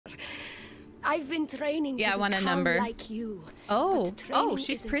I've been training to I want a become number. like you. Oh, but training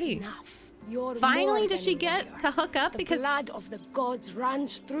she's isn't pretty. enough. You're Finally, more does than she a get warrior. to hook up? The Because blood of the gods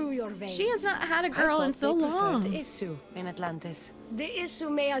runs through your veins. she has not had a girl in so The long. issue in Atlantis. The issue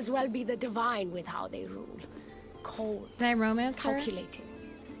may as well be the divine with how they rule. Cold, Can I romance her? calculating,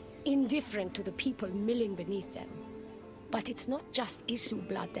 indifferent to the people milling beneath them. But it's not just Isu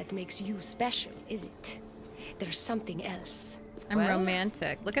blood that makes you special, is it? There's something else. I'm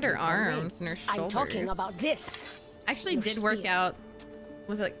romantic. Look at her arms and her shoulders. I'm talking about this. I actually Your did work spear. out.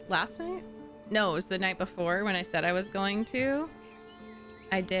 Was it last night? No, it was the night before when I said I was going to.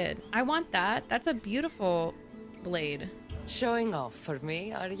 I did. I want that. That's a beautiful blade. Showing off for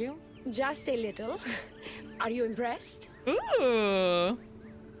me, are you? Just a little. Are you impressed? Ooh.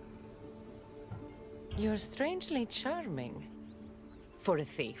 You're strangely charming. For a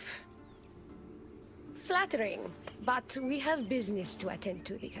thief. Flattering. But we have business to attend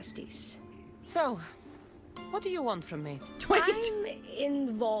to, the Castis. So, what do you want from me? I'm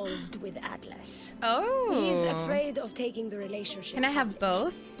involved with Atlas. Oh. He's afraid of taking the relationship. Can I have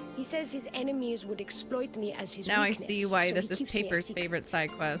both? He says his enemies would exploit me as his Now weakness, I see why so this he is keeps me a Paper's secret. favorite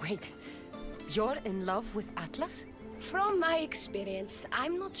side quest. Wait, you're in love with Atlas? From my experience,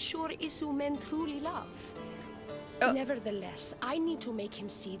 I'm not sure Isu men truly love. Oh. Nevertheless, I need to make him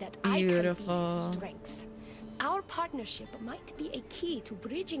see that I can be Beautiful. his strength. Our partnership might be a key to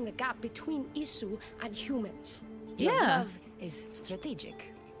bridging the gap between Isu and humans. Your Yeah. love is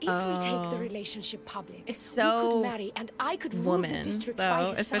strategic. If we take the relationship public, It's we so could marry and I could rule the woman, district though, by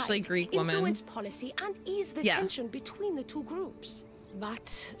his especially side, Greek woman. influence policy and ease the Yeah. tension between the two groups. But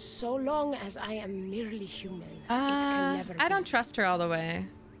so long as I am merely human, it can never I be. don't trust her all the way.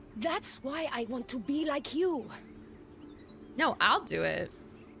 That's why I want to be like you. No, I'll do it.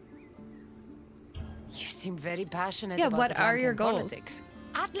 You seem very passionate Yeah, about what are your Atlantean goals? politics.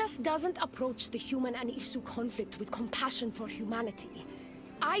 Atlas doesn't approach the human and Isu conflict with compassion for humanity.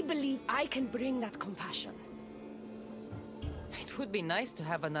 I believe I can bring that compassion. It would be nice to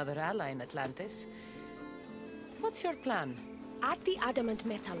have another ally in Atlantis. What's your plan? At the Adamant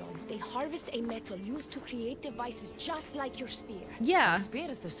Metalon, they harvest a metal used to create devices just like your spear. Yeah. The spear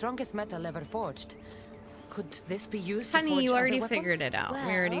is the strongest metal ever forged. Could this be used to Honey, forge you already other weapons? figured it out.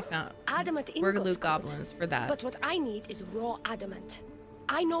 we already found. Adamant We're ingots Luke could. Goblins for that. But what I need is raw adamant.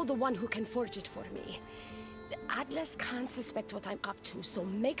 I know the one who can forge it for me. The Atlas can't suspect what I'm up to, so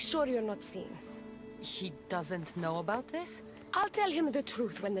make sure you're not seen. He doesn't know about this? I'll tell him the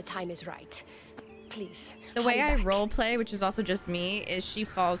truth when the time is right. Please. The way hurry I back. role play, which is also just me, is she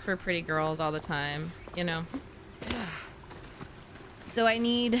falls for pretty girls all the time, you know? So I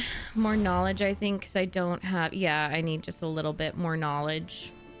need more knowledge, I think, because I don't have... Yeah, I need just a little bit more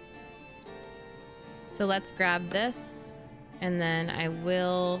knowledge. So let's grab this, and then I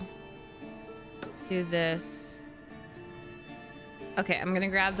will do this. Okay, I'm gonna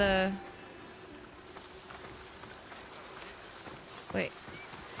grab the... Wait.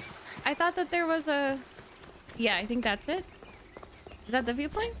 I thought that there was a... Yeah, I think that's it. Is that the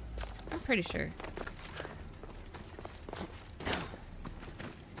viewpoint? I'm pretty sure.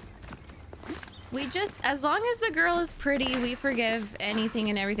 We just, as long as the girl is pretty, we forgive anything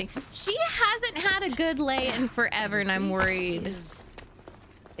and everything. She hasn't had a good lay-in forever, and I'm worried. Is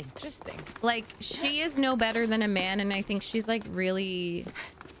interesting. Like, she is no better than a man, and I think she's, like, really...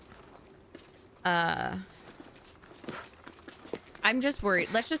 I'm just worried.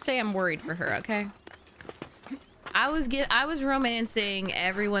 Let's just say I'm worried for her, okay? I was romancing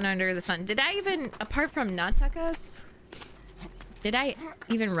everyone under the sun. Did I even, apart from Natakas, did I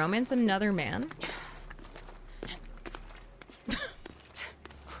even romance another man?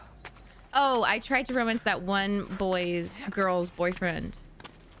 Oh, I tried to romance that one girl's boyfriend.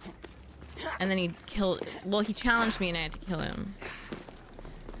 And then he killed, well, he challenged me and I had to kill him.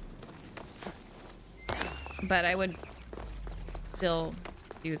 But I would still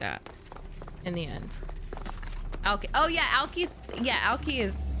do that in the end. Alki. Oh yeah, Alki is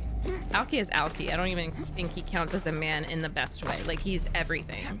Alki. I don't even think he counts as a man in the best way. Like, he's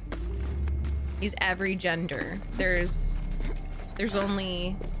everything. He's every gender. There's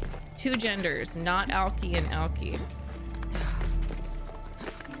only two genders, not Alki and Alki.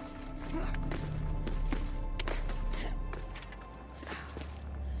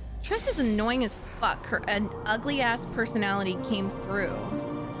 Trish is annoying as fuck. An ugly ass personality came through.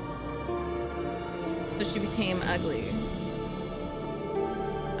 So she became ugly.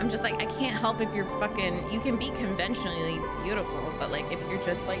 I'm just like, I can't help if you're fucking... You can be conventionally beautiful, but like, if you're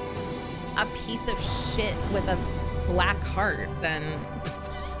just like a piece of shit with a black heart, then...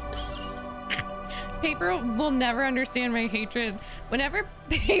 Paper will never understand my hatred Whenever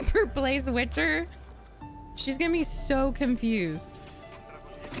Paper plays Witcher, she's gonna be so confused.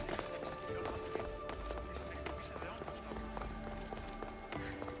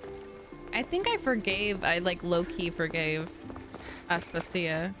 I think I like low-key forgave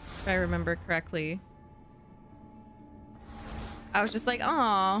Aspasia, if I remember correctly. I was just like,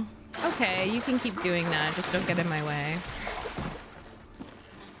 oh, okay, you can keep doing that, just don't get in my way.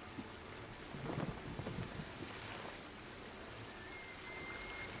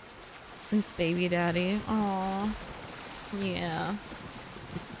 Since baby daddy, oh, yeah.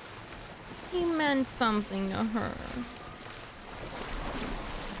 He meant something to her.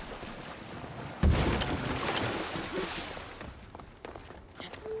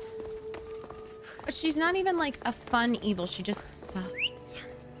 But she's not even like a fun evil, she just sucks.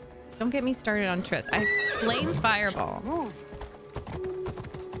 Don't get me started on Triss. I flame fireball. Move.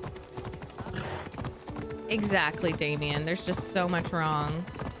 Exactly, Damien. There's just so much wrong.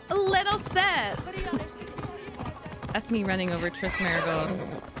 A little sis. That's me running over Triss Marigold.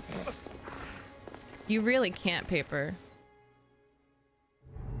 You really can't, Paper.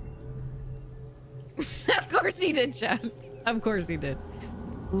 Of course he did, Jeff. Of course he did.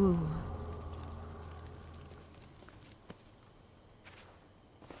 Ooh.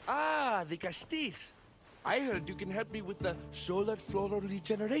 Ah, the Castis. I heard you can help me with the solar floral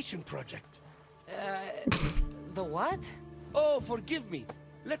regeneration project. The what? Oh, forgive me.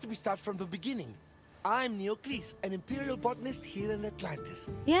 Let me start from the beginning. I'm Neocles, an imperial botanist here in Atlantis.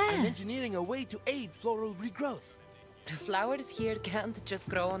 Yeah. I'm engineering a way to aid floral regrowth. The flowers here can't just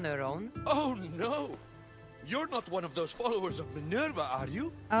grow on their own? Oh, no. You're not one of those followers of Minerva, are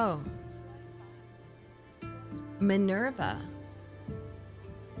you? Oh. Minerva.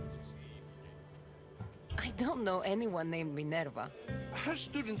 I don't know anyone named Minerva. Her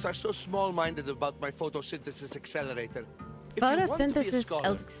students are so small-minded about my photosynthesis accelerator. If you want to be a Photosynthesis scholar,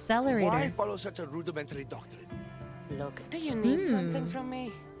 accelerator. why follow such a rudimentary doctrine? Look, do you need something from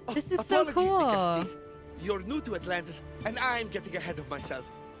me? This is so Apologies, cool. Nicastis. You're new to Atlantis, and I'm getting ahead of myself.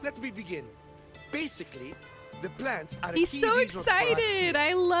 Let me begin. Basically, the plants are a He's key so resource for us excited. here.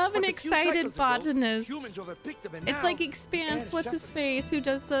 I love an But a few excited cycles ago, botanist. humans overpicked them, and It's now like Expanse. they're What's his suffering. face? Who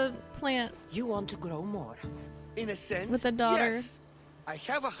does the plant? You want to grow more? In a sense, With a daughter. yes. I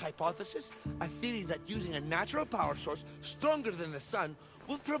have a hypothesis, a theory that using a natural power source stronger than the sun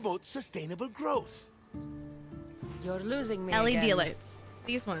will promote sustainable growth. You're losing me LED again. lights.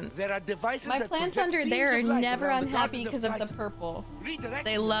 These ones. There are devices My that plants project under beams there are of light never around the unhappy Garden because of the Fright. purple. Redirecting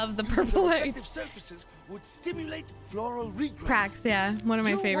They love the them purple to reflective lights. surfaces would stimulate floral regrowth. Prax, yeah. One of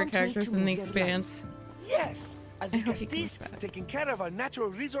my You favorite want me characters to in The move your Expanse. Yes, and I the hope he comes Castis, back. taking care of our natural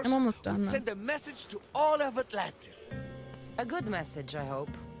resources, I'm almost done, would though. send a message to all of Atlantis. A good message, I hope.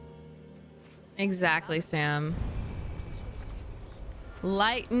 Exactly, Sam.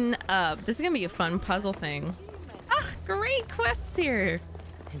 Lighten up. This is gonna be a fun puzzle thing. Ah, great quests here.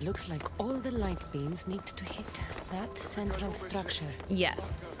 It looks like all the light beams need to hit that central structure.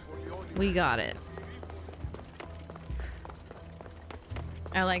 Yes, we got it.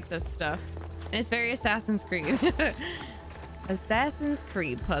 I like this stuff. And it's very Assassin's Creed. Assassin's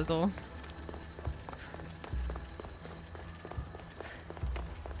Creed puzzle.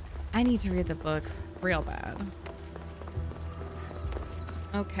 I need to read the books real bad.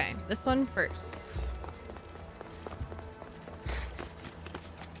 Okay, this one first.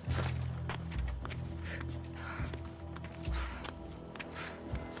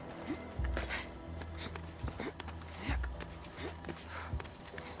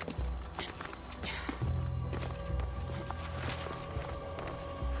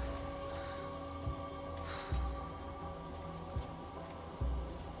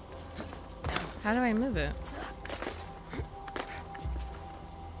 How do I move it?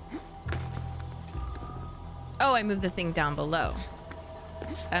 Oh, I moved the thing down below.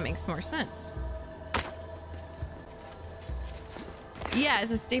 That makes more sense. Yeah,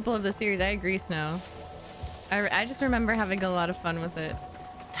 it's a staple of the series. I agree, Snow. I just remember having a lot of fun with it.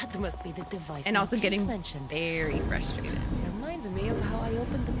 That must be the device. And also Nick getting mentioned. very frustrated. Reminds me of how I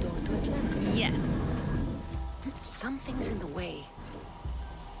opened the door to Atlantis. Yes. Something's in the way.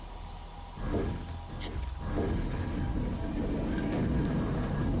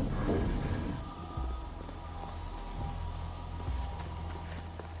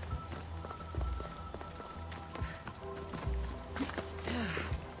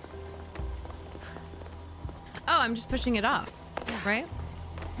 Oh, I'm just pushing it off, right?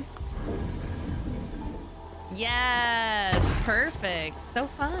 Yes, perfect. So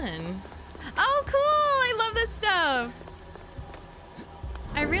fun. Oh, cool. I love this stuff.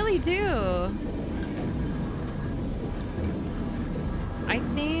 I really do. I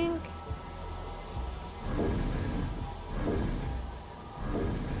think...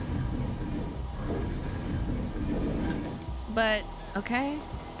 But, okay.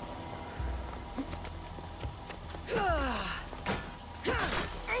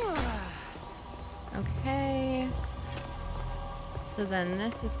 Okay. So then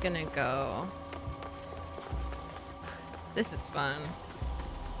this is gonna go... This is fun.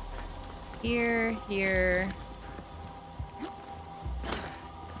 Here, here.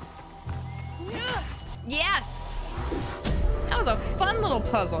 Yes! That was a fun little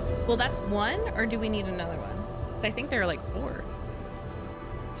puzzle. Well, that's one, or do we need another one? Because I think there are like 4.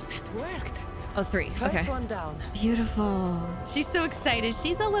 That worked. Oh, 3. First Okay. one down. Beautiful. She's so excited.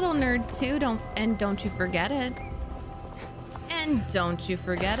 She's a little nerd too. Don't you forget it. And don't you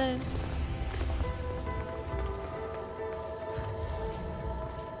forget it.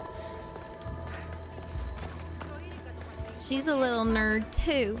 She's a little nerd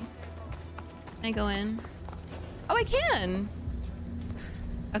too. Can I go in? Oh, I can.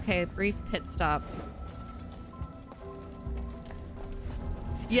 Okay, brief pit stop.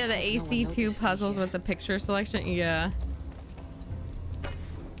 Yeah, the AC2 puzzles with the picture selection. Yeah.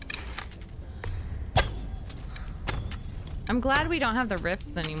 I'm glad we don't have the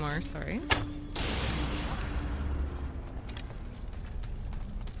rifts anymore. Sorry.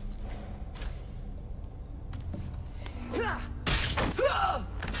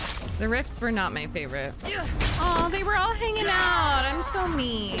 The rifts were not my favorite. Oh, they were all hanging out. I'm so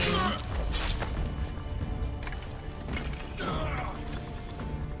mean.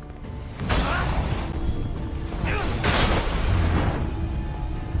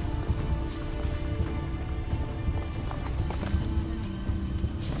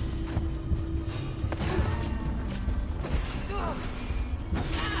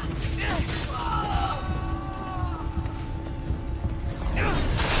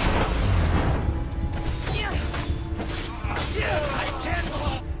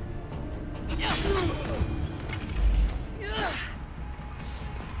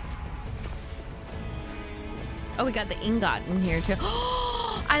 Oh, we got the ingot in here too.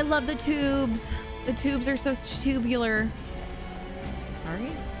 Oh, I love the tubes. The tubes are so tubular.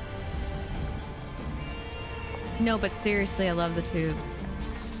 Sorry? No, but seriously, I love the tubes.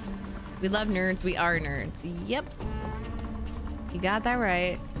 We love nerds. We are nerds. Yep. You got that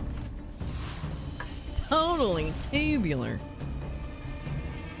right. Totally tubular.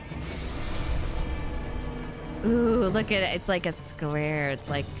 Ooh, look at it. It's like a square. It's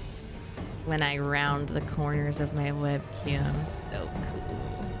like when I round the corners of my webcam. So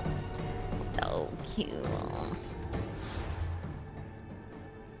cool. So cool.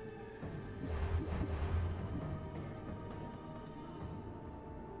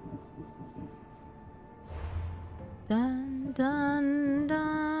 Dun dun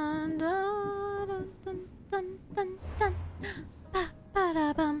dun dun dun dun dun dun. Ba ba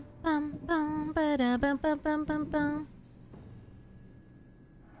da bum bum bum ba da bum bum bum bum bum.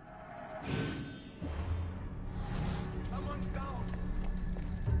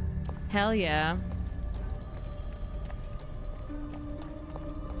 Hell yeah.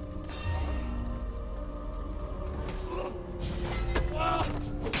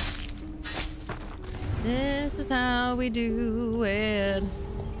 This is how we do it.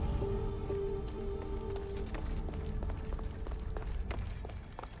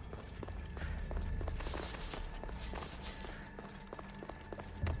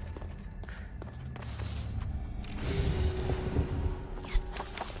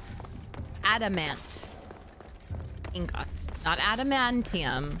 Adamant. Ingot. Not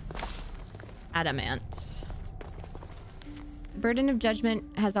adamantium. Adamant. The burden of judgment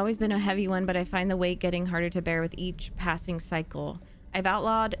has always been a heavy one, but I find the weight getting harder to bear with each passing cycle. I've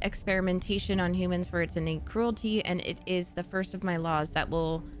outlawed experimentation on humans for its innate cruelty, and it is the first of my laws that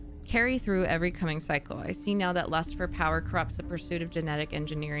will carry through every coming cycle. I see now that lust for power corrupts the pursuit of genetic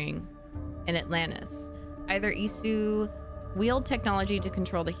engineering in Atlantis. Either Isu wield technology to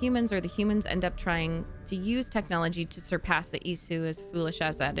control the humans, or the humans end up trying to use technology to surpass the Isu, as foolish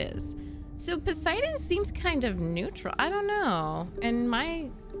as that is. So Poseidon seems kind of neutral. I don't know. In my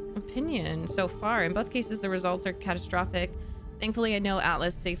opinion so far, in both cases, the results are catastrophic. Thankfully, I know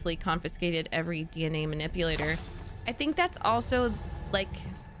Atlas safely confiscated every DNA manipulator. I think that's also like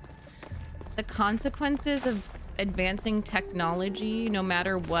the consequences of advancing technology, no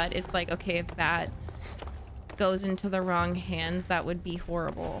matter what. It's like, okay, if that goes into the wrong hands, that would be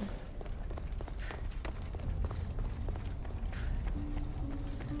horrible.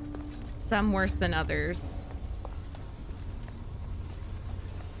 Some worse than others.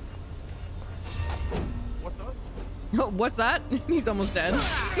 What's up? Oh, what's that? He's almost dead.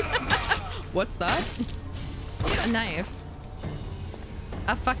 What's that? A knife.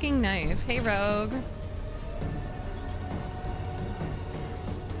 A fucking knife. Hey, Rogue.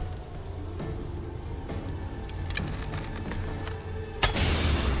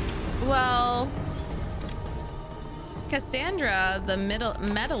 Well, Cassandra, the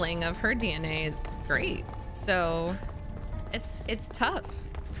meddling of her DNA is great. So it's tough.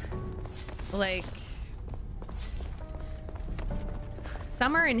 Like,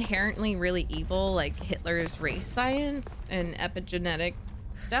 some are inherently really evil, like Hitler's race science and epigenetic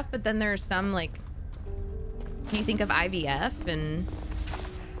stuff, but then there are some, like, you think of IVF and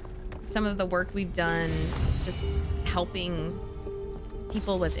some of the work we've done just helping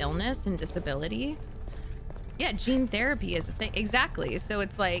people with illness and disability. Yeah, gene therapy is a thing. Exactly. So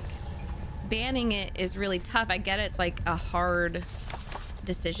it's like banning it is really tough. I get it. It's like a hard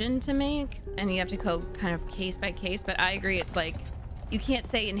decision to make and you have to go kind of case by case, but I agree. It's like, you can't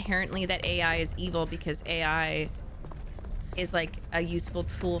say inherently that AI is evil because AI is like a useful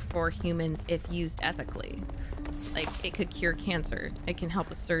tool for humans if used ethically. Like, it could cure cancer. It can help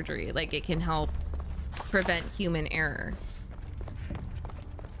with surgery. Like, it can help prevent human error.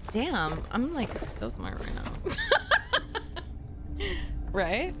 Damn, I'm like so smart right now.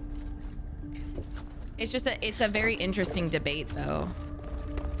 Right? It's just it's a very interesting debate though.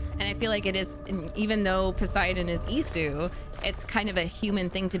 And I feel like it is, even though Poseidon is Isu, it's kind of a human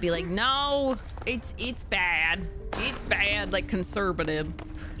thing to be like, no, it's bad. It's bad, like conservative.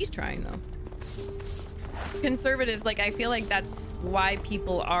 He's trying though. Conservatives, like, I feel like that's why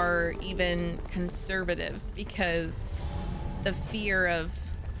people are even conservative, because the fear of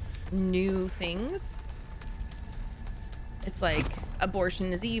new things. It's like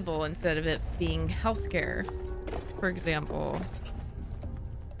abortion is evil instead of it being healthcare, for example.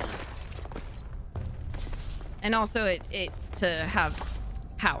 And also it's to have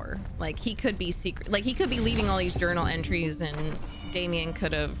power. Like, he could be secret, like he could be leaving all these journal entries and Damien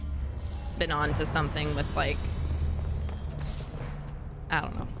could have been on to something with, like, I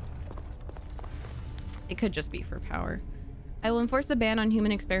don't know. It could just be for power. I will enforce the ban on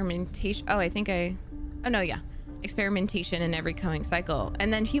human experimentation. Oh, oh no, yeah. Experimentation in every coming cycle.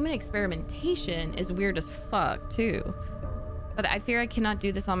 And then human experimentation is weird as fuck too. But I fear I cannot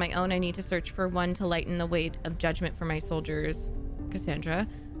do this on my own. I need to search for one to lighten the weight of judgment for my soldiers. Cassandra.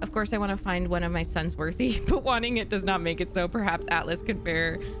 Of course I want to find one of my sons worthy, but wanting it does not make it so. Perhaps Atlas could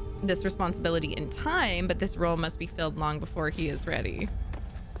bear this responsibility in time, but this role must be filled long before he is ready.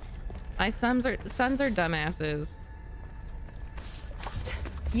 My sons are dumbasses.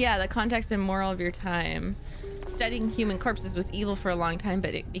 Yeah, the context and moral of your time. Studying human corpses was evil for a long time,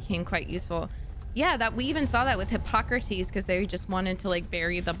 but it became quite useful. Yeah, that we even saw that with Hippocrates, because they just wanted to, like,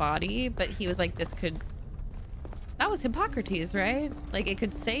 bury the body, but he was like, this could... That was Hippocrates, right? Like, it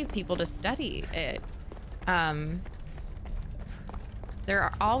could save people to study it. There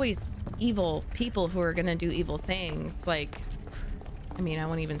are always evil people who are gonna do evil things. Like, I mean, I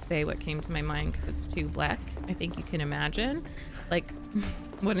won't even say what came to my mind because it's too black. I think you can imagine, like,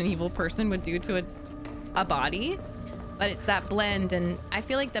 what an evil person would do to a body. But it's that blend, and I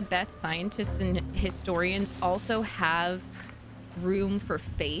feel like the best scientists and historians also have room for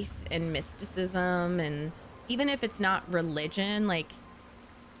faith and mysticism, and even if it's not religion, like,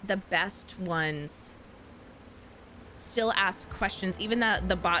 the best ones still ask questions. Even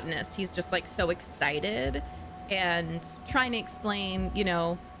the botanist, he's just like so excited and trying to explain, you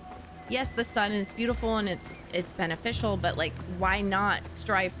know, yes, the sun is beautiful and it's beneficial, but like, why not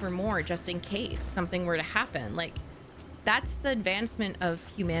strive for more just in case something were to happen? Like, that's the advancement of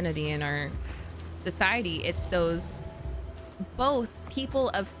humanity in our society. It's those both people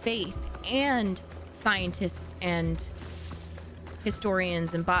of faith and scientists and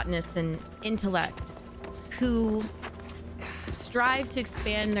historians and botanists and intellect who strive to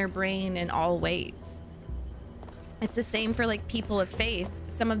expand their brain in all ways. It's the same for like people of faith.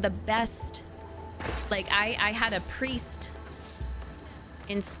 Some of the best, like I had a priest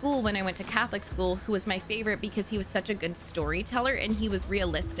in school when I went to Catholic school who was my favorite because he was such a good storyteller and he was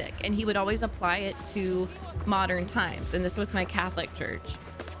realistic and he would always apply it to modern times. And this was my Catholic church.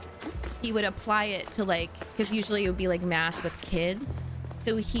 He would apply it to, like, because usually it would be like mass with kids.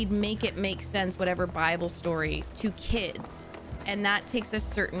 So he'd make it make sense, whatever Bible story, to kids. And that takes a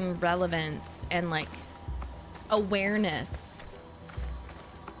certain relevance and like awareness.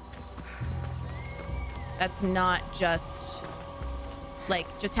 That's not just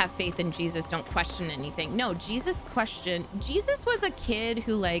like, just have faith in Jesus, don't question anything. No, Jesus was a kid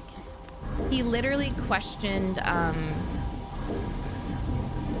who, like, he literally questioned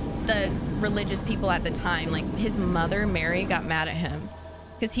the religious people at the time, like his mother, Mary, got mad at him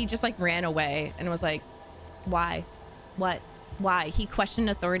because he just like ran away and was like, why? What? Why? He questioned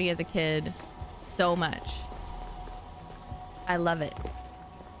authority as a kid so much. I love it.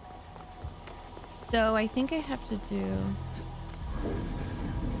 So I think I have to do...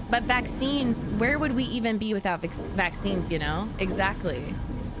 But vaccines, where would we even be without vaccines, you know? Exactly.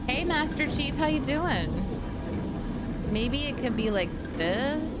 Hey, Master Chief, how you doing? Maybe it could be like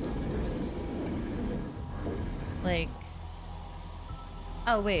this? Like...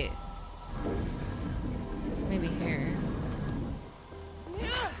 Oh, wait. Maybe here.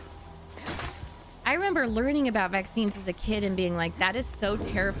 I remember learning about vaccines as a kid and being like, that is so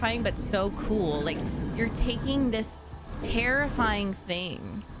terrifying, but so cool. Like, you're taking this terrifying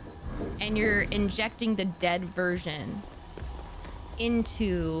thing and you're injecting the dead version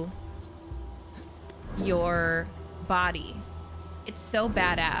into your body. It's so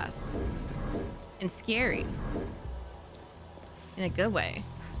badass and scary in a good way.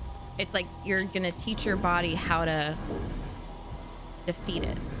 It's like you're gonna teach your body how to defeat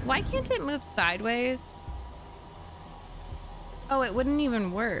it. Why can't it move sideways? Oh, it wouldn't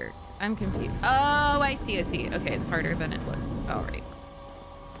even work. I'm confused. Oh, I see. Okay, it's harder than it looks. All right.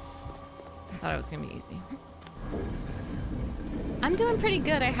 I thought it was gonna be easy. I'm doing pretty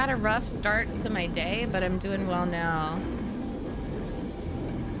good. I had a rough start to my day, but I'm doing well now.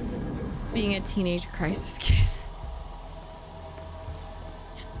 Being a teenage crisis kid.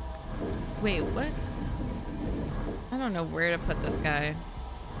 Wait, what? I don't know where to put this guy.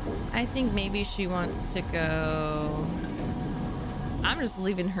 I think maybe she wants to go... I'm just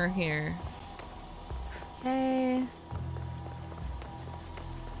leaving her here. Okay.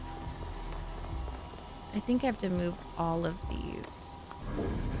 I think I have to move all of these.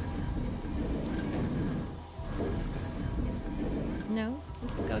 No, I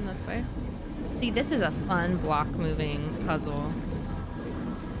keep going this way. See, this is a fun block moving puzzle.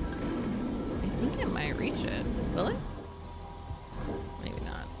 I think it might reach it. Will it? Maybe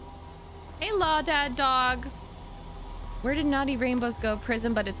not. Hey, Law Dad Dog. Where did Naughty Rainbows go?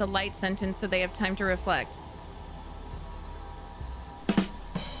 Prison, but it's a light sentence, so they have time to reflect.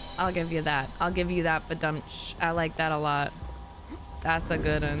 I'll give you that. I'll give you that, badumch. I like that a lot. That's a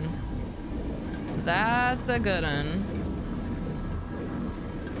good one. That's a good one.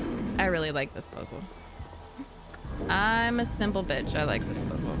 I really like this puzzle. I'm a simple bitch. I like this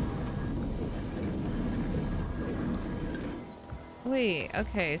puzzle. Wait,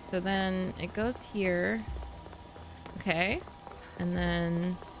 okay, so then it goes here. Okay. And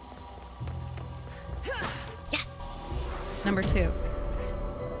then... Yes! Number 2.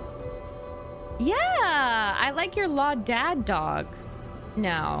 Yeah! I like your Law Dad Dog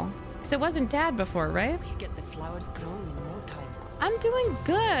now. Because it wasn't Dad before, right? We get the flowers growing in no time. I'm doing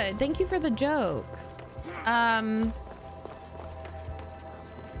good. Thank you for the joke.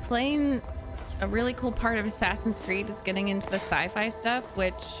 Playing a really cool part of Assassin's Creed is getting into the sci-fi stuff,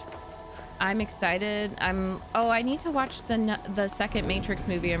 which I'm excited. Oh, I need to watch the second Matrix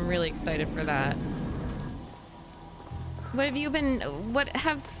movie. I'm really excited for that. What have you been,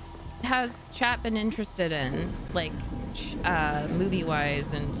 has chat been interested in, like movie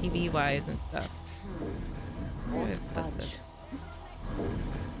wise and TV wise and stuff? Where do I put this?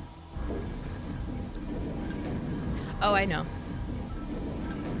 Oh, I know.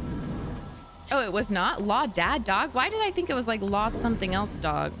 Oh, it was not Law Dad Dog? Why did I think it was like Law something else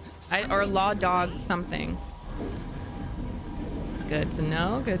dog? Or Law Dog something. Good to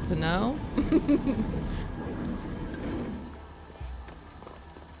know, good to know.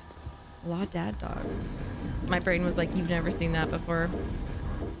 Law Dad Dog. My brain was like, you've never seen that before.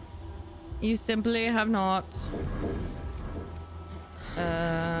 You simply have not.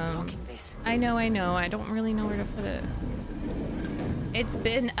 I know. I don't really know where to put it. It's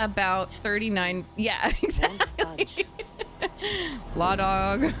been about 39. Yeah, exactly. Law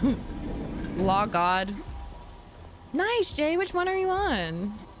Dog. Law God. Nice, Jay. Which one are you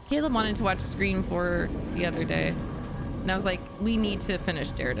on? Caleb wanted to watch Scream 4 the other day. And I was like, we need to finish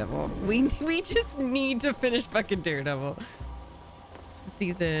Daredevil. We just need to finish fucking Daredevil.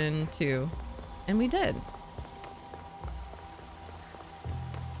 Season 2. And we did.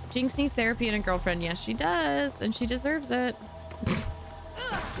 Jinx needs therapy and a girlfriend. Yes, she does. And she deserves it.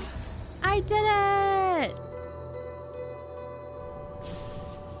 I did it!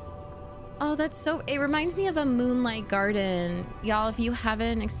 Oh, that's so... It reminds me of a moonlight garden. Y'all, if you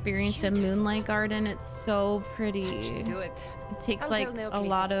haven't experienced a moonlight garden, it's so pretty. Do it. It takes like a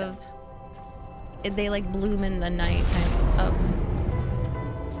lot of... They like bloom in the night. Oh.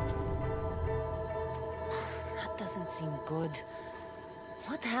 That doesn't seem good.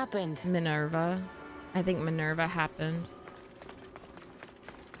 What happened? Minerva. I think Minerva happened.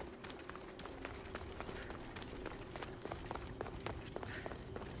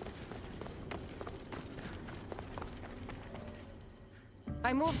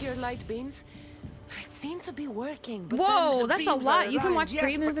 I moved your light beams. It seemed to be working, but Whoa, the that's a beams lot. are You can aligned, watch yes,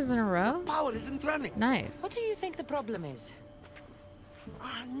 3 but movies in a row? The power isn't running. Nice. what do you think the problem is?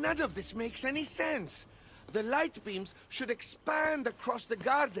 None of this makes any sense. The light beams should expand across the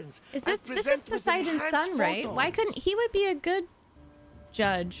gardens. Is and this is present with Poseidon's enhanced son, right? Why photons. couldn't he would be a good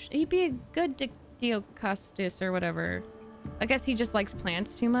judge? He'd be a good Diocustus or whatever. I guess he just likes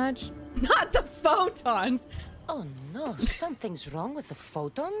plants too much. Not the photons. Oh no, something's wrong with the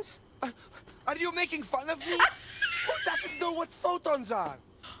photons? Are you making fun of me? Who doesn't know what photons are?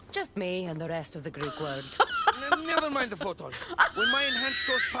 Just me and the rest of the Greek world. Never mind the photons. When my enhanced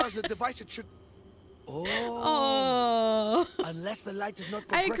source powers the device, it should... Oh. Unless the light is not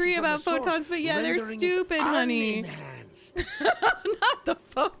I progressing agree from about the source, photons, but yeah, they're rendering it stupid, honey. unenhanced. Not the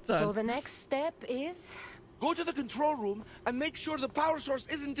photons. So the next step is... Go to the control room and make sure the power source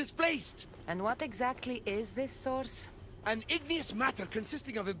isn't displaced. And what exactly is this source? An igneous matter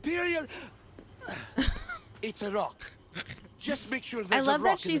consisting of imperial... It's a rock. Just make sure there's I love a that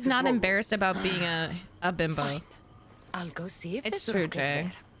rock in the she's not control room. embarrassed about being a bimbo. Fine. I'll go see if It's this true, rock is Jay.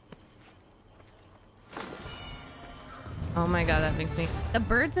 there. Oh my god, that makes me... The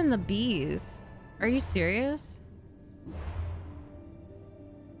birds and the bees. Are you serious?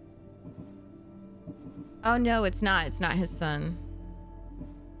 Oh no, it's not. It's not his son.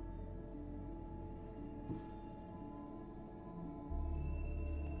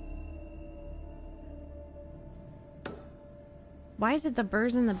 Why is it the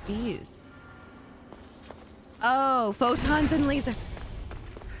birds and the bees? Oh, photons and laser.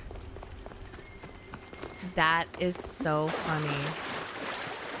 That is so funny.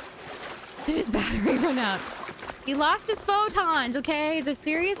 Did his battery run out? He lost his photons, okay? It's a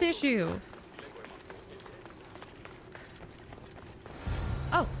serious issue.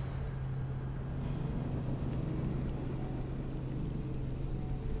 Oh.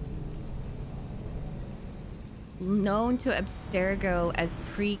 Known to Abstergo as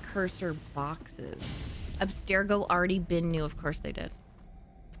precursor boxes. Abstergo already been new, of course they did.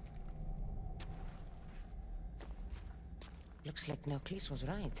 Looks like Neoclis was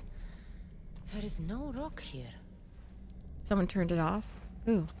right. There is no rock here. Someone turned it off.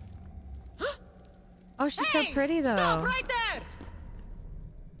 Ooh. Oh, she's so pretty though. Stop right there!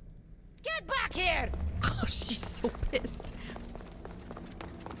 Get back here! Oh, she's so pissed.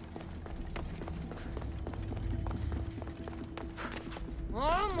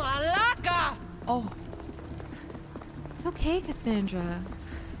 Oh, Malaka! Oh. It's okay, Cassandra.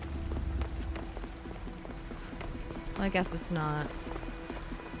 Well, I guess it's not.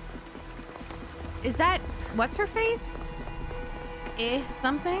 Is that... What's her face?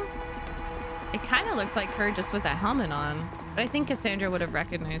 Something? It kind of looks like her just with a helmet on. But I think Cassandra would have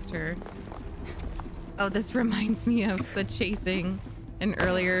recognized her. Oh, this reminds me of the chasing in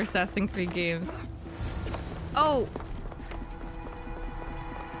earlier Assassin's Creed games. Oh!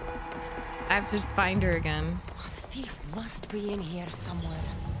 I have to find her again. Oh, the thief must be in here somewhere.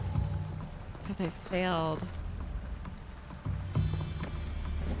 Because I failed.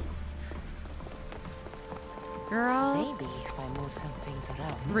 Girl. Maybe if I move some things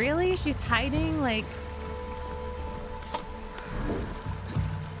around. Really? She's hiding? Like...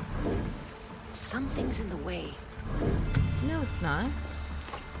 Something's in the way. No, it's not.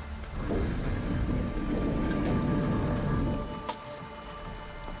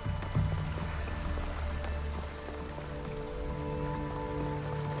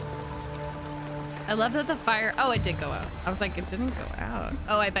 I love that the fire... Oh, it did go out. I was like, it didn't go out.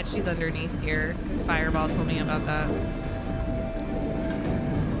 Oh, I bet she's underneath here. Because Fireball told me about that.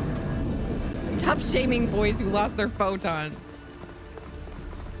 Stop shaming boys who lost their photons.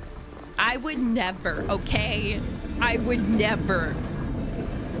 I would never, okay? I would never.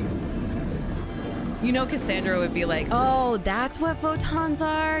 You know Cassandra would be like, oh, that's what photons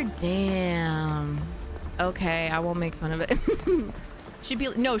are? Damn. Okay, I won't make fun of it. She'd be...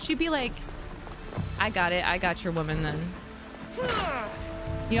 No, she'd be like... I got it. I got your woman then.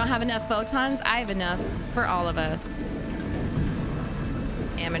 You don't have enough photons? I have enough for all of us.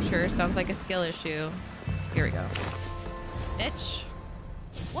 Amateur. Sounds like a skill issue. Here we go. Bitch.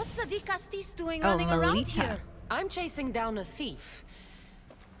 What's the Dicastis doing Oh, running around Melita. here? I'm chasing down a thief.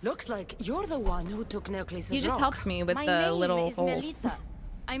 Looks like you're the one who took Neoclis' You just rock. helped me with My the name little is holes. Melita.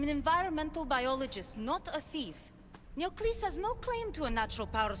 I'm an environmental biologist, not a thief. Neoclis has no claim to a natural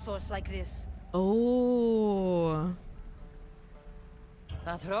power source like this. Oh.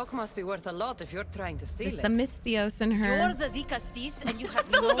 That rock must be worth a lot if you're trying to steal It's it. the Misthios in her. You're the Dicastis and you have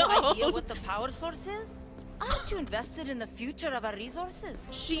no idea what the power source is? Aren't you invested in the future of our resources?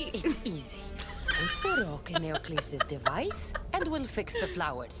 It's easy. Put the rock in Neocles' device, and we'll fix the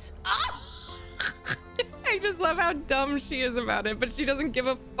flowers. I just love how dumb she is about it, but she doesn't give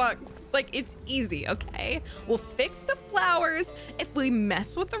a fuck. It's like, it's easy, okay? We'll fix the flowers if we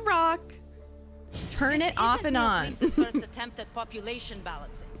mess with the rock. Turn it off and on. This isn't Neocles' first attempt at population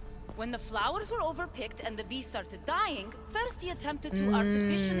balancing. When the flowers were overpicked and the bees started dying, first he attempted to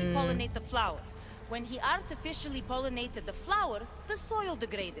artificially pollinate the flowers. When he artificially pollinated the flowers, the soil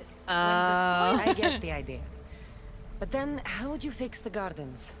degraded. I get the idea. But then, how would you fix the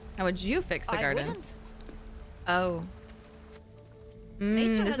gardens? How would you fix the gardens? Wouldn't. Oh.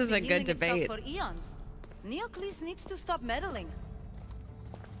 Nature This has is a been good healing itself debate. for eons. Neocles needs to stop meddling.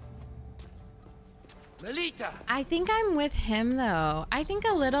 Melita! I think I'm with him though. I think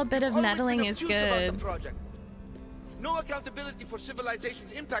a little bit of Always meddling been is obtuse about good. the project. No accountability for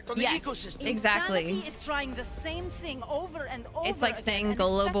civilization's impact on Yes. the ecosystem. Exactly. Insanity is trying the same thing over and over It's like again saying and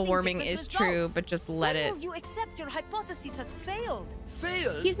global expecting warming different is true, results. but just let When it. will you accept your hypothesis has failed?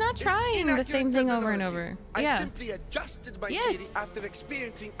 Failed? He's not is trying the inaccurate same thing over and terminology. over. Yeah. I simply adjusted my Yes. theory after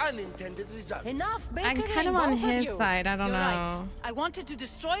experiencing unintended results. Enough I'm bickering, kind of on both his you. side. I don't You're know. right. I wanted to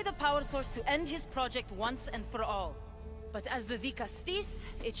destroy the power source to end his project once and for all. But as the Dicastis,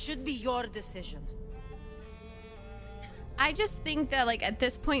 it should be your decision. I just think that, like, at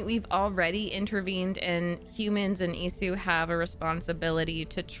this point, we've already intervened, and humans and Isu have a responsibility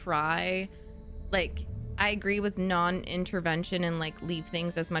to try. Like, I agree with non-intervention and, like, leave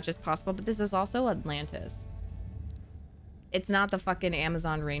things as much as possible, but this is also Atlantis. It's not the fucking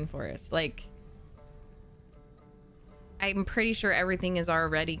Amazon rainforest. Like, I'm pretty sure everything is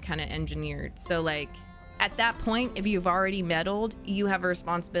already kind of engineered. So, like, at that point, if you've already meddled, you have a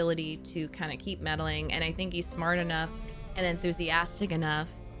responsibility to kind of keep meddling, and I think he's smart enough and enthusiastic enough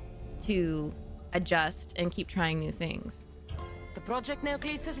to adjust and keep trying new things. The project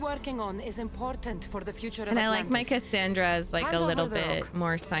Neocles is working on is important for the future of And I Atlantis. like my Cassandra as like Hand a over little the bit rock.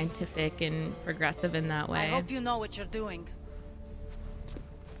 more scientific and progressive in that I way. hope you know what you're doing.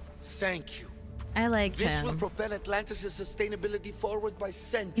 Thank you. I like This will him. propel Atlantis' sustainability forward by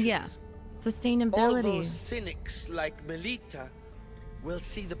centuries. Yeah. All Sustainability. those cynics like Melita will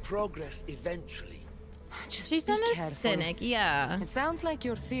see the progress eventually. Just She's be not a careful. cynic, yeah. It sounds like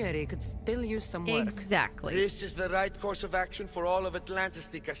your theory could still use some work. Exactly. This is the right course of action for all of Atlantis,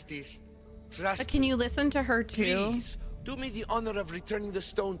 Dicastis. Trust But can you listen to her too? Please, do me the honor of returning the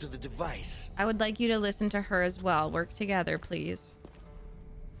stone to the device. I would like you to listen to her as well. Work together, please.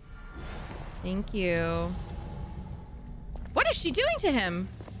 Thank you. What is she doing to him?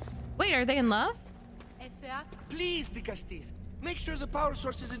 Wait, are they in love? Please, Dicastis, make sure the power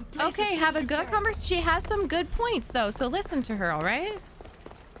source is in place. Okay, as have soon a as you good can. conversation. She has some good points, though, so listen to her, all right?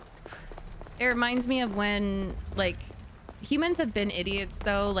 It reminds me of when, like, humans have been idiots,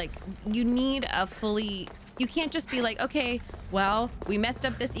 though. Like, you need a fully... You can't just be like, okay, well, we messed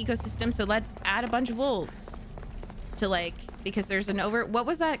up this ecosystem, so let's add a bunch of wolves. To, like, because there's an over... What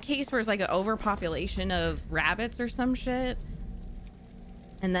was that case where it's, like, an overpopulation of rabbits or some shit?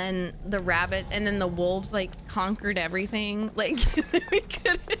 And then the rabbit, and then the wolves, like, conquered everything. Like, we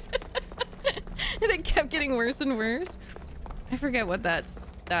could... and it kept getting worse and worse. I forget what that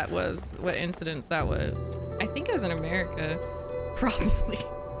was, what incidents that was. I think it was in America. Probably.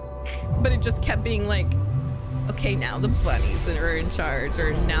 But it just kept being like, okay, now the bunnies are in charge,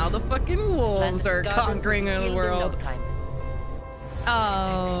 or now the fucking wolves Atlantis are gardens will conquering be the healed in world. no time.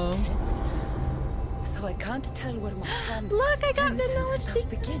 Oh. So I can't tell where my hand Look, I got ends the and knowledge stuff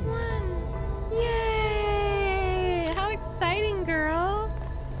secrets begins. one. Yay! How exciting, girl.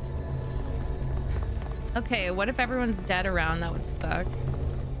 Okay, what if everyone's dead around? That would suck.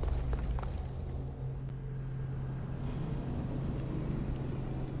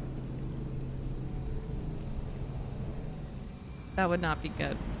 That would not be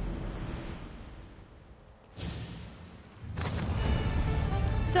good.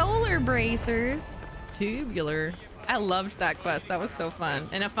 Solar bracers. Tubular. I loved that quest. That was so fun.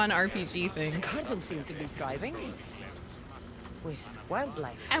 And a fun RPG thing. Gardens seem to be thriving. With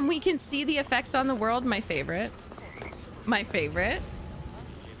wildlife. And we can see the effects on the world. My favorite. My favorite.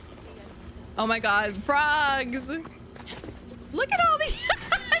 Oh my god. Frogs. Look at all the...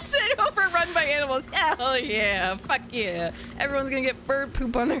 It's overrun by animals. Hell yeah. Fuck yeah. Everyone's gonna get bird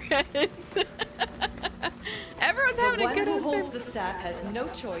poop on their heads. Everyone's having a good One who Easter. holds the staff has no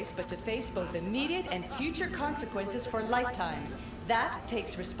choice but to face both immediate and future consequences for lifetimes. That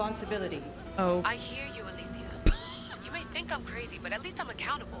takes responsibility. Oh. I hear you, Alethea. You may think I'm crazy, but at least I'm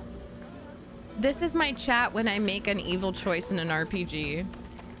accountable. This is my chat when I make an evil choice in an RPG.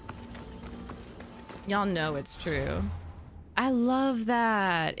 Y'all know it's true. I love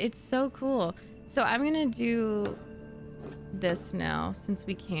that. It's so cool. So I'm gonna do this now since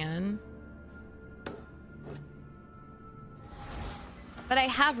we can. But I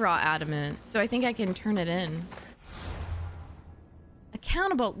have raw adamant, so I think I can turn it in.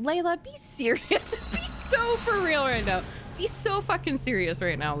 Accountable. Layla, be serious. Be so for real right now. Be so fucking serious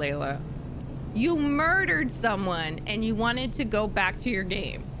right now, Layla. You murdered someone and you wanted to go back to your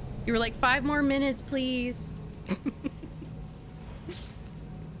game. You were like, 5 more minutes, please.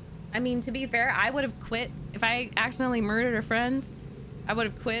 I mean, to be fair, I would have quit. If I accidentally murdered a friend, I would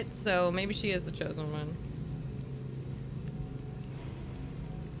have quit, so maybe she is the chosen one.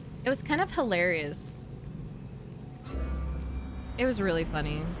 It was kind of hilarious. It was really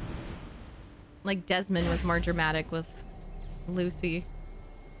funny. Like, Desmond was more dramatic with Lucy.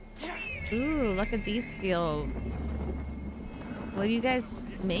 Ooh, look at these fields. What are you guys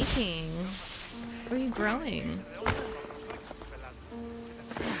making? What are you growing?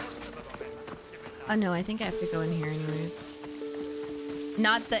 Oh no, I think I have to go in here anyways.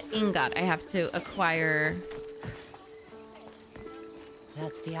 Not the ingot. I have to acquire...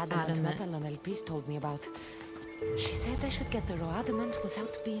 That's the adamant metal MLPs told me about. She said I should get the raw adamant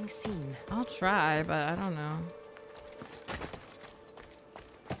without being seen. I'll try, but I don't know.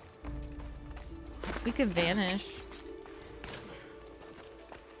 We could vanish.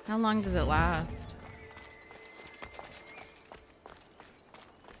 How long does it last?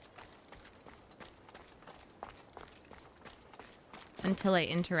 Until I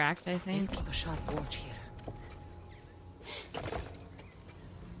interact, I think. Keep a sharp watch here.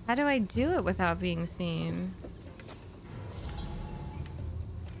 How do I do it without being seen?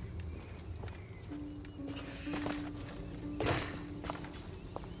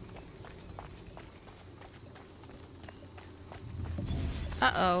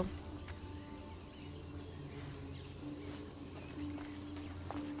 Uh-oh.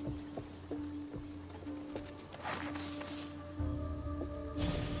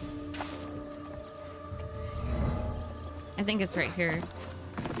 I think it's right here.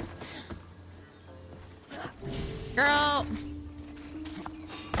 Girl!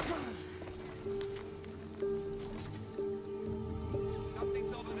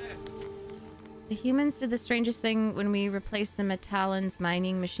 The humans did the strangest thing when we replaced the Metallans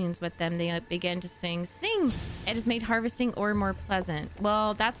mining machines with them. They began to sing. Sing! It has made harvesting ore more pleasant.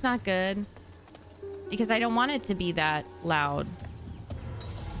 Well, that's not good. Because I don't want it to be that loud.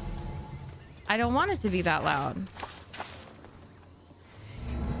 I don't want it to be that loud.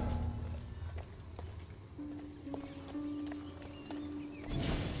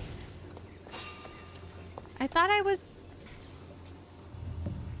 I thought I was...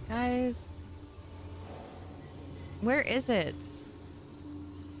 Guys... Where is it?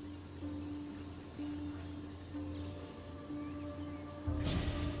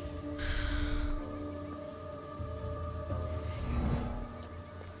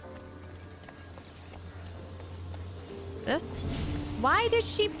 This? Why did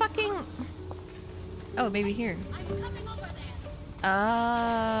she fucking... Oh, maybe here. I'm coming over there.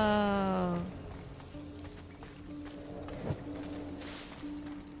 Oh...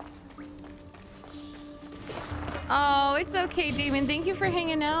 Oh, it's okay, Damon. Thank you for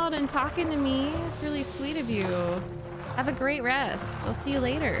hanging out and talking to me. It's really sweet of you. Have a great rest. I'll see you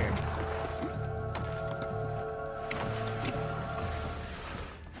later.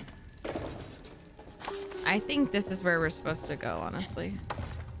 I think this is where we're supposed to go, honestly.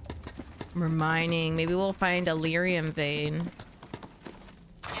 We're mining. Maybe we'll find a lyrium vein.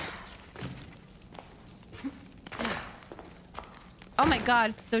 Oh my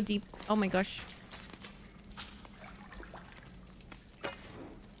god, it's so deep. Oh my gosh.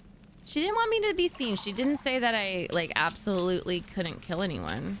 She didn't want me to be seen. She didn't say that I, like, absolutely couldn't kill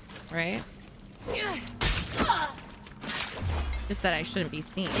anyone, right? Just that I shouldn't be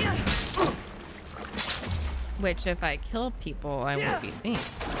seen. Which, if I kill people, I won't be seen.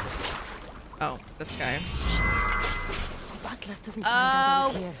 Oh, this guy.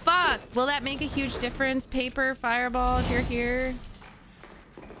 Oh, fuck! Will that make a huge difference? Paper, fireball, if you're here?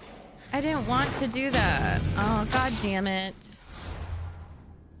 I didn't want to do that. Oh, god damn it.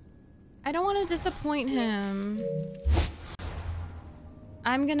 I don't want to disappoint him.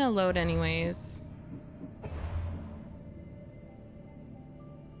 I'm gonna load anyways.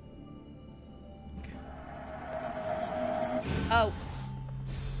 Okay. Oh.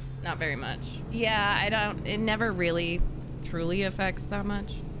 Not very much. Yeah, I don't... It never really truly affects that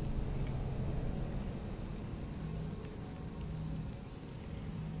much.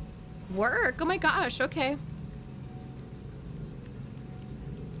 Work? Oh my gosh, okay.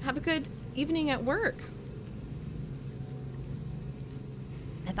 Have a good evening at work.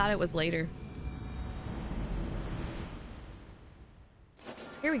 I thought it was later.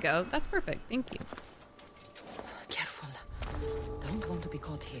 Here we go. That's perfect. Thank you. Careful. Don't want to be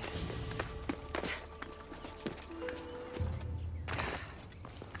caught here.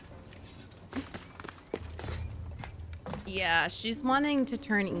 Yeah, she's wanting to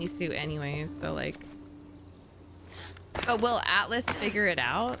turn Isu anyways, so like... But will Atlas figure it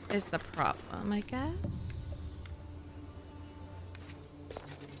out is the problem, I guess?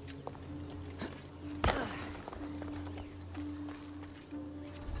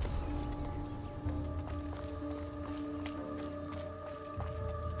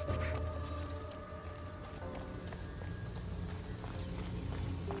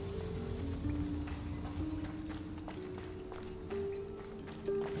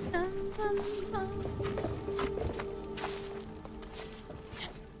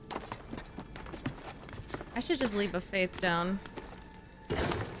 I should just leave a faith down.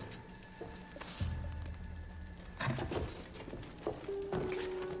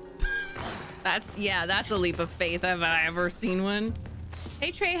 That's a leap of faith. Have I ever seen one?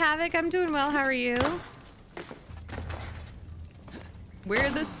 Hey Trey Havoc, I'm doing well. How are you? We're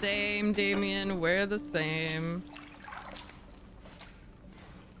the same, Damien. We're the same.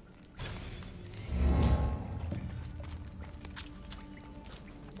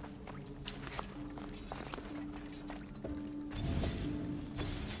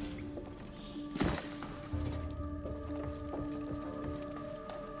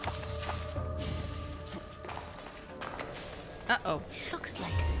 Uh-oh. Looks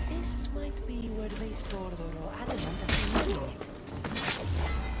like this might be where they store the raw adamant that they made.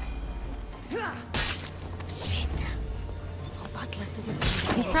 Shit. Hope Atlas doesn't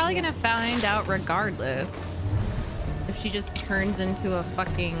think He's probably gonna find out regardless. If she just turns into a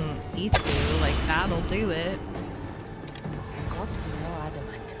fucking Isu, like that'll do it. Got no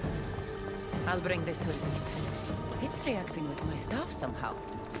adamant. I'll bring this to Liz. It's reacting with my stuff somehow.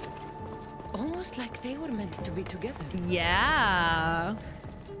 Almost like they were meant to be together. Yeah.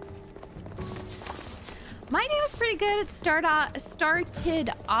 My day was pretty good. It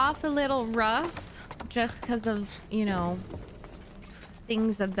started off a little rough just because of, you know,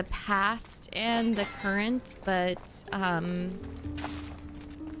 things of the past and the current, but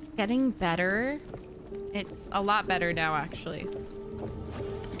getting better. It's a lot better now, actually.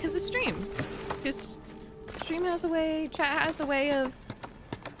 Because of stream. Because stream has a way, chat has a way of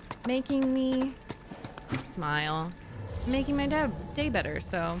making me smile, making my day better.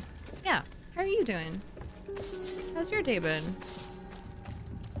 So yeah, how are you doing? How's your day been?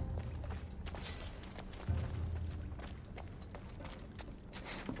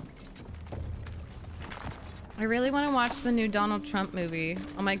 I really want to watch the new Donald Trump movie.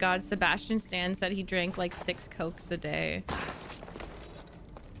 Oh my god, Sebastian Stan said he drank like 6 Cokes a day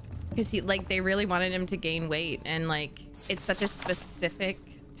because they really wanted him to gain weight, and like it's such a specific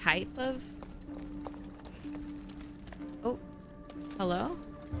type of... Oh, hello?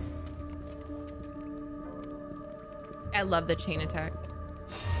 I love the chain attack.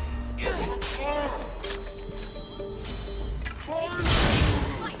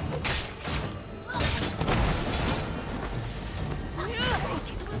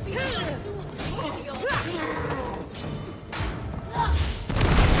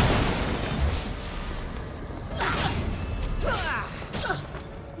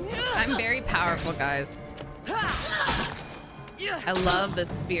 I'm very powerful, guys. I love the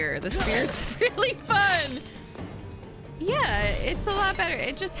spear. The spear's really fun. Yeah, it's a lot better.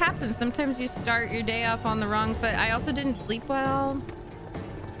 It just happens. Sometimes you start your day off on the wrong foot. I also didn't sleep well.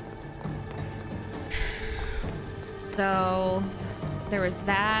 So there was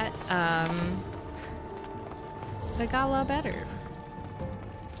that. But it got a lot better.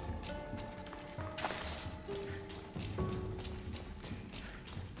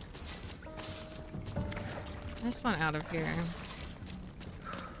 I just want out of here.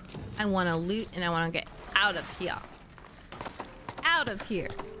 I want to loot and I want to get out of here. Out of here.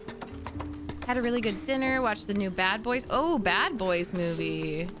 Had a really good dinner. Watched the new Bad Boys. Oh, Bad Boys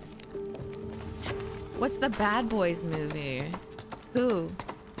movie. What's the Bad Boys movie? Who?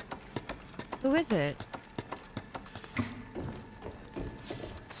 Who is it?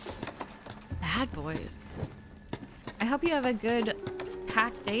 Bad Boys. I hope you have a good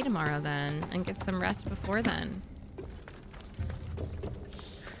packed day tomorrow then and get some rest before then.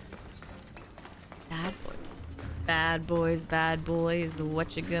 Bad Boys. Bad boys, bad boys,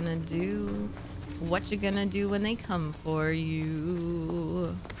 what you gonna do? What you gonna do when they come for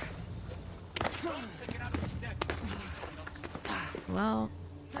you? Well,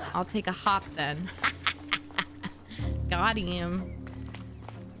 I'll take a hop then. Got him.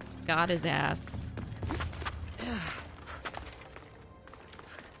 Got his ass.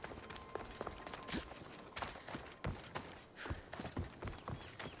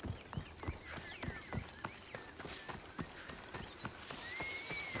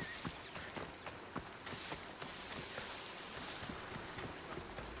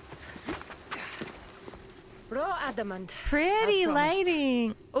 Raw adamant. Pretty as promised.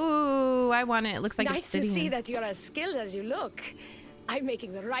 lighting. Ooh, I want it. It looks like Nice to obsidian. see that you're as skilled as you look. I'm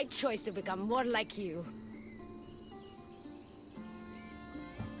making the right choice to become more like you.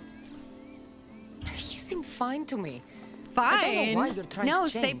 You seem fine to me. Fine. I don't know why you're trying no, to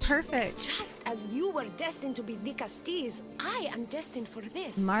say change. perfect. Just as you were destined to be the Castilles, I am destined for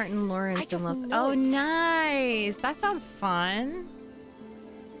this. Martin I Lawrence just and Los. know Oh, it. nice. That sounds fun.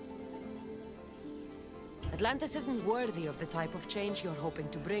 Atlantis isn't worthy of the type of change you're hoping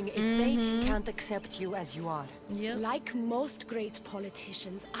to bring if they can't accept you as you are. Yep. Like most great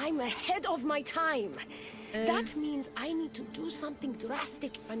politicians, I'm ahead of my time. That means I need to do something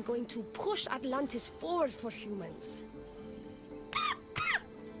drastic if I'm going to push Atlantis forward for humans.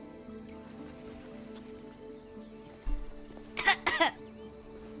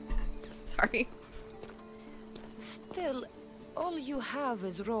 Sorry. Still, all you have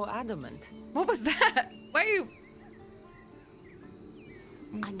is raw adamant. What was that? Why are you...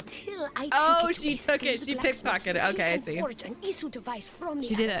 Until I take Oh, it to she a took it. skilled She blacksmith pickpocketed. so he Okay, I can see. forge an Isu device from the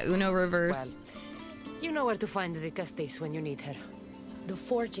She did a elements. Uno reverse. Well, you know where to find the Castilles when you need her. The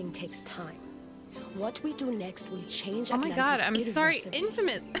forging takes time. What we do next will change Oh my Atlantis god, I'm sorry. irreversibly.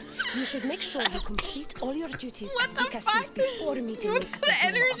 Infamous. You should make sure you complete all your duties What as the the Castilles fuck? before meeting With me at the Hall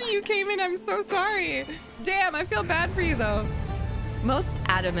of energy you Atlantis. came in, I'm so sorry. Damn, I feel bad for you though. Most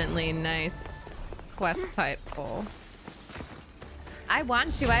adamantly nice quest title. I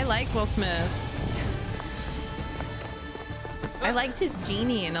want to. I like Will Smith. I liked his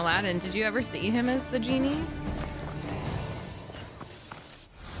genie in Aladdin. Did you ever see him as the genie?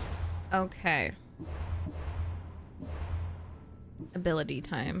 Okay. Ability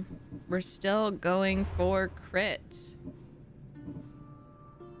time. We're still going for crits.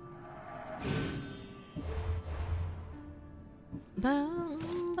 Boom,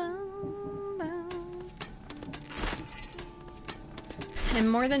 boom, boom. And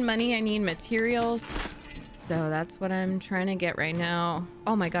more than money, I need materials. So that's what I'm trying to get right now.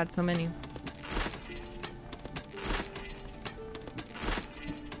 Oh my god, so many.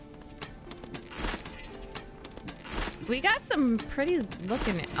 We got some pretty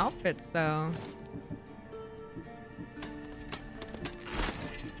looking outfits though.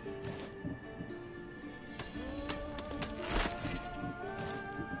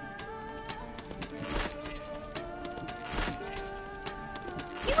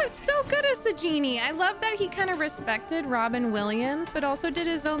 He was so good as the genie. I love that he kind of respected Robin Williams, but also did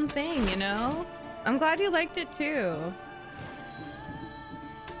his own thing, you know? I'm glad you liked it too.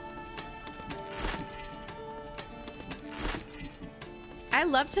 I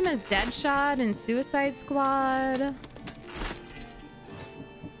loved him as Deadshot in Suicide Squad.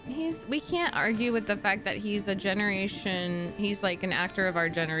 We can't argue with the fact that he's a generation, he's like an actor of our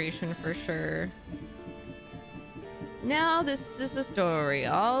generation for sure. Now this is a story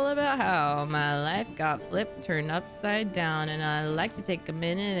all about how my life got flipped, turned upside down, and I like to take a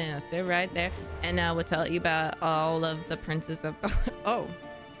minute and I'll sit right there and I will tell you about all of the princes of oh,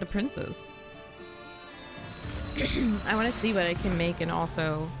 the princes. I want to see what I can make, and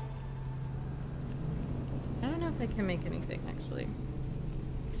also I don't know if I can make anything actually,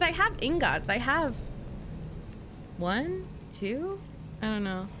 because I have ingots. I have 1, 2, I don't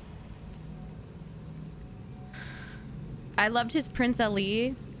know. I loved his Prince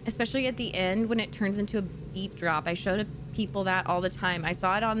Ali, especially at the end when it turns into a beat drop. I showed people that all the time. I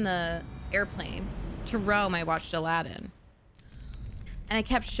saw it on the airplane to Rome. I watched Aladdin. And I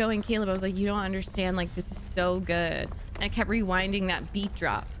kept showing Caleb, I was like, you don't understand, like, this is so good. And I kept rewinding that beat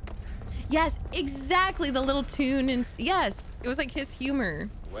drop. Yes, exactly, the little tune, and yes, it was like his humor.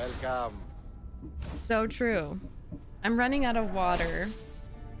 Welcome. So true. I'm running out of water.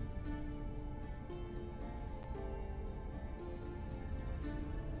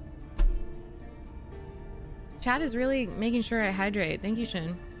 Chat is really making sure I hydrate. Thank you,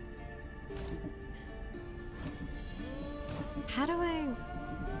 Shin. How do I...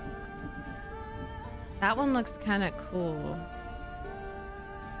 That one looks kind of cool.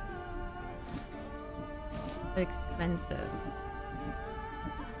 But expensive.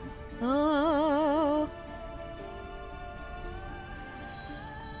 Oh.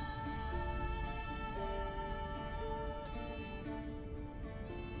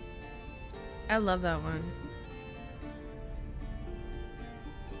 I love that one.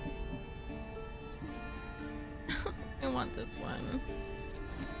 I want this one.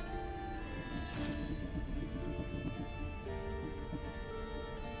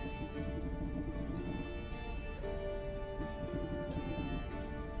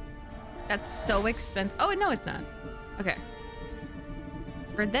 That's so expensive. Oh, no, it's not. Okay.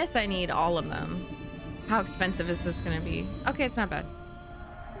 For this, I need all of them. How expensive is this gonna be? Okay, it's not bad.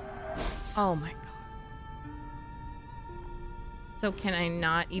 Oh my god. So can I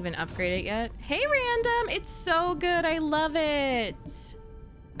not even upgrade it yet? Hey, random! It's so good. I love it.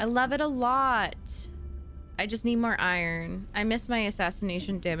 I love it a lot. I just need more iron. I miss my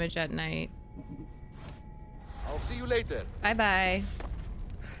assassination damage at night. I'll see you later. Bye-bye.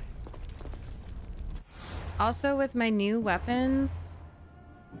 Also, with my new weapons...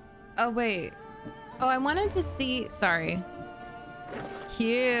 Oh, wait. Oh, I wanted to see... Sorry.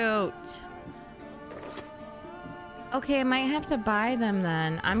 Cute. Okay, I might have to buy them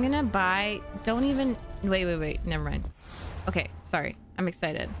then. I'm gonna buy... Don't even... Wait. Never mind. Okay, sorry. I'm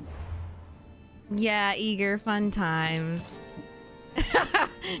excited. Yeah, eager. Fun times.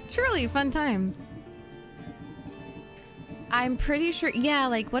 Truly, fun times. I'm pretty sure... Yeah,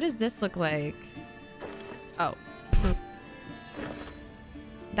 like, what does this look like? Oh.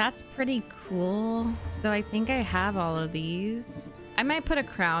 That's pretty cool. So I think I have all of these. I might put a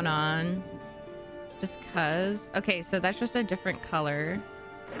crown on. Just cuz. Okay, so that's just a different color.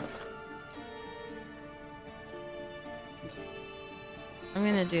 I'm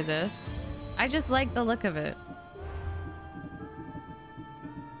gonna do this. I just like the look of it.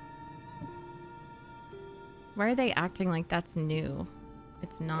 Why are they acting like that's new?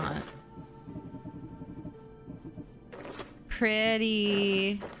 It's not.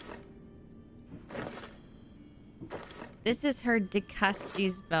 Pretty. This is her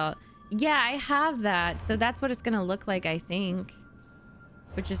DeCusty's belt. Yeah, I have that. So that's what it's gonna look like, I think.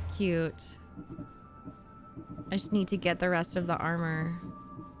 Which is cute. I just need to get the rest of the armor.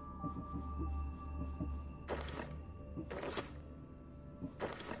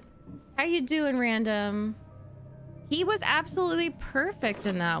 How you doing, random? He was absolutely perfect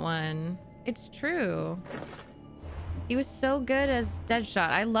in that one. It's true. He was so good as Deadshot.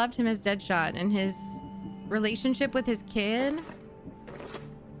 I loved him as Deadshot, and his relationship with his kid.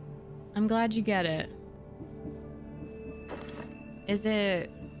 I'm glad you get it. Is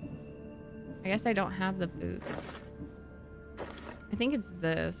it... I guess I don't have the boots. I think it's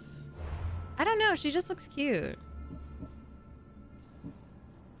this. I don't know. She just looks cute.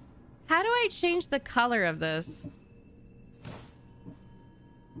 How do I change the color of this?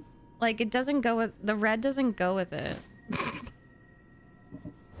 Like, it doesn't go with... The red doesn't go with it.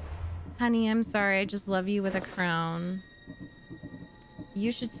 Honey, I'm sorry. I just love you with a crown.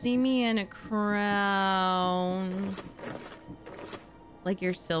 You should see me in a crown. Like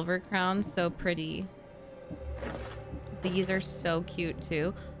your silver crown. So pretty. These are so cute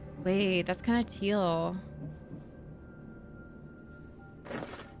too. Wait, that's kind of teal.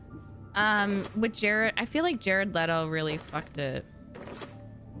 With Jared, I feel like Jared Leto really fucked it.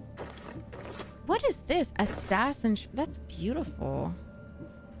 What is this? Assassin. That's beautiful.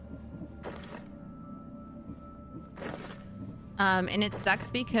 And it sucks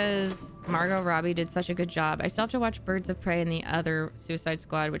because Margot Robbie did such a good job. I still have to watch Birds of Prey and the other Suicide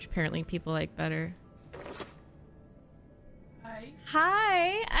Squad, which apparently people like better. Hi.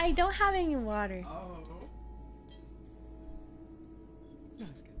 Hi. I don't have any water. Oh.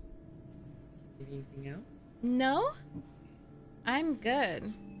 Anything else? No. I'm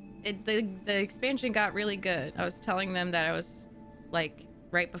good. The expansion got really good. I was telling them that I was like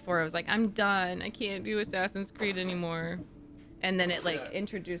right before I was like, I'm done. I can't do Assassin's Creed anymore. And then it like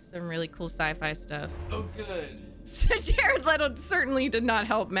introduced some really cool sci-fi stuff. Oh, good. So Jared Leto certainly did not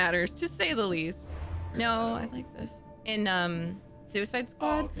help matters, to say the least. No, I like this. In Suicide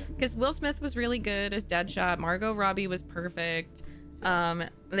Squad, because Will Smith was really good as Deadshot. Margot Robbie was perfect.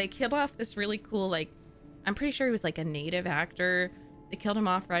 They killed off this really cool, like, I'm pretty sure he was like a native actor. They killed him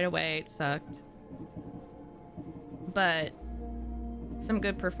off right away. It sucked. But some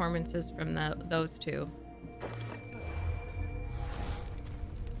good performances from those two.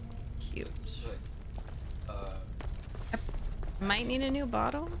 Cute. I might need a new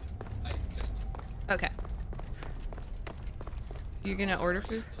bottle. Okay. You're gonna order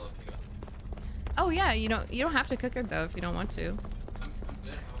food? Oh yeah, you don't have to cook it though if you don't want to.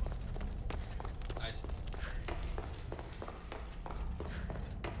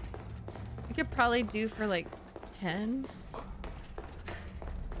 You could probably do for like 10.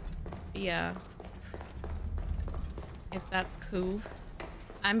 Yeah. If that's cool.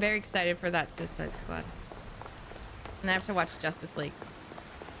 I'm very excited for that Suicide Squad. And I have to watch Justice League.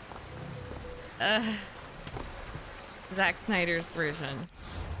 Zack Snyder's version.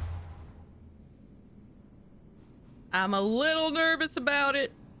 I'm a little nervous about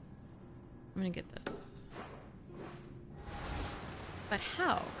it. I'm gonna get this. But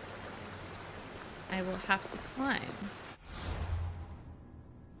how? I will have to climb.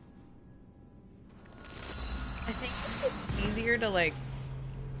 I think it's easier to like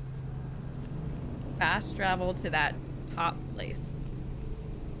fast travel to that top place.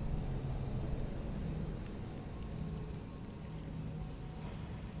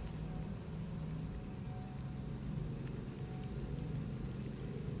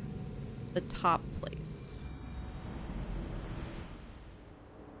 The top place.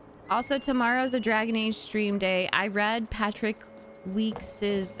 Also, tomorrow's a Dragon Age stream day. I read Patrick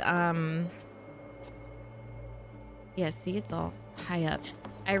Weeks's yeah, see, it's all high up.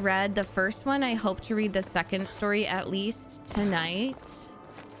 I read the first one. I hope to read the second story at least tonight,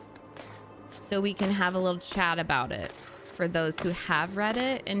 so we can have a little chat about it for those who have read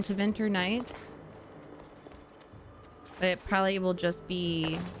it into Winter Nights. But it probably will just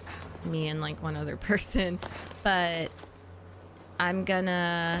be me and like one other person. But I'm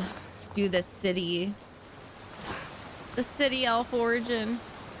gonna do the city elf origin.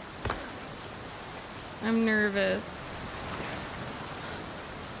 I'm nervous.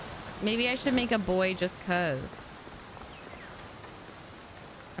 Maybe I should make a boy just cuz.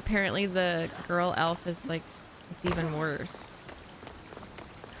 Apparently the girl elf is like, it's even worse.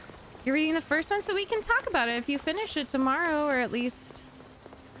 You're reading the first one, so we can talk about it if you finish it tomorrow, or at least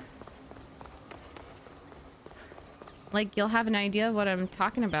like you'll have an idea of what I'm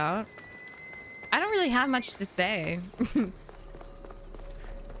talking about. I don't really have much to say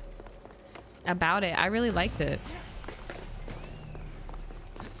about it. I really liked it.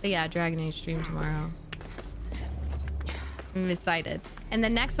 But yeah, Dragon Age stream tomorrow. I'm excited. And the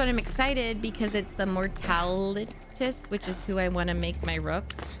next one I'm excited because it's the Mortalitis, which is who I want to make my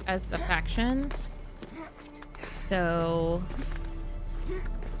rook as the faction. So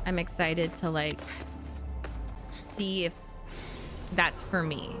I'm excited to like see if that's for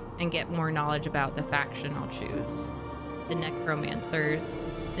me and get more knowledge about the faction I'll choose. The Necromancers.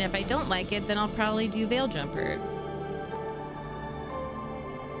 And if I don't like it, then I'll probably do Veil Jumper.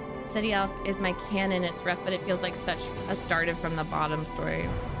 City Elf is my canon. It's rough, but it feels like such a started from the bottom story.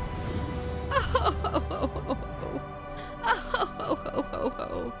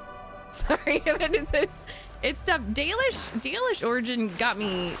 Sorry, it's tough. Dalish Origin got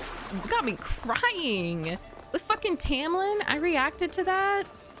me crying with fucking Tamlin. I reacted to that.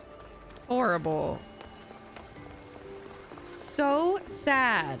 Horrible. So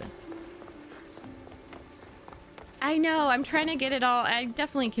sad. I know, I'm trying to get it all. I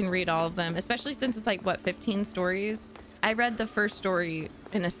definitely can read all of them, especially since it's like, what, 15 stories? I read the first story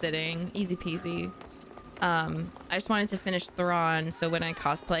in a sitting, easy peasy. I just wanted to finish Thrawn, so when I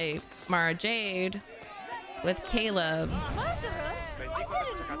cosplay Mara Jade with Caleb. Stop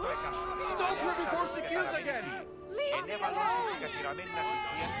her before she kills again!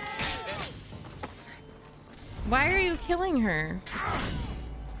 Why are you killing her?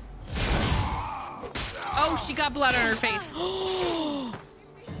 Oh, she got blood on her face.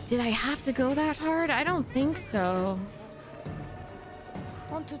 Did I have to go that hard? I don't think so.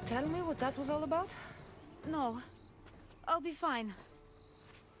 Want to tell me what that was all about? No. I'll be fine.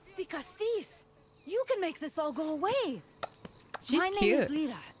 The Castis! You can make this all go away! She's My cute. name is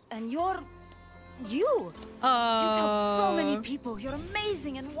Lyra, and you're... you! You've helped so many people. You're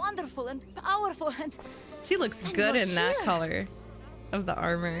amazing and wonderful and powerful and... She looks good in that here. color of the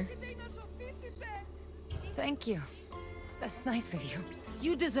armor. Thank you. That's nice of you.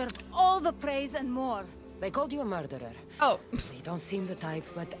 You deserve all the praise and more. They called you a murderer. Oh. You don't seem the type,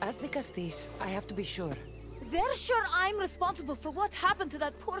 but as the Castis, I have to be sure. They're sure I'm responsible for what happened to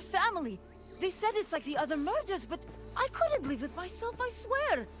that poor family. They said it's like the other murders, but I couldn't live with myself, I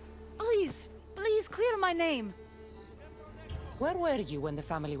swear. Please, please clear my name. Where were you when the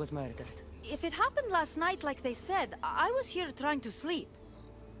family was murdered? If it happened last night like they said, I was here trying to sleep.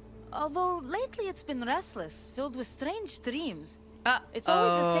 Although lately it's been restless, filled with strange dreams. It's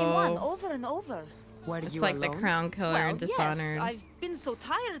always the same one, over and over. Were It's you like alone? the Crown Killer Well, and Dishonored. yes, I've been so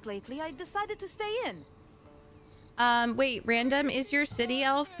tired lately, I decided to stay in. Wait, random, is your city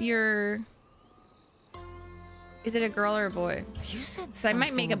elf your... Is it a girl or a boy? You said So I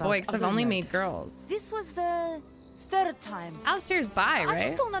might make a boy because I've only made girls. This was the third time. Alistair's bi, I right?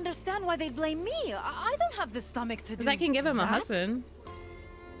 just don't understand why they blame me. I don't have the stomach to do Because I can give him a that. husband.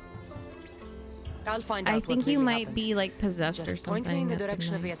 I'll find out I what think you really might happened. be like possessed or Just something. point me in the That's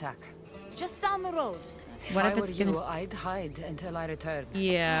direction of the nice. attack. Just down the road. What if if I were it's you, gonna... I'd hide until I return.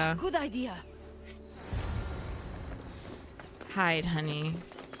 Yeah. Good idea. Hide, honey.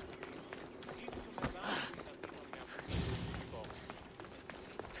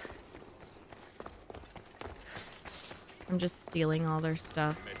 I'm just stealing all their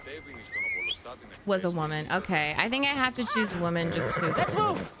stuff. Was a woman. Okay, I think I have to choose woman just because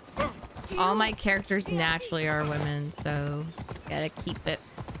all my characters naturally are women, so gotta keep it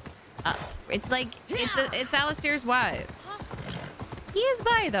up. It's like it's Alistair's wives. He is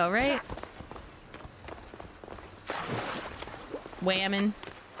bi though, right? Whammon.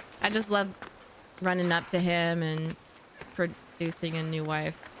 I just love running up to him and producing a new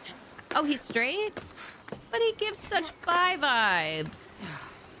wife. Oh, he's straight? But he gives such bi vibes.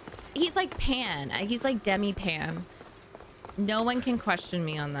 He's like Pan. He's like Demi Pan. No one can question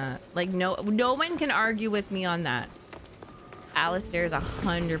me on that. Like no one can argue with me on that. Alistair's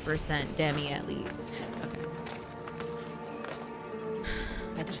 100% Demi at least. Okay.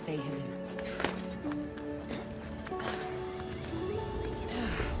 Better stay hidden.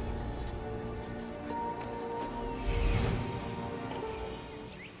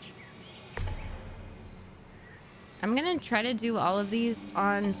 I'm gonna try to do all of these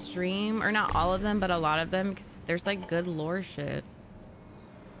on stream, or not all of them, but a lot of them, because there's like good lore shit.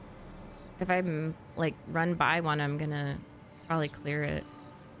 If I like run by one, I'm gonna probably clear it.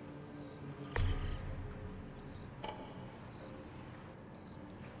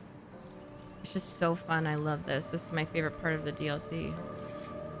 It's just so fun. I love this. This is my favorite part of the DLC.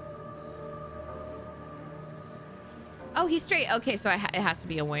 Oh, he's straight. Okay, so it has to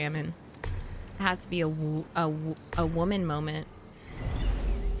be a whammon. It has to be a woman moment.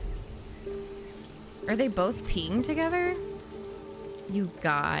 Are they both peeing together? You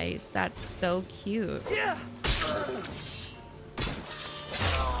guys, that's so cute. Yeah.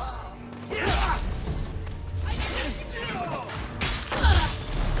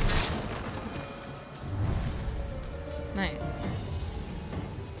 Nice.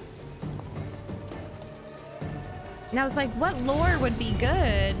 And I was like, what lore would be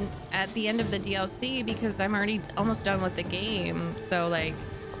good at the end of the DLC? Because I'm already almost done with the game. So like,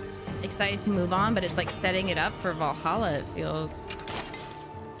 excited to move on, but it's like setting it up for Valhalla, it feels.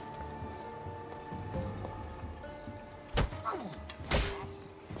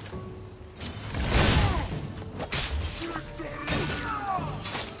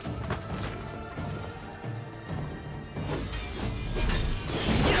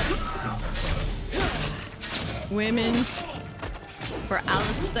 Women for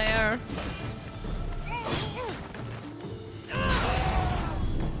Alistair.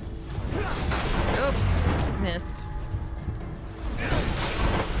 Oops, missed.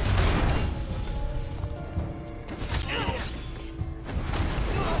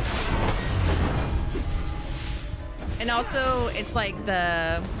 And also, it's like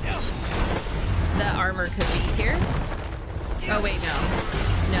the armor could be here. Oh wait,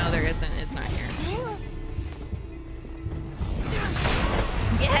 no, there isn't. It's not here.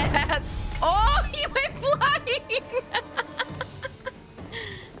 Yes! Oh, he went flying!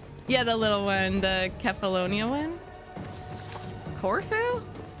 Yeah, the little one, the Kefalonia one. Corfu?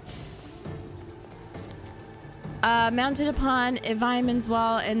 Mounted upon Evimon's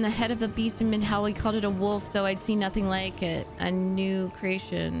wall and the head of a beast in mid-howl, we called it a wolf, though I'd seen nothing like it. A new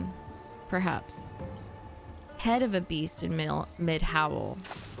creation, perhaps. Head of a beast in mid-howl.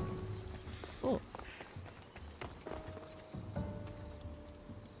 Cool.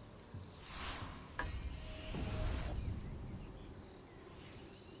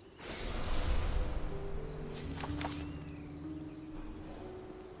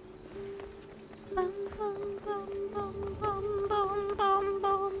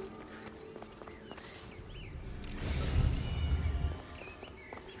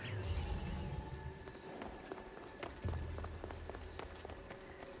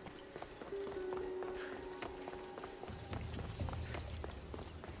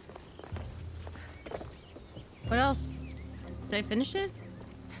 What else? Did I finish it?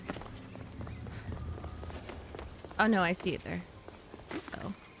 Oh no, I see it there.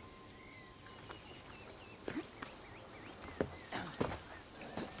 Oh.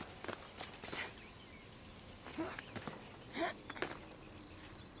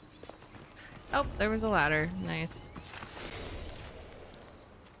 Oh, there was a ladder. Nice.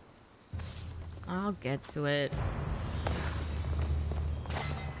 I'll get to it.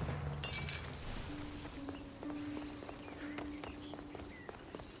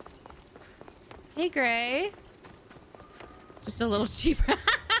 Hey, Gray. Just a little cheaper.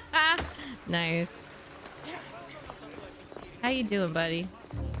 Nice. How you doing, buddy?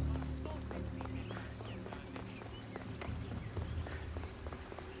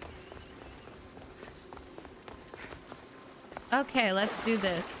 Okay, let's do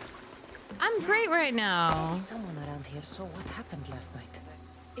this. I'm great right now. Someone around here saw what happened last night.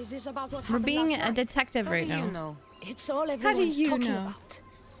 Is this about what We're happened being last a night? detective right now. You know. It's all do everyone's you talking know? about.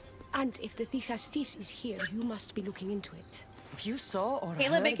 And if the ODYSSEY is here, you must be looking into it. If you saw or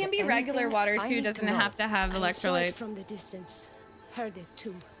Caleb, heard it can be anything, regular water I too. need to Doesn't know. have to have I saw it electrolytes. from the distance. Heard it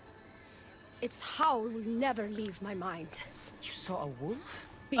too. Its howl will never leave my mind. You saw a wolf?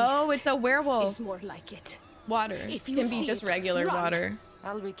 Oh, Beast it's a werewolf. is more like it. Water. If you Can be see just it, regular run. water,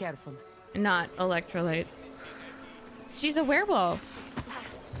 I'll be careful. not electrolytes. She's a werewolf.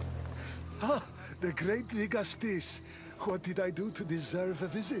 Ah, the great ODYSSEY. What did I do to deserve a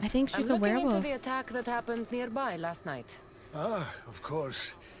visit? I think I'm she's a looking into werewolf. the attack that happened nearby last night. Ah, of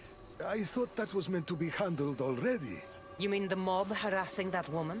course. I thought that was meant to be handled already. You mean the mob harassing that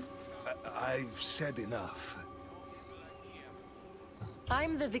woman? I've said enough.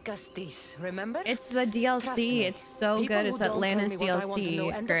 I'm the ODYSSEY, remember? It's the Trust me, DLC. It's so people good. who It's don't tell Atlantis me what I want to know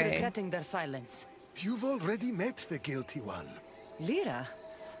DLC. end up Great. regretting their silence. You've already met the guilty one. Lyra,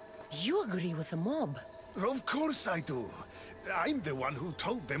 you agree with the mob. Of course I do. I'm the one who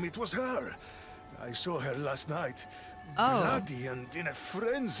told them it was her. I saw her last night. Oh. Bloody and in a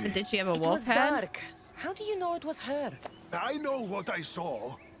frenzy. Did she have a It wolf was head? dark. How do you know it was her? I know what I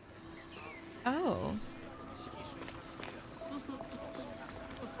saw. Oh.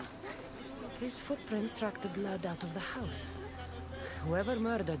 His footprints track the blood out of the house. Whoever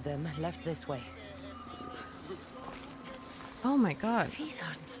murdered them left this way. Oh my god. These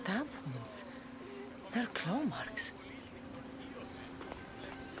aren't stab wounds. They're claw marks.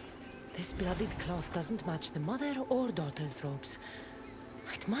 This bloodied cloth doesn't match the mother or daughter's robes.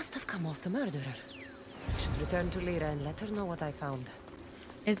 It must have come off the murderer. I should return to Lyra and let her know what I found.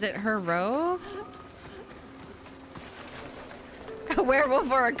 Is it her robe? A werewolf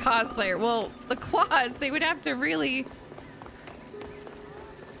or a cosplayer? Well, the claws, they would have to really...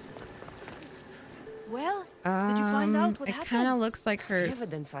 Well, did you find out what it happened? kind of looks like The hers.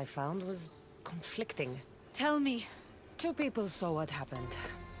 evidence I found was conflicting. Tell me. 2 people saw what happened.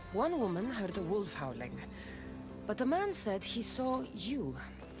 One woman heard a wolf howling. But a man said he saw you,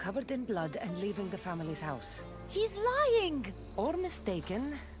 covered in blood and leaving the family's house. He's lying! Or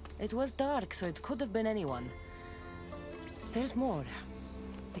mistaken. It was dark, so it could have been anyone. There's more.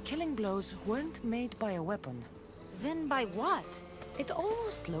 The killing blows weren't made by a weapon. Then by what? It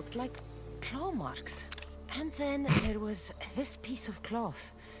almost looked like claw marks. And then there was this piece of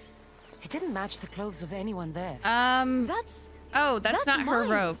cloth. It didn't match the clothes of anyone there. That's That's not her mine.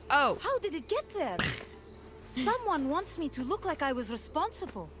 robe. Oh. How did it get there? Someone wants me to look like I was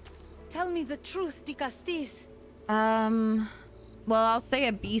responsible. Tell me the truth, ODYSSEY. Well, I'll say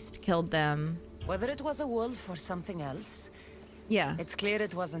a beast killed them. Whether it was a wolf or something else, Yeah. it's clear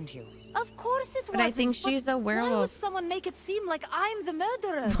it wasn't you. Of course it wasn't. But I think she's a Why would werewolf. someone make it seem like I'm the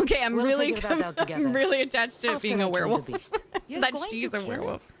murderer? Okay, I'm We'll really, figure that out together. I'm really attached to it After being I a kill the werewolf. beast. You're That going she's to a kill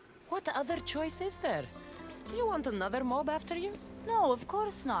werewolf. What other choice is there? Do you want another mob after you? No, of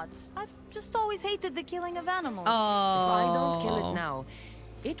course not. I've just always hated the killing of animals. If I don't kill it now,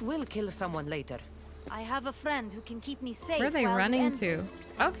 it will kill someone later. I have a friend who can keep me safe. Where are they while we running end to? this.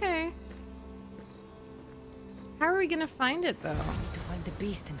 Okay. How are we gonna find it though? To find the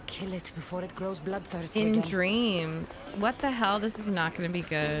beast and kill it before it grows bloodthirsty In again. dreams. What the hell? This is not gonna be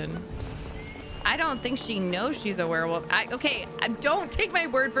good. I don't think she knows she's a werewolf. Don't take my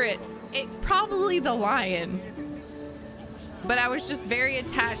word for it. It's probably the lion. But I was just very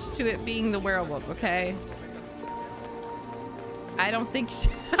attached to it being the werewolf, okay? I don't think she...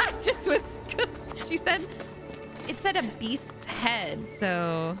 I just was... She said... It said a beast's head,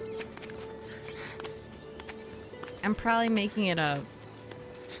 so... I'm probably making it up.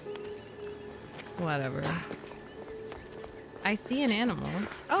 Whatever. I see an animal.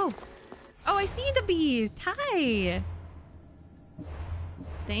 Oh! Oh, I see the beast! Hi!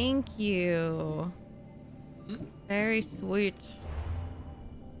 Thank you. Very sweet.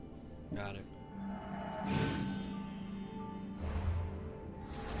 Got it.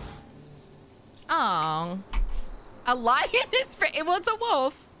 Oh, a lion is well, it's a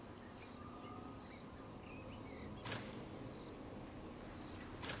wolf.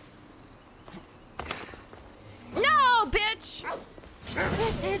 No, bitch.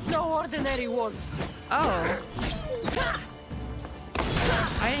 This is no ordinary wolf. Oh.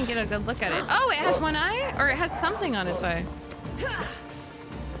 I didn't get a good look at it. Oh, it has one eye? Or it has something on its eye.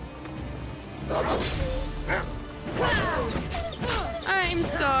 I'm I'm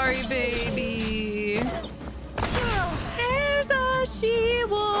sorry, baby. There's a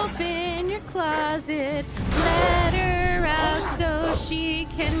she-wolf in your closet. Let her out so she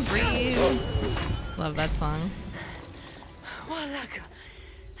can breathe. Love that song.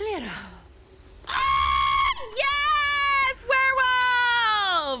 Ah, yes!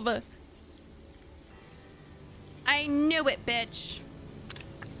 Werewolf! I knew it, bitch.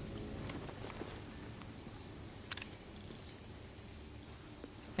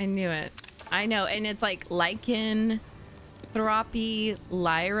 I knew it. I know, and it's like Lycan, Throppy,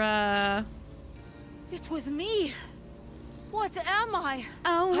 Lyra. It was me. What am I?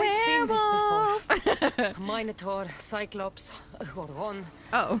 Oh, I've seen this before. Minotaur, Cyclops, Goron.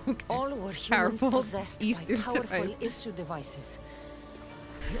 Oh, okay. All were humans Powerful possessed by Isu powerful device. issue devices.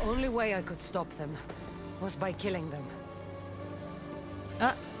 The only way I could stop them was by killing them.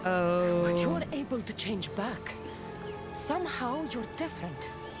 Uh-oh. But you're able to change back. Somehow you're different.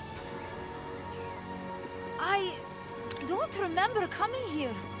 I don't remember coming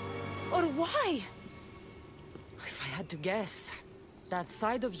here. Or why? If I had to guess, that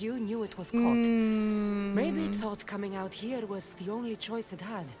side of you knew it was caught. Maybe it thought coming out here was the only choice it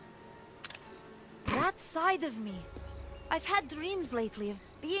had. That side of me. I've had dreams lately of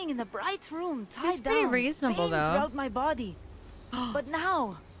being in a bright room, tied She's pretty down, reasonable, pain though. throughout my body. But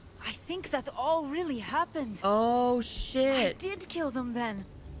now, I think that all really happened. Oh, I shit. did kill them then.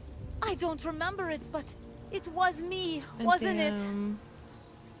 I don't remember it, but it was me, Oh, wasn't it? damn.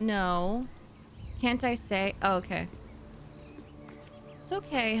 No. Can't I say? Oh, okay. It's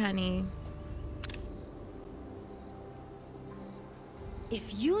okay, honey.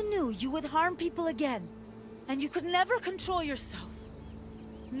 If you knew you would harm people again, and you could never control yourself,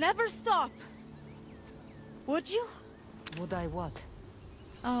 never stop, would you? Would I what?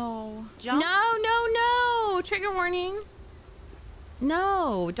 Oh. Jump? No, no, no! Trigger warning.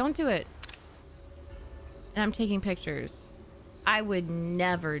 No, don't do it. And I'm taking pictures. I would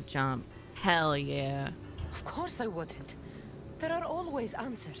never jump. Hell yeah. Of course I wouldn't. There are always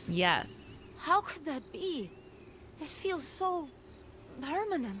answers. Yes. How could that be? It feels so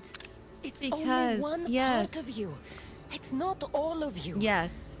permanent. It's Because, only one yes. part of you. It's not all of you.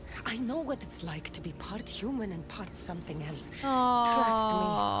 Yes. I know what it's like to be part human and part something else. Oh.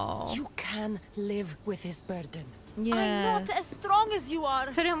 Trust me, you can live with his burden. Yeah. I'm not as strong as you are.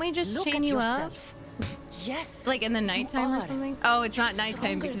 Couldn't we just Look chain at you yourself. up? Yes. Like in the nighttime or are. something? Oh, it's You're not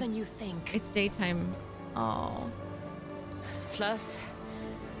nighttime stronger because than you think. it's daytime. Oh. Plus,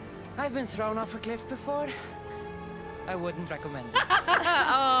 I've been thrown off a cliff before. I wouldn't recommend it.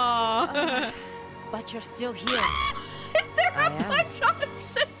 Oh. But you're still here. Is there I a am. push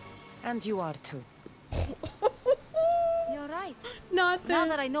option? And you are too. You're right. Not this. Now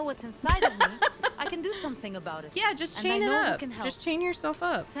that I know what's inside of me, I can do something about it. Yeah, just And chain I it know who up. can help. Just chain yourself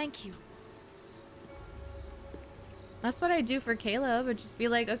up. Thank you. That's what I do for Caleb. I'd just be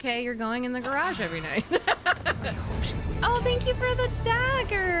like, okay, you're going in the garage every night. Oh, thank you for the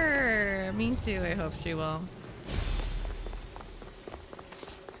dagger. Me too. I hope she will.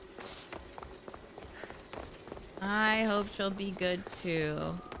 I hope she'll be good too.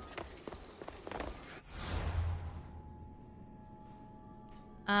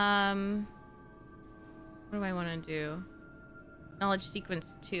 What do I want to do? Knowledge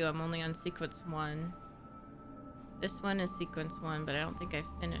sequence 2. I'm only on sequence 1. This one is sequence 1, but I don't think I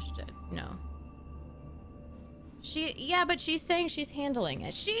finished it. No. Yeah, but she's saying she's handling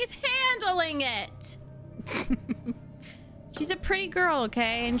it. She's handling it! She's a pretty girl,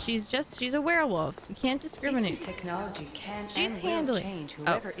 okay? And she's a werewolf. You can't discriminate. Basic technology can She's and will handling- change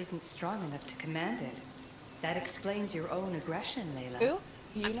whoever isn't strong enough to command it. That explains your own aggression, Layla.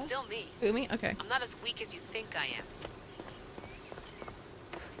 Who? I'm still me. Who, me? Okay. I'm not as weak as you think I am.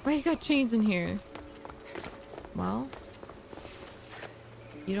 Why you got chains in here? Well,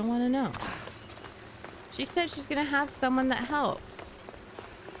 you don't want to know. She said she's gonna have someone that helps.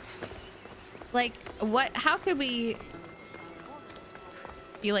 Like, what? How could we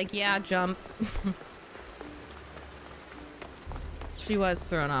be like, yeah, jump? She was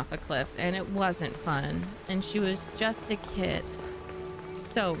thrown off a cliff, and it wasn't fun. And she was just a kid.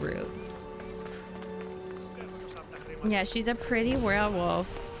 So rude. Yeah, she's a pretty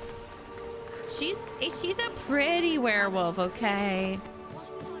werewolf. She's a pretty werewolf, okay?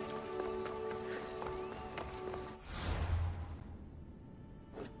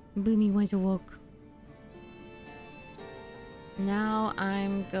 Boomy was awoke. Now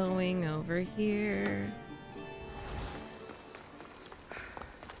I'm going over here.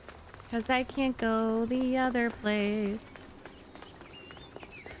 'Cause I can't go the other place.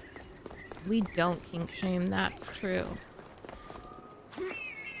 We don't kink shame, that's true.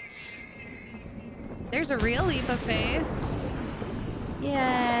 There's a real leap of faith.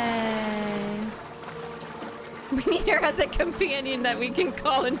 Yay. We need her as a companion that we can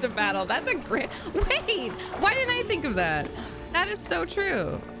call into battle. That's a great... Wait! Why didn't I think of that? That is so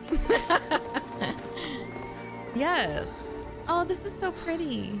true. Yes. Oh, this is so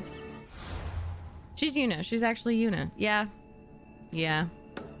pretty. She's Yuna. She's actually Yuna. Yeah. Yeah.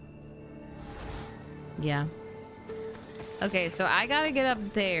 Yeah. Okay, so I gotta get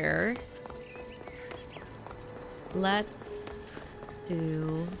up there. Let's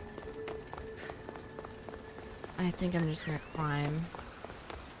do... I think I'm just gonna climb.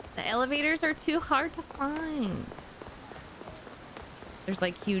 The elevators are too hard to find. There's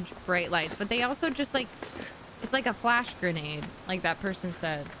like huge bright lights, but they also just like... It's like a flash grenade, like that person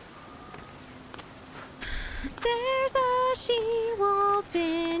said. There's a she-wolf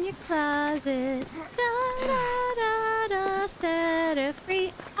in your closet. Da da da da, set her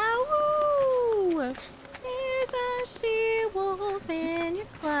free. Ow! There's a she-wolf in your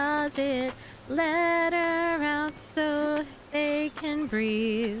closet. Let her out so they can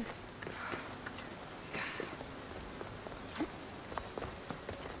breathe.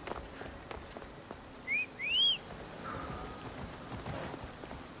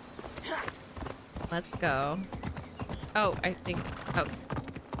 Let's go. Oh, I think... Okay.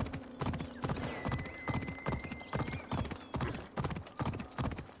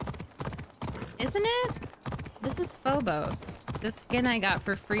 Isn't it? This is Phobos. The skin I got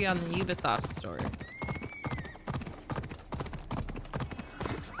for free on the Ubisoft store.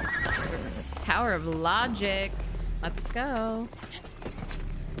 Tower of Logic. Let's go.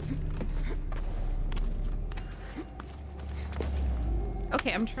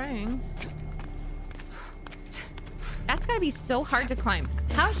 Okay, I'm trying. That's gotta be so hard to climb.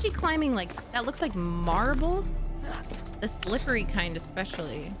 How is she climbing like... That looks like marble? The slippery kind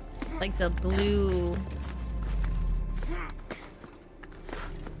especially. Like the blue...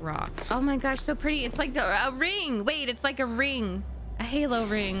 rock. Oh my gosh, so pretty. It's like a ring. Wait, it's like a ring. A halo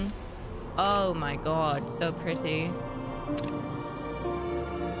ring. Oh my god, so pretty.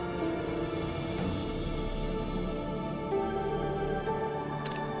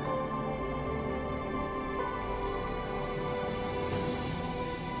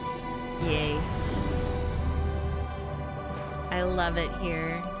 Yay. I love it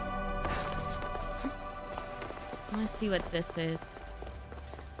here. Let's see what this is.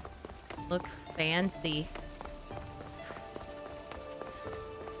 Looks fancy.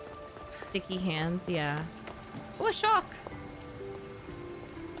 Sticky hands, yeah. Oh, a shock!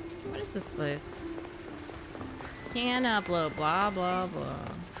 What is this place? Can upload, blah, blah, blah.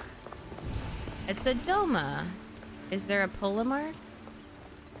 It's a Doma. Is there a pull mark?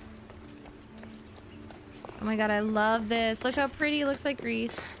 Oh my god, I love this. Look how pretty it looks like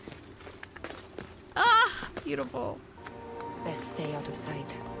Greece. Ah, beautiful. Best stay out of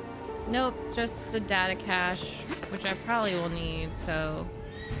sight. Nope, just a data cache, which I probably will need, so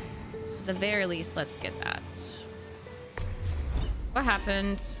at the very least, let's get that. What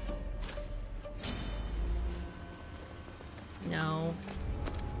happened? No.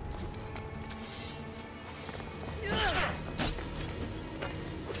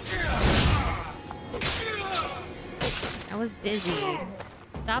 I was busy.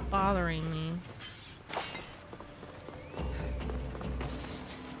 Stop bothering me.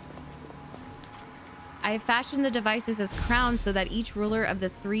 I have fashioned the devices as crowns so that each ruler of the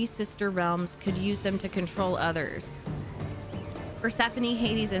 3 sister realms could use them to control others. Persephone,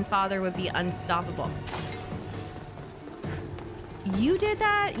 Hades, and Father would be unstoppable. You did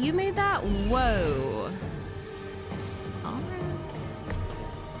that? You made that? Whoa. Alright.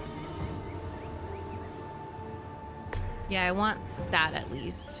 Yeah, I want that at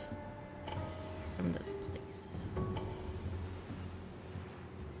least. From this place.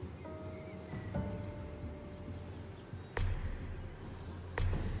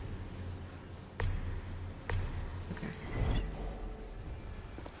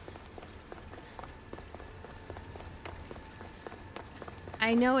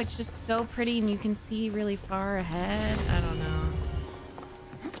 I know, it's just so pretty and you can see really far ahead. I don't know.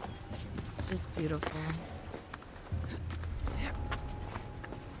 It's just beautiful.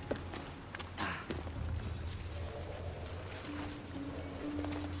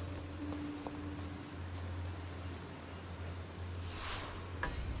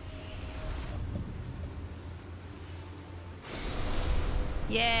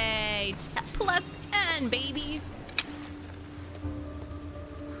 Yay! Plus 10, baby!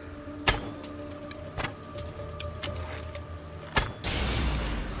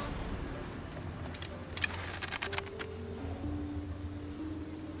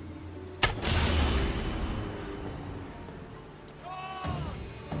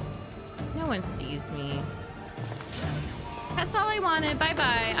 one sees me. That's all I wanted.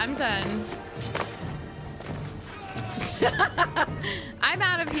 Bye-bye. I'm done. I'm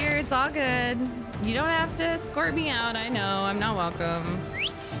out of here. It's all good. You don't have to escort me out. I know. I'm not welcome.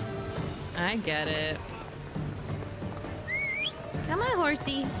 I get it. Come on,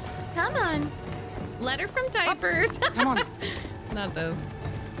 horsey. Come on. Letter from diapers. Come on. Not those.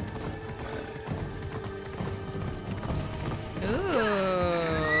 Ooh.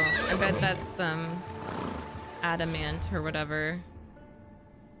 I bet that's some adamant or whatever.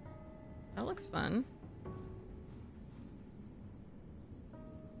 That looks fun.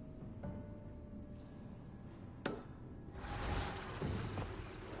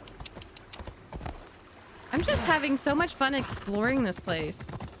 I'm just having so much fun exploring this place.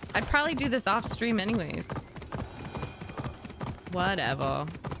 I'd probably do this off stream anyways. Whatever.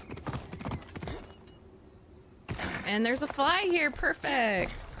 And there's a fly here.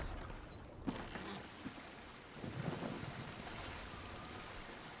 Perfect.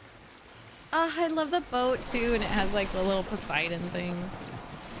 Oh, I love the boat too, and it has like the little Poseidon thing.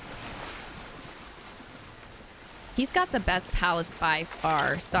 He's got the best palace by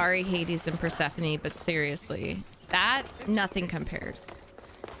far. Sorry, Hades and Persephone, but seriously, that nothing compares.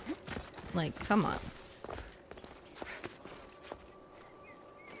 Like, come on.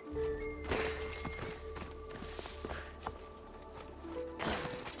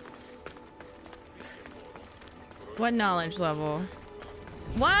 What knowledge level?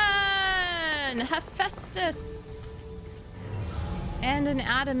 1! Hephaestus! And an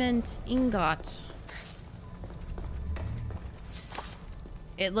adamant ingot.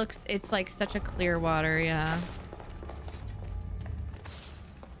 It's like such a clear water, yeah.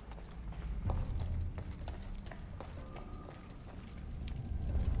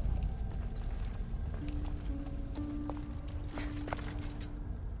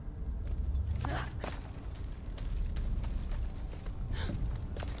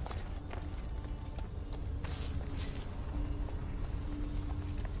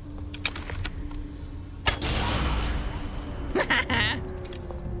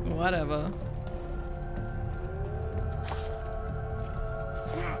 Whatever.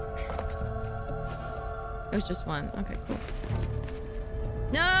 It was just one. Okay, cool.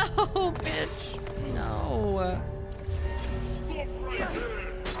 No, bitch. No.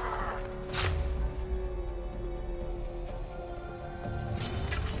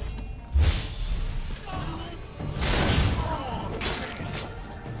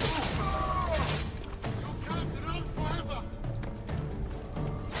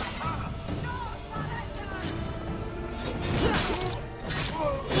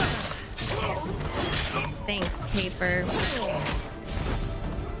 Thanks, paper.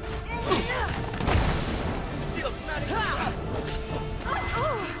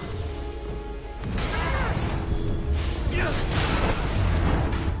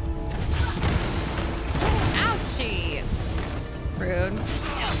 Ouchie! Rude.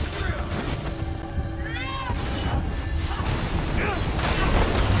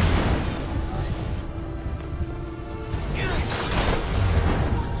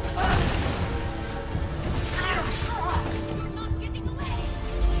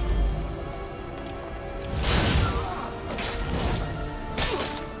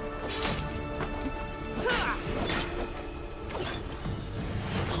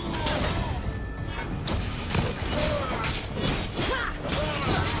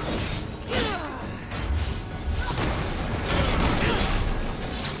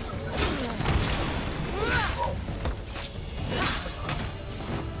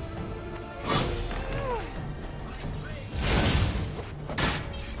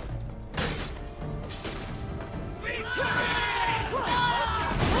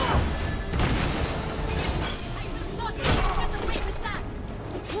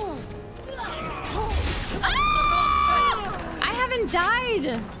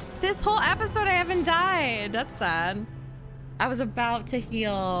 This whole episode I haven't died. That's sad. I was about to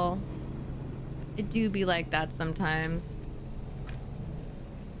heal. It do be like that sometimes.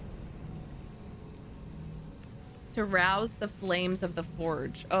 To rouse the flames of the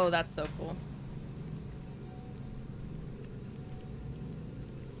forge. Oh, that's so cool.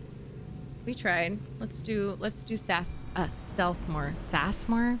 We tried. Let's do stealth more. Sass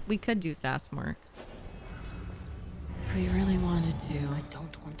more? We could do sass more. If we really wanted to. I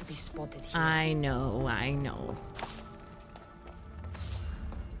don't want to be spotted here. I know, I know.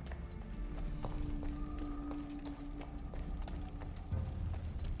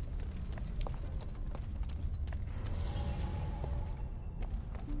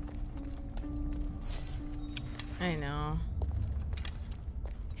 I know.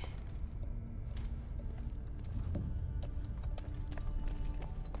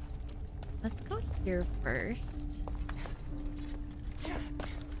 here first.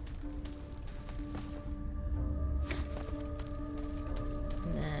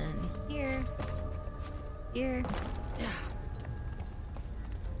 And then here. Here.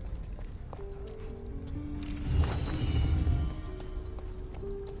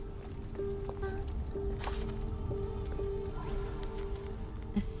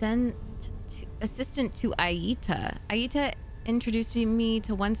 Assistant to Aita. Aita introduced me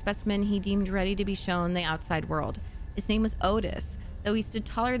to one specimen he deemed ready to be shown the outside world. His name was Otis. Though he stood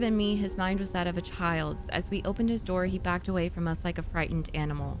taller than me, his mind was that of a child's. As we opened his door, he backed away from us like a frightened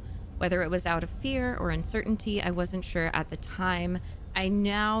animal. Whether it was out of fear or uncertainty, I wasn't sure at the time. I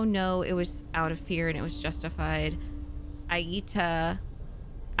now know it was out of fear and it was justified. Aita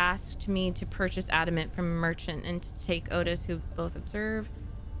asked me to purchase adamant from a merchant and to take Otis, who both observe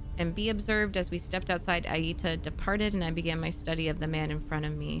and be observed. As we stepped outside, Aita departed and I began my study of the man in front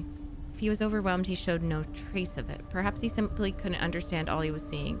of me. If he was overwhelmed, he showed no trace of it. Perhaps he simply couldn't understand all he was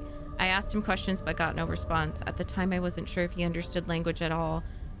seeing. I asked him questions but got no response. At the time, I wasn't sure if he understood language at all.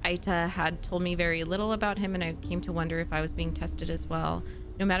 Aita had told me very little about him and I came to wonder if I was being tested as well.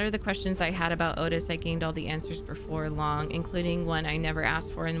 No matter the questions I had about Otis, I gained all the answers before long, including one I never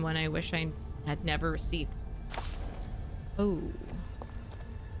asked for and one I wish I had never received. Oh.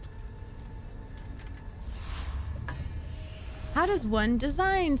 How does one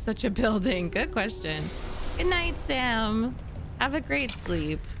design such a building? Good question. Good night, Sam. Have a great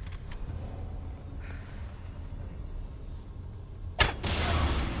sleep.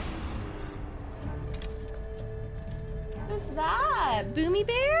 Who's that? Boomy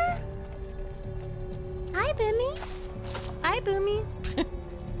Bear? Hi, Boomy. Hi, Boomy.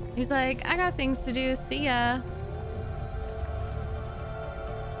 He's like, I got things to do. See ya.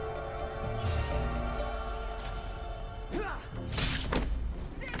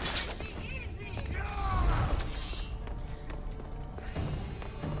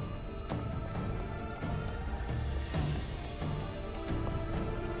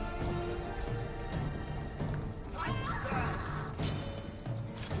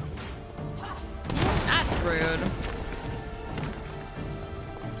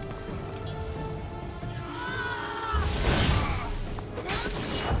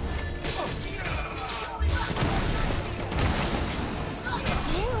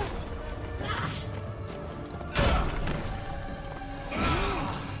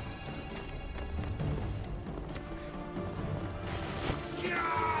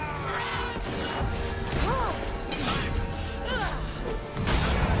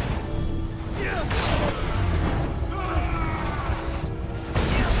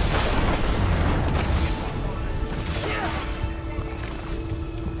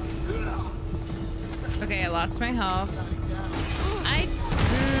 Okay, I lost my health.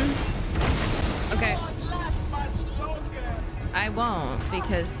 Okay. I won't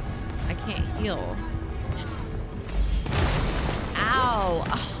because I can't heal.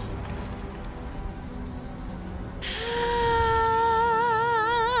 Ow.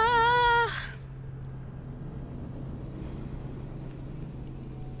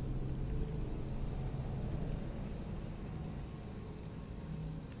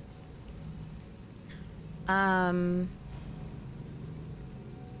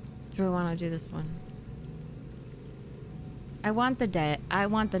 Do I want to do this one? I want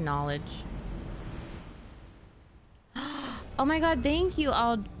the knowledge. Oh my god, thank you,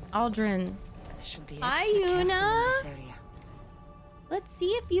 Aldrin. Hi, Yuna. Let's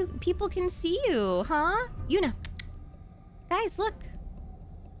see if people can see you, huh? Yuna. Guys, look.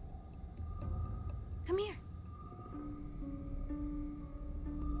 Come here.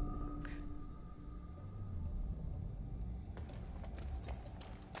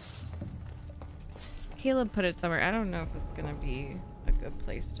 Caleb put it somewhere. I don't know if it's gonna be a good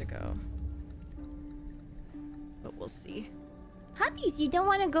place to go, but we'll see. Puppies, you don't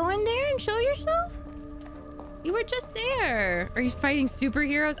want to go in there and show yourself? You were just there. Are you fighting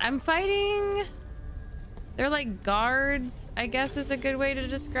superheroes? I'm fighting... They're like guards, I guess is a good way to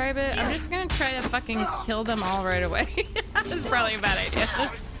describe it. I'm just gonna try to fucking kill them all right away. That's probably a bad idea.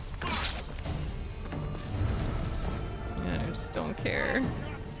 Yeah, I just don't care.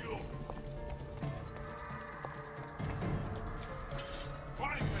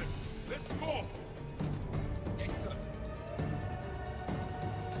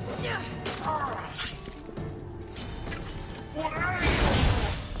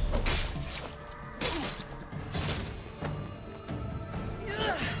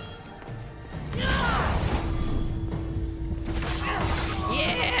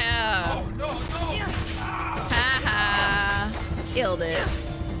 Killed it.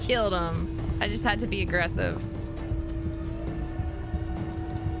 Killed him. I just had to be aggressive.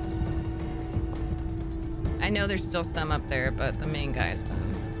 I know there's still some up there, but the main guy's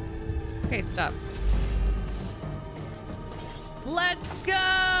done. Okay, stop. Let's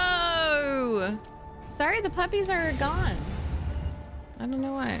go! Sorry, the puppies are gone. I don't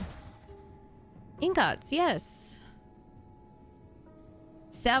know why. Ingots, yes.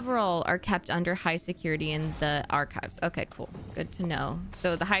 Several are kept under high security in the archives. Okay, cool. Good to know.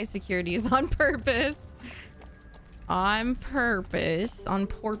 So the high security is on purpose. On purpose. On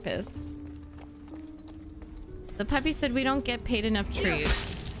porpoise. The puppy said we don't get paid enough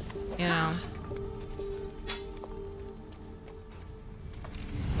treats. You know.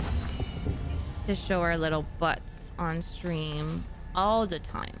 To show our little butts on stream all the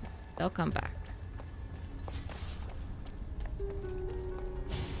time. They'll come back.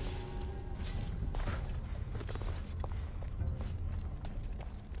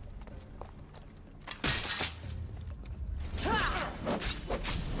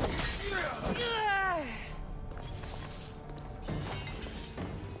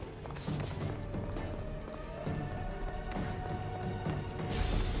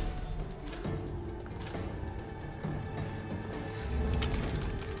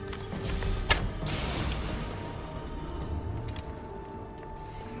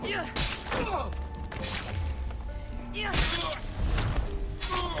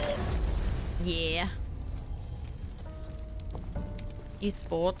 Yeah.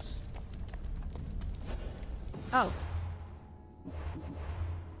 Esports. Oh.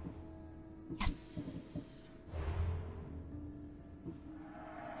 Yes.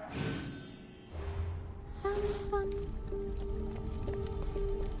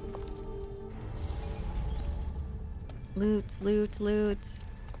 Loot, loot, loot.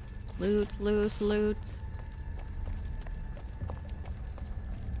 Loot, loot, loot.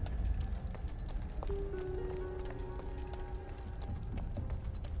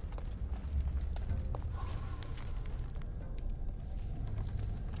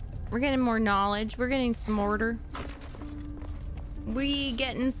 We're getting more knowledge. We're getting smarter. We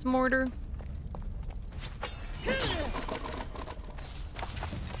getting smarter.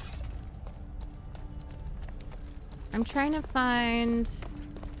 I'm trying to find...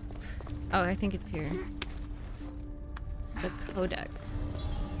 Oh, I think it's here. The codex.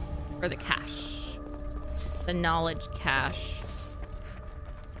 Or the cache. The knowledge cache.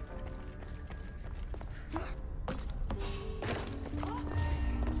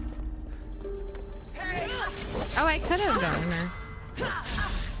 Oh, I could have gone there.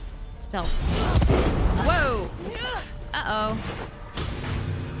 Stealth. Whoa! Uh-oh.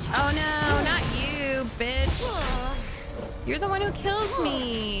 Oh no, not you, bitch. You're the one who kills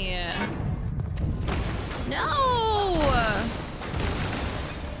me. No!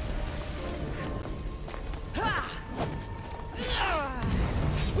 No,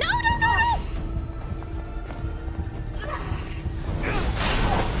 no, no, no!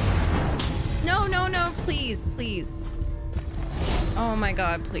 No, no, no, please, please. Oh my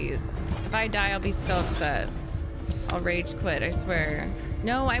god, please. If I die, I'll be so upset. I'll rage quit, I swear.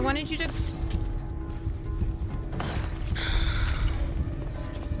 No, I wanted you to...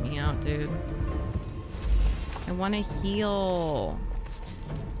 Stress me out, dude. I want to heal.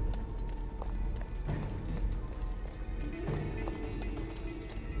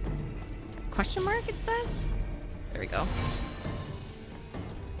 Question mark, it says? There we go.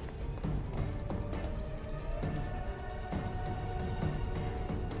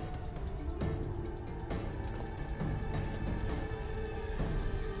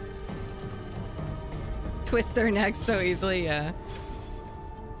 Twist their necks so easily, yeah.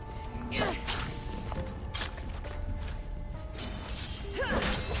 Yeah!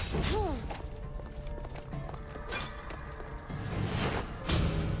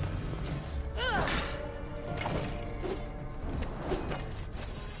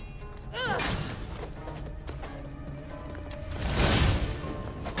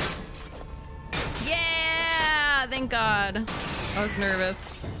 Thank God. I was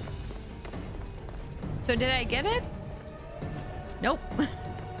nervous. So did I get it? Nope.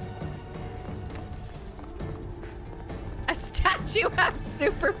 A statue has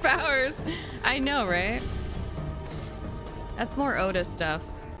superpowers. I know, right? That's more Oda stuff.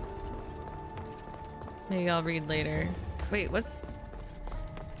 Maybe I'll read later. Wait, what's this?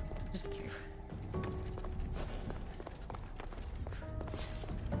 Just curious.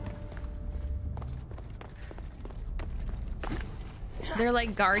 They're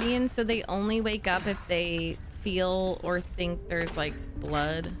like guardians, so they only wake up if they feel or think there's like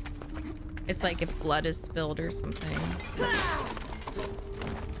blood. It's like if blood is spilled or something.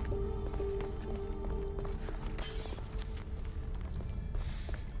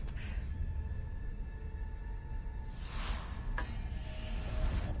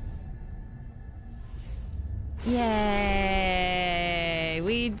 Yay!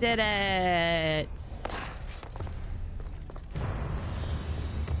 We did it!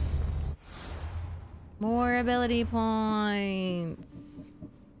 More ability points.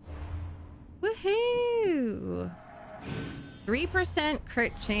 Woohoo! 3%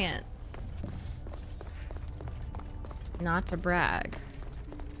 crit chance. Not to brag.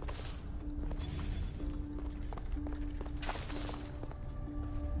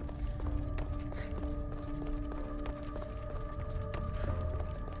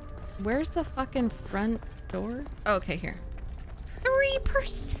 Where's the fucking front door? Oh, okay, here.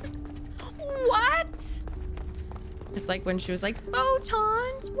 3%? What? It's like when she was like,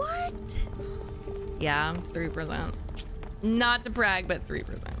 photons, what? Yeah, 3%. Not to brag, but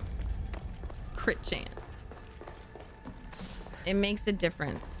 3%. Crit chance. It makes a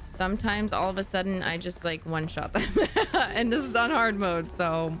difference. Sometimes all of a sudden I just like one-shot them. And this is on hard mode,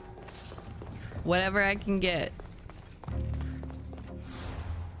 so whatever I can get.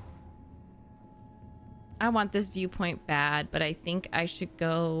 I want this viewpoint bad, but I think I should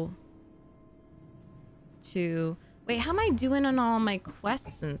go to... Wait, how am I doing on all my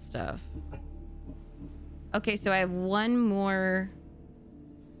quests and stuff? Okay, so I have one more.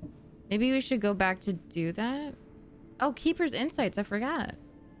 Maybe we should go back to do that. Oh, Keeper's Insights. I forgot.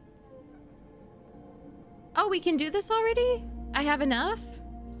 Oh, we can do this already? I have enough?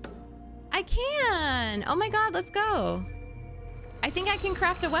 I can. Oh my god, let's go. I think I can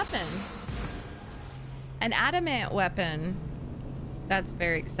craft a weapon. An adamant weapon. That's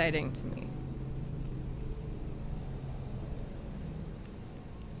very exciting to me.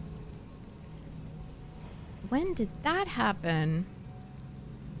 When did that happen?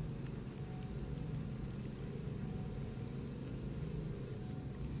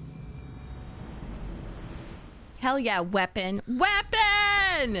 Hell yeah, weapon.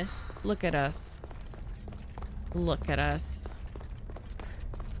 Weapon! Look at us. Look at us.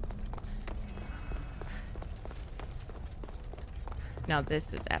 Now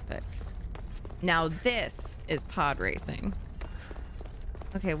this is epic. Now this is pod racing.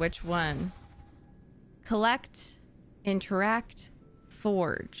 Okay, which one? Collect, interact,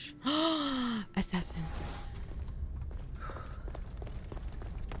 forge. Assassin.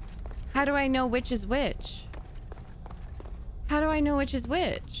 How do I know which is which? How do I know which is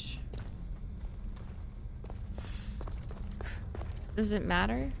which? Does it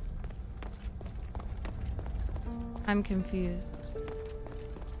matter? I'm confused.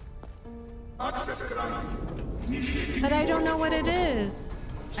 Access granted. But I don't know what it is.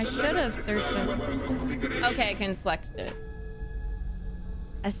 I should have searched it. Okay, I can select it.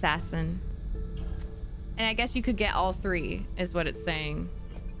 Assassin. And I guess you could get all three, is what it's saying.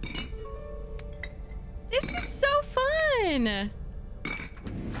 This is so fun!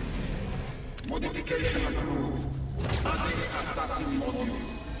 Modification approved. Assassin module.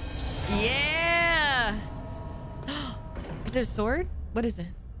 Yeah! Is it a sword? What is it?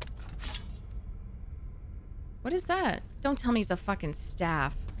 What is that? Don't tell me it's a fucking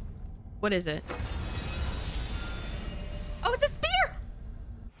staff. What is it? Oh, it's a spear!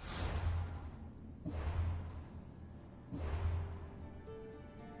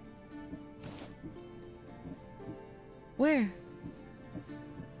 Where?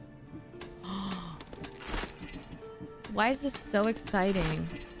 Why is this so exciting?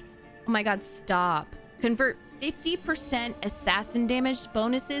 Oh my god, stop. Convert 50% assassin damage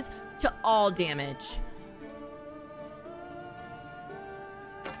bonuses to all damage.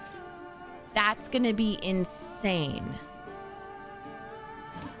 That's gonna be insane.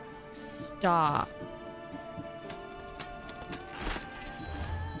 Stop.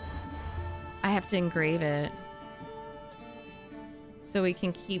 I have to engrave it. So we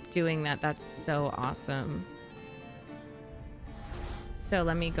can keep doing that. That's so awesome. So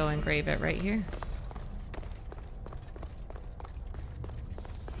let me go engrave it right here.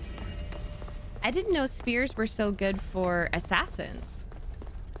 I didn't know spears were so good for assassins.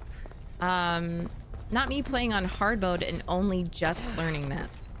 Not me playing on hard mode and only just learning that.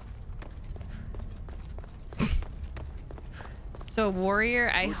 So a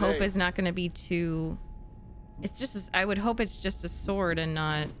warrior, I hope is not going to be too... It's just... I would hope it's just a sword and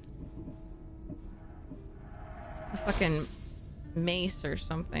not... a fucking mace or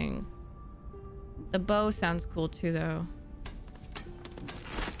something. The bow sounds cool too, though.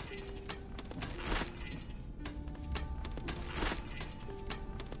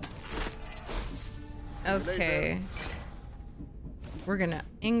 Okay. We're gonna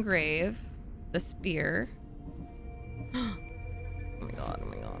engrave the spear. Oh my god, oh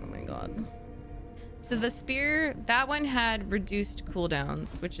my god, oh my god. So the spear, that one had reduced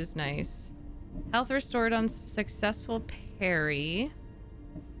cooldowns, which is nice. Health restored on successful parry.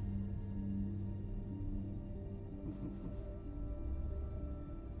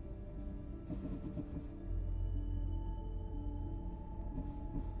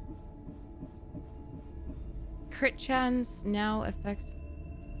 Crit chance now affects...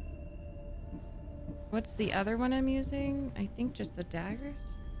 What's the other one I'm using? I think just the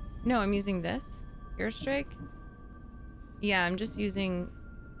daggers? No, I'm using this. Hero Strike? Yeah, I'm just using...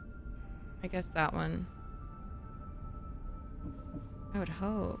 I guess that one. I would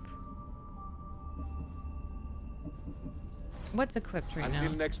hope. What's equipped right now?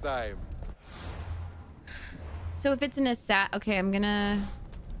 Until next time. So if it's an okay, I'm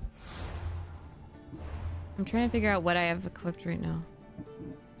trying to figure out what I have equipped right now.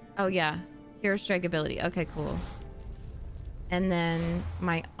 Oh yeah, Hero Strike ability. Okay, cool. And then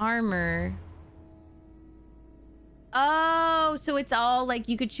my armor. Oh, so it's all like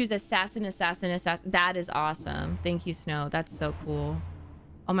you could choose assassin, assassin, assassin. That is awesome. Thank you, Snow. That's so cool.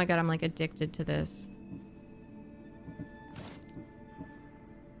 Oh my god, I'm like addicted to this.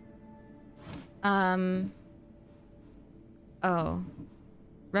 Oh.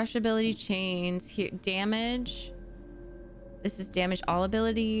 Rush ability chains. Here, damage. This is damage all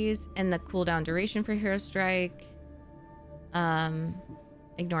abilities. And the cooldown duration for Hero Strike.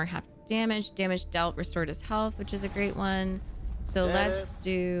 Ignore half damage. Damage dealt restored his health, which is a great one. So let's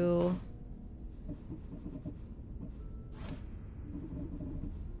do...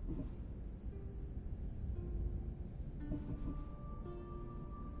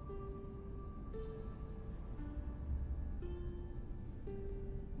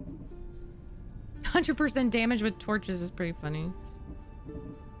 100% damage with torches is pretty funny.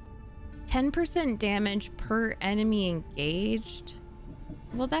 10% damage per enemy engaged?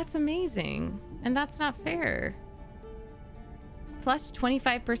 Well, that's amazing. And that's not fair. Plus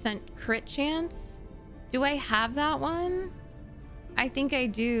 25% crit chance? Do I have that one? I think I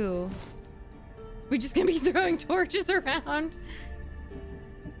do. We're just gonna be throwing torches around.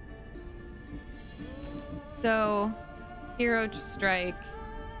 So, Hero Strike.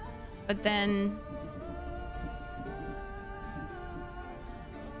 But then...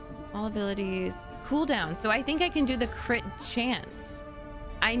 all abilities. Cooldown. So I think I can do the crit chance.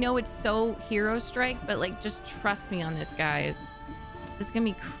 I know it's so Hero Strike, but like, just trust me on this, guys. This is gonna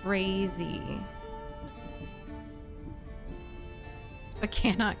be crazy. But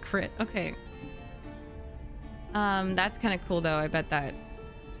cannot crit. Okay. That's kind of cool though. I bet that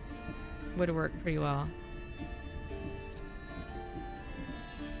would work pretty well.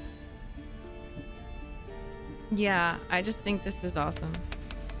 Yeah, I just think this is awesome.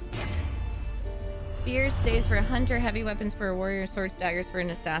 Spear stays for a hunter, heavy weapons for a warrior, swords, daggers for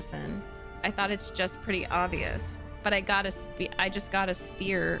an assassin. I thought it's just pretty obvious, but I just got a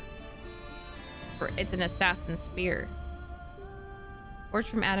spear. It's an assassin spear. Forged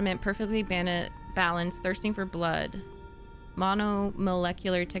from adamant, perfectly balanced, thirsting for blood.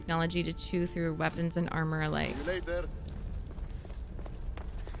 Monomolecular technology to chew through weapons and armor alike. See you later.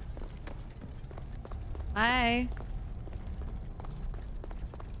 Bye.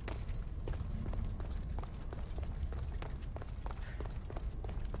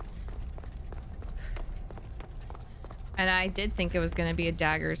 And I did think it was going to be a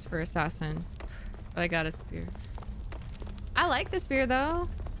daggers for assassin, but I got a spear. I like the spear though.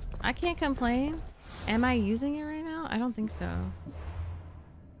 I can't complain. Am I using it right now? I don't think so.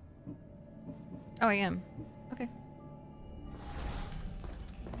 Oh, I am. Okay.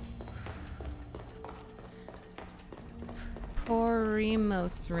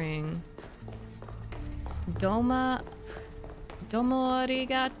 Porimos ring. Domo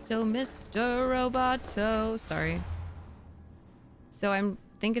arigato, Mr. Roboto. Sorry. So I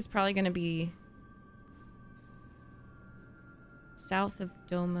think it's probably going to be south of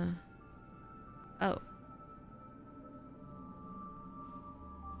Doma. Oh.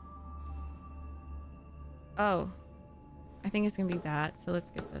 Oh. I think it's going to be that. So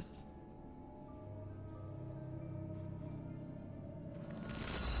let's get this.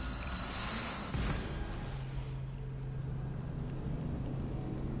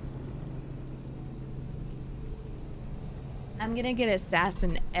 I'm gonna get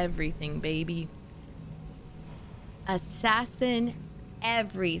assassin everything, baby. Assassin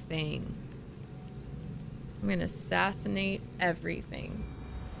everything. I'm gonna assassinate everything.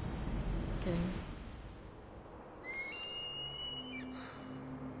 Just kidding.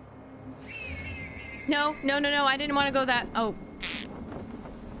 No, no, no, no. I didn't want to go that. Oh.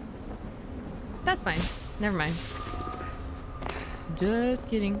 That's fine. Never mind. Just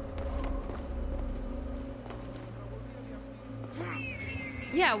kidding.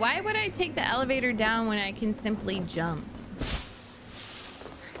 Yeah, why would I take the elevator down when I can simply jump?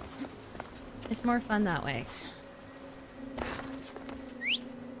 It's more fun that way.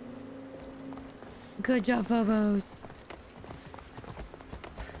 Good job, Phobos.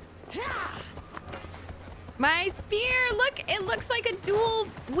 My spear! Look, it looks like a dual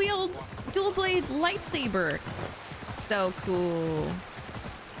blade lightsaber. So cool.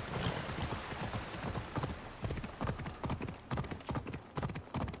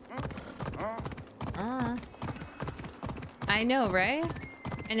 I know, right?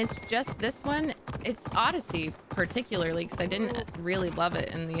 And it's just this one. It's Odyssey, particularly, because I didn't really love it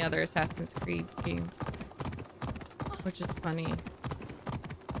in the other Assassin's Creed games. Which is funny.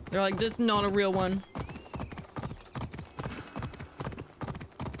 They're like, this is not a real one.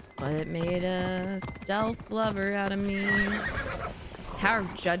 But it made a stealth lover out of me. Tower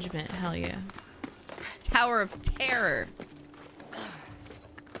of Judgment, hell yeah. Tower of Terror.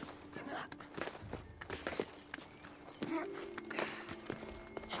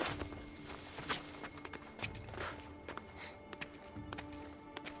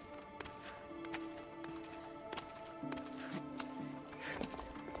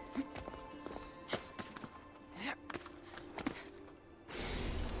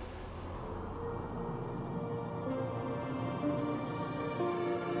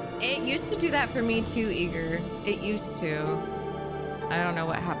 It used to do that for me too, Eager. It used to. I don't know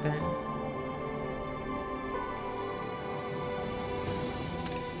what happened.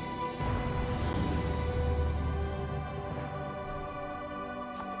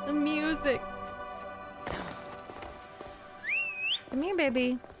 The music. Come here,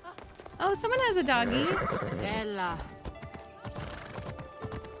 baby. Oh, someone has a doggy. Bella.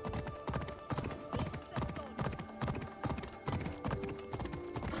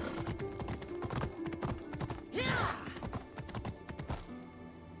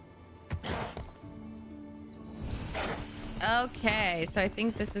 Okay, so I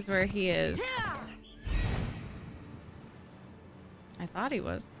think this is where he is. I thought he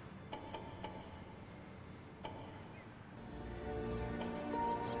was.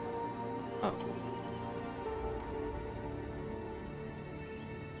 Oh.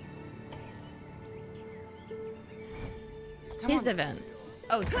 His events.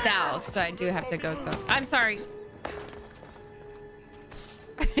 Oh, south. So I do have to go south. I'm sorry.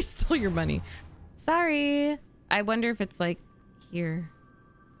 I stole your money. Sorry. I wonder if it's like here.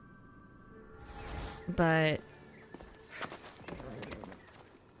 But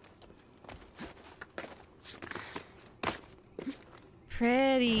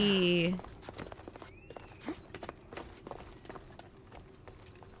pretty. Am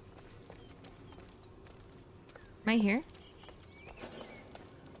I here?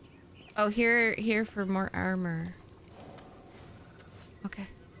 Oh, here for more armor. Okay.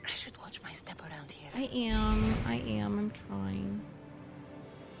 I should watch my step around here. I am. I'm trying.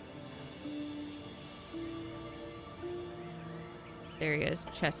 There he is,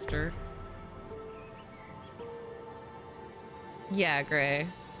 Chester. Yeah, Gray.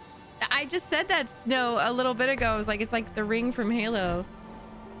 I just said that, Snow, a little bit ago. I was like, it's like the ring from Halo.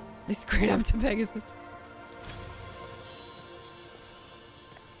 They straight up to Pegasus.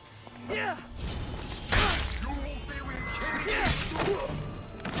 Yeah.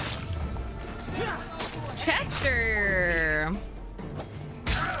 Chester.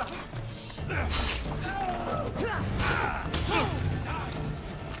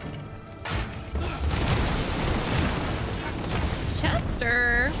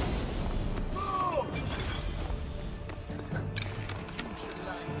 Chester.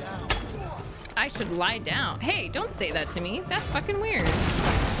 I should lie down. Hey, don't say that to me. That's fucking weird.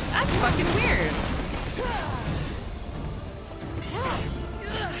 That's fucking weird.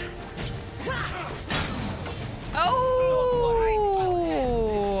 Oh!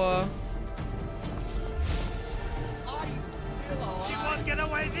 She won't get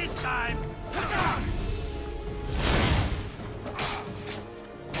away this time.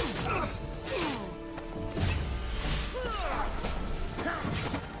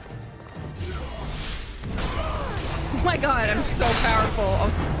 Oh my god, I'm so powerful. Oh,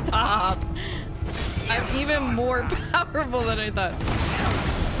 stop. I'm even more powerful than I thought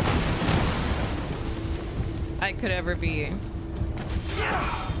I could ever be.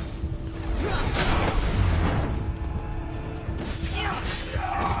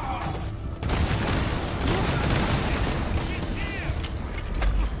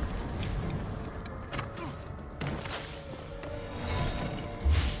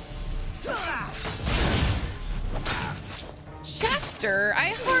 Chester?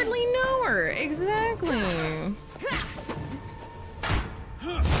 I hardly know her. Exactly.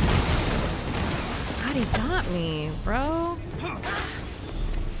 God, he got me, bro.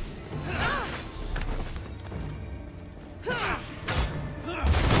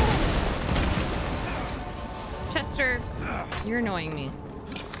 Chester, you're annoying me.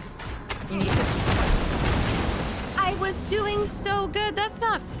 You need to... I was doing so good. That's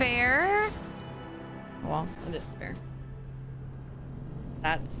not fair. Well, it is fair.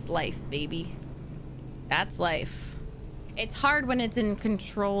 That's life, baby. That's life. It's hard when it's in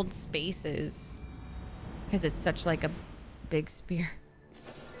controlled spaces because it's such like a big spear.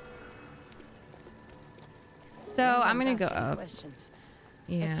 So I'm gonna go up.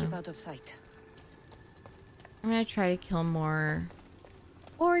 Yeah. Keep out of sight. I'm gonna try to kill more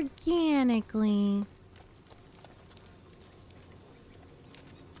organically.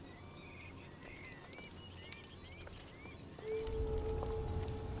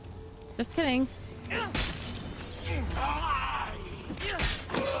 Just kidding.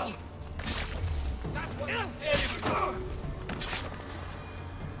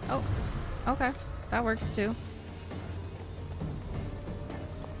 Oh, okay. That works too.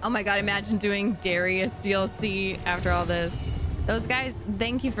 Oh my god, imagine doing Darius DLC after all this. Those guys,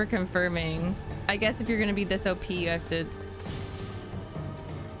 thank you for confirming. I guess if you're gonna be this OP, you have to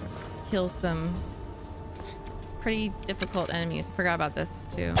kill some pretty difficult enemies. I forgot about this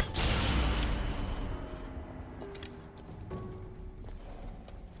too.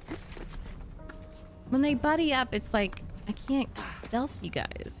 When they buddy up, it's like, I can't stealth you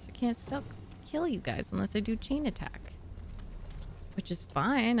guys. I can't kill you guys unless I do chain attack. Which is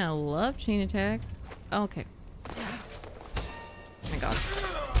fine. I love chain attack. Oh, okay. Oh my god.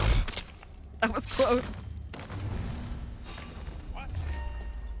 That was close.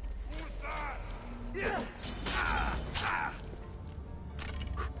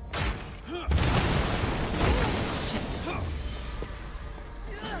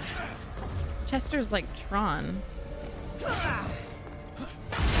 Chester's like Tron.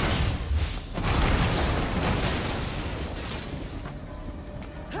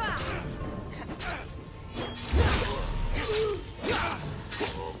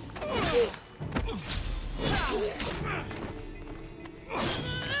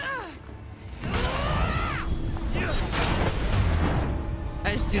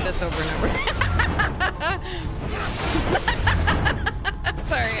 I just do this over and over.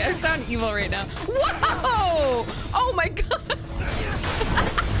 Sorry, I sound evil right now. Whoa! Oh my god!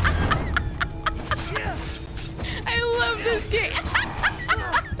 I love this game.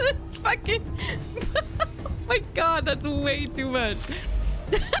 That's fucking... Oh my god, that's way too much.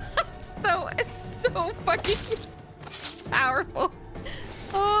 It's so fucking powerful.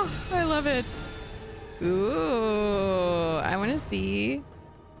 Oh, I love it. Ooh, I want to see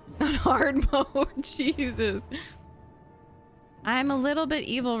on hard mode. Jesus. I'm a little bit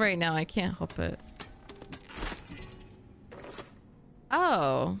evil right now. I can't help it.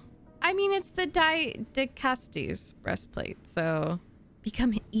 Oh. I mean, it's the Dicastes breastplate, so...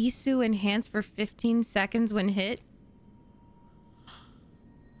 Become Isu enhanced for 15 seconds when hit?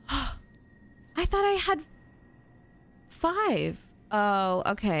 I thought I had 5. Oh,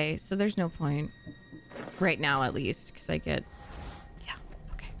 okay. So there's no point. Right now, at least, because I get... Yeah,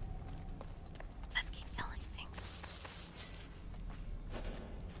 okay. Let's keep killing things.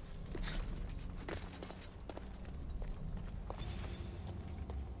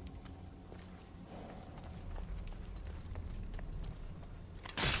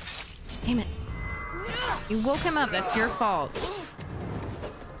 Damn it. You woke him up. That's your fault.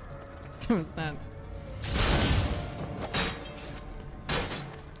 It was not.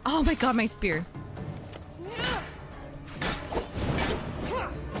 Oh my god, my spear.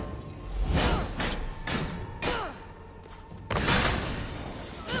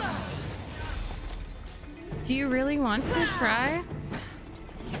 Do you really want to try?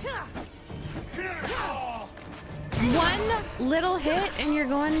 One little hit and you're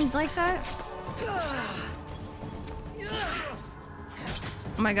going like that?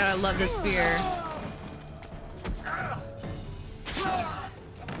 Oh my god, I love this spear.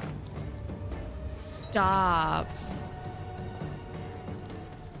 Stop.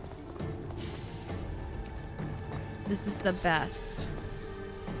 This is the best.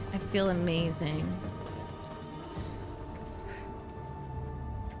 I feel amazing.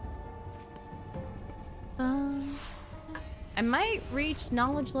 I might reach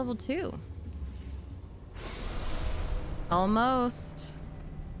knowledge level 2. Almost.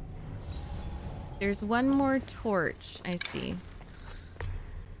 There's one more torch, I see.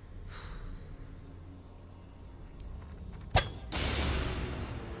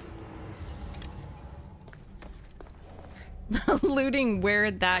 Looting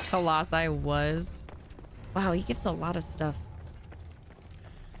where that colossi was. Wow, he gives a lot of stuff.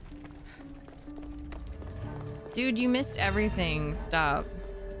 Dude, you missed everything. Stop.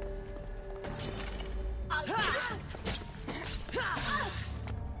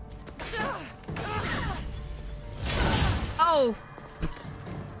 Oh!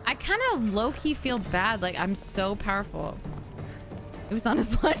 I kind of low-key feel bad. Like, I'm so powerful. It was on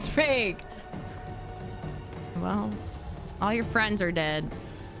his lunch break. Well, all your friends are dead.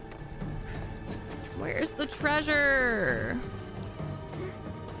 Where's the treasure?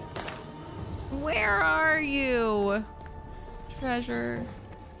 Where are you? Treasure.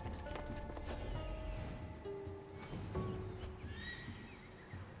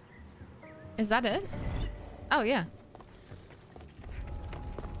 Is that it? Oh, yeah.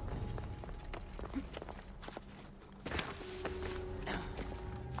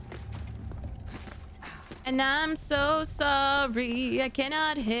 And I'm so sorry. I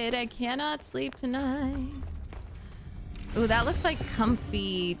cannot hit. I cannot sleep tonight. Ooh, that looks like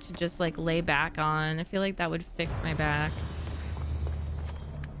comfy to just like lay back on. I feel like that would fix my back.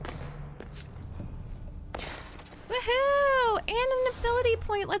 Woohoo! And an ability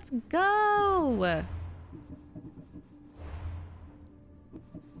point. Let's go.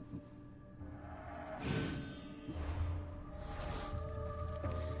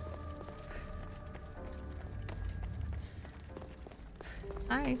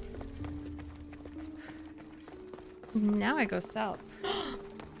 Hi. Now I go south.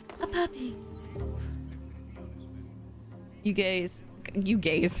 A puppy. You gaze.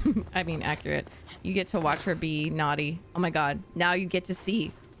 I mean, accurate. You get to watch her be naughty. Oh my god. Now you get to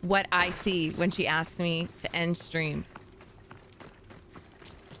see what I see when she asks me to end stream.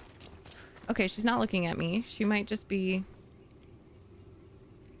 Okay, she's not looking at me. She might just be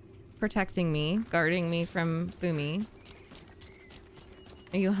protecting me, guarding me from Boomy.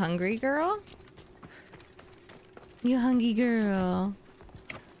 Are you hungry, girl? You hungry girl.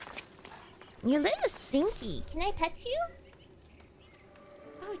 You're a little stinky. Can I pet you?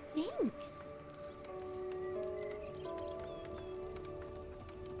 Oh,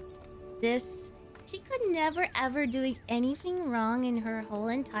 thanks. She could never ever do anything wrong in her whole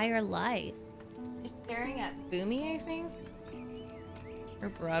entire life. You're staring at Boomy, I think? Her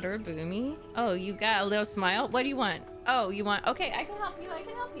brother, Boomy? Oh, you got a little smile? What do you want? Oh, you want... Okay, I can help you. I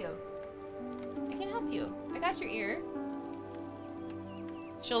can help you. I can help you. I got your ear.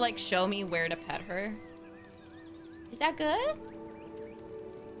 She'll, like, show me where to pet her. Is that good?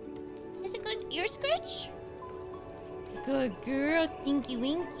 Is it good ear scratch? Good girl, Stinky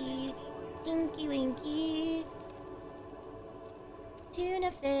Winky. Stinky Winky.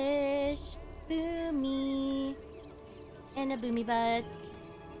 Tuna fish. Boomy. And a Boomy butt.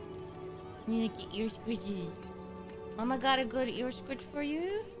 You like your ear scratches. Mama got a good ear scratch for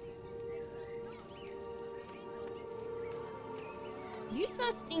you? You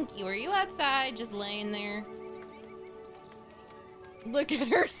smell stinky. Were you outside just laying there? Look at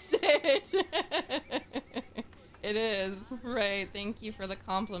her sit. It is. Right. Thank you for the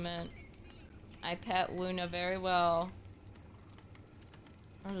compliment. I pet Wuna very well.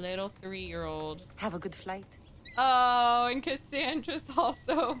 Our little 3-year-old. Have a good flight. Oh, and Cassandra's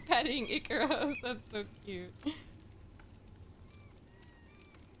also petting Icaros. That's so cute.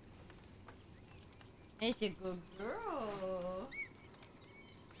 It's a good girl.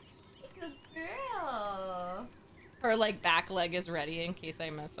 Good girl. Her, like, back leg is ready in case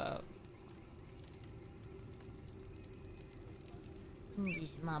I mess up. This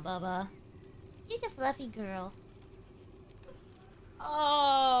is my baba. She's a fluffy girl.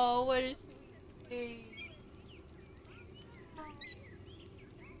 Oh, what a sweet.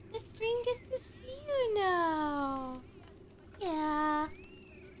 The string gets to see you now. Yeah.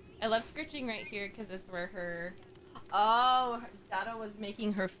 I love scritching right here because it's where her... Oh, Dada was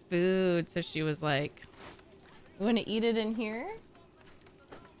making her food, so she was like, "You want to eat it in here?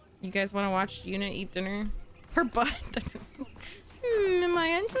 You guys want to watch Yuna eat dinner?" Her butt. Am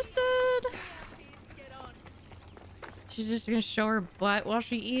I interested? She's just gonna show her butt while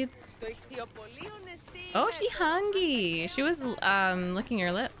she eats. Oh, she hungry. She was licking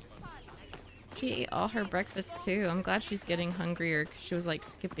her lips. She ate all her breakfast too. I'm glad she's getting hungrier because she was like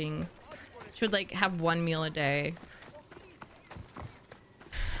skipping. She would like have 1 meal a day.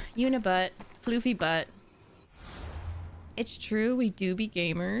 Una butt. Floofy butt. It's true, we do be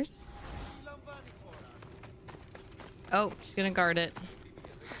gamers. Oh, she's gonna guard it.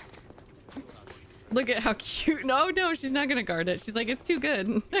 Look at how cute. No, she's not gonna guard it. She's like, it's too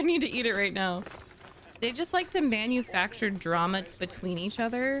good. I need to eat it right now. They just like to manufacture drama between each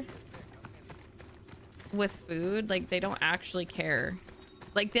other with food. Like, they don't actually care.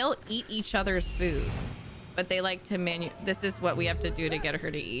 Like, they'll eat each other's food. but they like to this is what we have to do to get her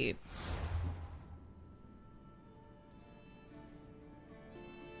to eat.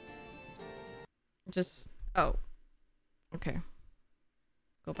 Just, oh, okay.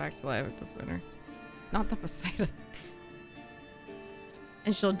 Go back to live with this winner. Not the Poseidon.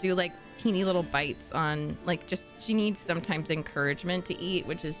 And she'll do like teeny little bites on, like, just, she needs sometimes encouragement to eat,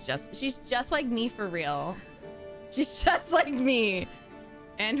 which is just, she's just like me for real. She's just like me.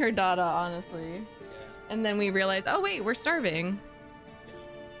 And her Dada, honestly. And then we realize, oh wait, we're starving.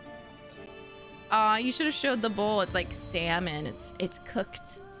 Aw, you should have showed the bowl. It's like salmon. It's cooked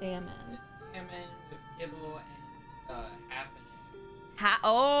salmon. It's salmon with kibble and half an egg.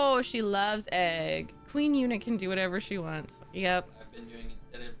 Oh, she loves egg. Queen Una can do whatever she wants. Yep. I've been doing,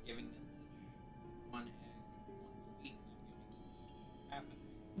 instead of giving them each one egg once a week, I'm giving them half an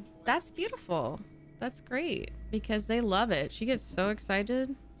egg. That's beautiful. That's great because they love it. She gets so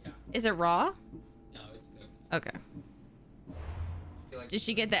excited. Yeah. Is it raw? No, it's cooked. Okay. She Did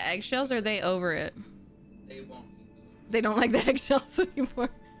she get the eggshells or are they over it? They won't eat them. They don't like the eggshells anymore.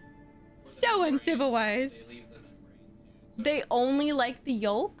 So uncivilized. They leave them in brain too. They only like the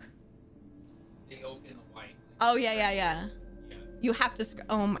yolk? The yolk and the white. Oh, yeah. Yeah. You have to...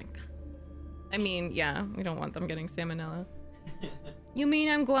 Oh, my God. I mean, yeah. We don't want them getting salmonella. You mean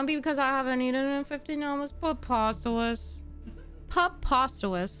I'm grumpy because I haven't eaten in 15 hours? Preposterous.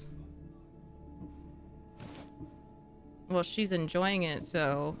 Preposterous. Well, she's enjoying it,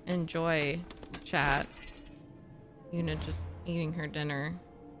 so enjoy, chat. Una just eating her dinner.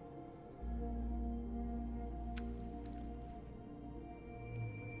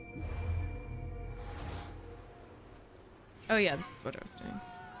 Oh yeah, this is what I was doing.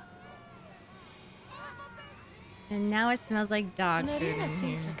 And now it smells like dog An food in arena here.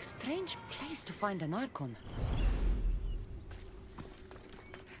 seems like a strange place to find an Archon.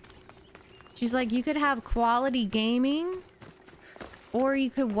 She's like, you could have quality gaming, or you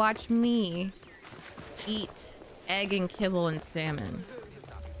could watch me eat egg and kibble and salmon.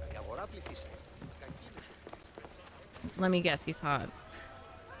 Let me guess, he's hot.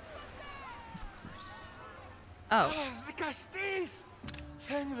 Oh. The Castis!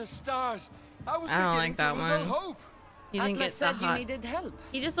 Thank the stars. I was I don't beginning like that to lose all one. hope. He didn't Atlas get the said hot. you needed help.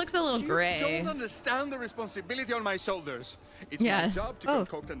 He just looks a little gray. You don't understand the responsibility on my shoulders. It's Yeah, my job to both.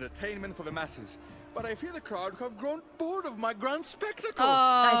 concoct entertainment for the masses. But I fear the crowd have grown bored of my grand spectacles.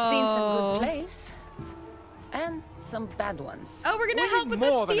 I've seen some Oh. good plays. And some bad ones. Oh, we're gonna We help need with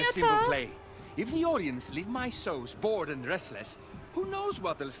more the than a simple theater. play. If the audience leave my shows bored and restless, who knows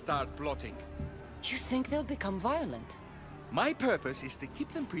what they'll start plotting? You think they'll become violent? My purpose is to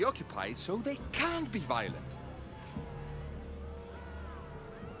keep them preoccupied so they can't be violent.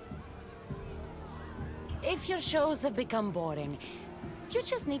 If your shows have become boring, you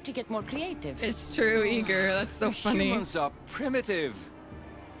just need to get more creative. It's true, Eager. That's so funny. Humans are primitive.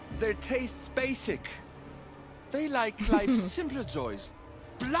 Their tastes basic. They like life's simpler joys.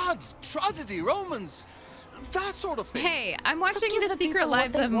 Blood, tragedy, romance, that sort of thing. Hey, I'm watching give The the Secret people what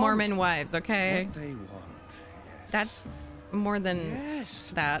Lives they of want. Mormon Wives, okay? What they want, yes. That's more than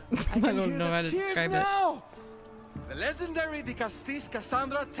Yes. that. I can don't hear know the how to cheers describe it. now. The legendary Dicastis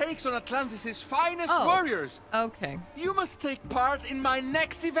Cassandra takes on Atlantis' finest Oh. warriors. Okay. You must take part in my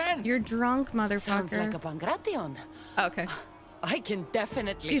next event. You're drunk, motherfucker. Sounds like a Pangration. Okay. I can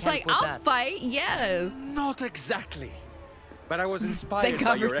definitely She's help like, with I'll that. fight, yes. Not exactly. But I was They inspired by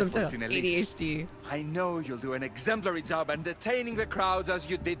cover your some efforts in Elise. ADHD. I know you'll do an exemplary job entertaining the crowds as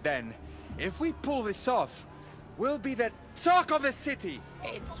you did then. If we pull this off, we'll be the talk of the city.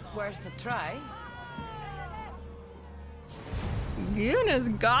 It's worth a try. Yuna's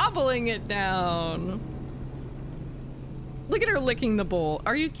gobbling it down. Look at her licking the bowl.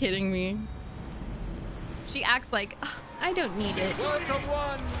 Are you kidding me? She acts like, "Ugh, I don't need it. Welcome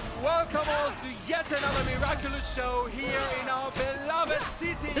one, welcome all to yet another miraculous show here in our beloved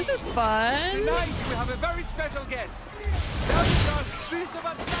city. This is fun. Tonight we have a very special guest. The Streets of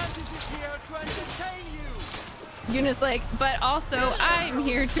Atlantis is here to entertain you. Yuna's like, but also I'm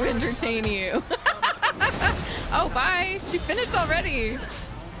here to entertain you. Oh, bye. She finished already.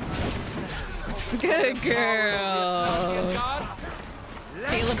 Good girl.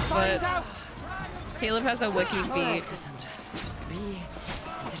 Caleb foot. Caleb has a wiki All right, feet. Cassandra. Be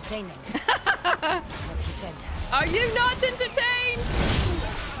entertaining. That's what he said. Are you not entertained?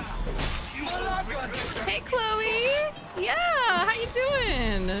 Hey, Chloe. Yeah, how you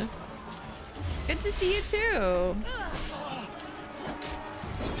doing? Good to see you too.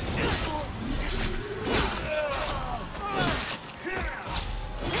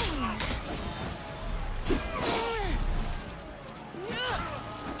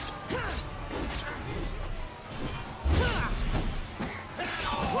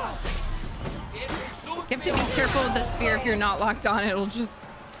 careful with the spear. If you're not locked on, it'll just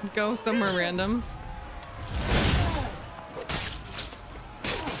go somewhere random.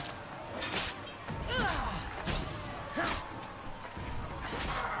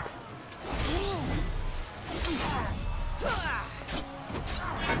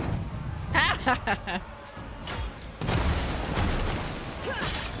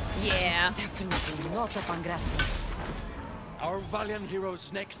 Yeah. Definitely not a Pangrati. Our valiant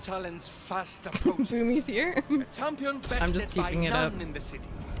hero's next challenge fast approaches. Boomy's here. A champion bested I'm just keeping by it up. none in the city.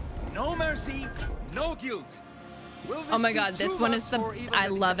 No mercy, no guilt. Will Oh my this god, be this too one much is the... for even I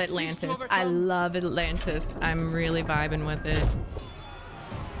the love Legacies to Atlantis. I overcome? love Atlantis. I'm really vibing with it.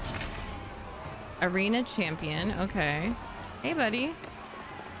 Arena champion. Okay. Hey, buddy.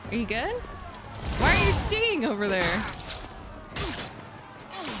 Are you good? Why are you steeing over there?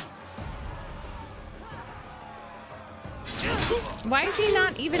 Why is he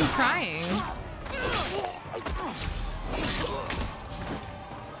not even trying?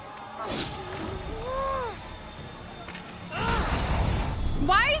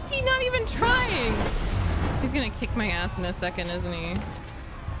 Why is he not even trying? He's gonna kick my ass in a second, isn't he?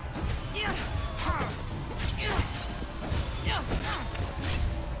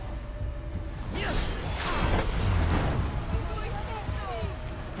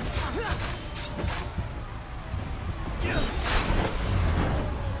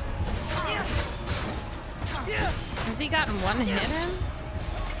 Has he gotten one hit in?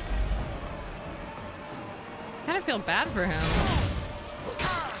 Kind of feel bad for him.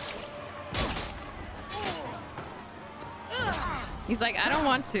 He's like, I don't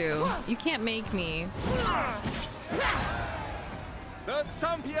want to. You can't make me. The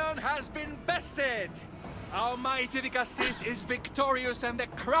champion has been bested. Our mighty Augustus is victorious and the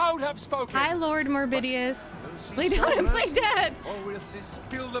crowd have spoken. Hi, Lord Morbidius. Lay down and play dead. Or will she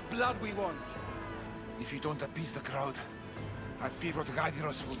spill the blood we want? If you don't appease the crowd, I fear what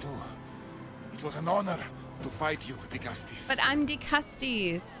Gyros will do. It was an honor to fight you, Augustus. But I'm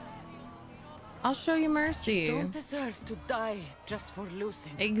Decustes. I'll show you mercy. You don't deserve to die just for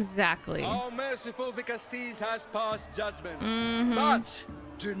losing. Exactly. Our merciful Augustus has passed judgment. Mm-hmm. But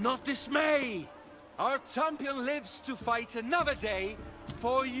do not dismay. Our champion lives to fight another day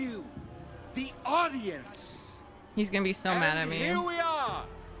for you, the audience. He's gonna be so mad at me. Here we are,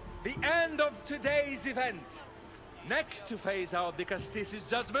 the end of today's event. Next to face our Augustus'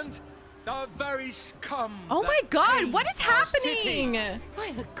 judgment, the very scum. Oh my god, what is happening?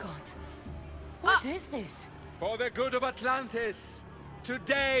 By the gods. What is this? For the good of Atlantis,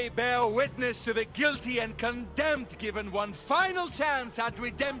 today bear witness to the guilty and condemned given one final chance at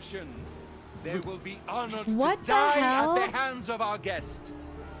redemption. They will be honored What to the die hell? at the hands of our guest.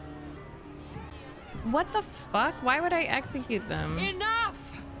 What the fuck? Why would I execute them? Enough!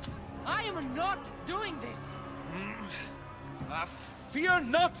 I am not doing this. Fear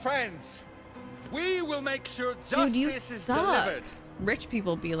not, friends. We will make sure justice Dude, you is suck. delivered. Rich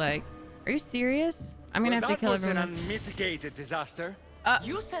people be like, are you serious? I'm gonna have to kill everyone That else. was an unmitigated disaster.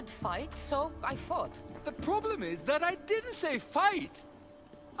 You said fight, so I fought. The problem is that I didn't say fight.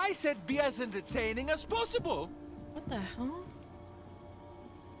 I said be as entertaining as possible. What the hell?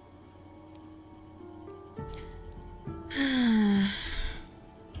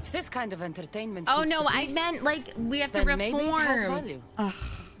 If this kind of entertainment Oh keeps no, the I peace, meant like we have to then maybe it has reform. value. Ugh.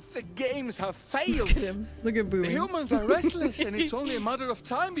 The games have failed. Look at him. Look at Boomy. The humans are restless, and it's only a matter of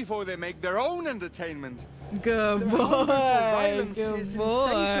time before they make their own entertainment. Good Their hunger for boy. violence Good is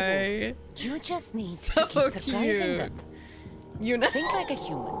boy. You just need So to keep surprising cute. them. You know. Think like a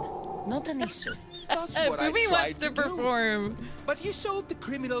human, not an issue. That's what I Boomy tried wants to to do. perform. But you showed the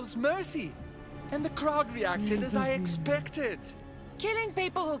criminals mercy, and the crowd reacted as I expected. Killing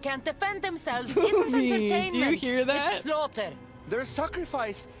people who can't defend themselves isn't Boomy, entertainment. do you hear that? It's slaughter. Their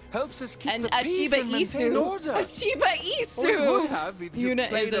sacrifice helps us keep And the peace Ashiba and maintain Isu. order. Ashiba Isu. Or it would have if you Yuna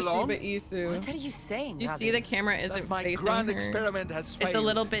played is along. Ashiba Isu. What are you saying? You see the camera isn't My facing grand her. experiment has failed. It's a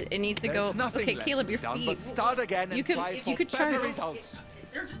little bit. It needs to There's go. nothing Okay, left Caleb, to your be done feet. but start again and You could, try if for you could better try. results.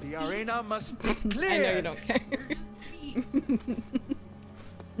 The arena must be I cleared. know you don't care.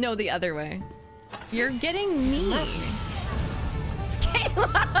 No, the other way. You're getting me.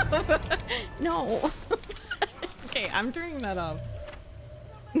 Caleb! No. Okay, I'm turning that off.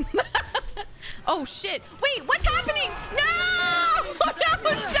 Oh shit! Wait, what's happening? No! No,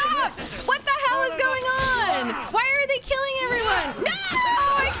 stop! What the hell is going on? Why are they killing everyone? No!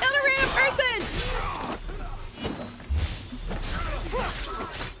 I killed a random person!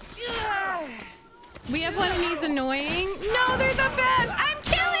 We have one and he's annoying. No, they're the best! I'm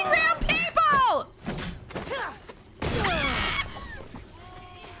killing real people!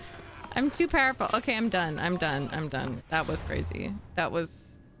 I'm too powerful. Okay, I'm done. I'm done. I'm done. That was crazy. That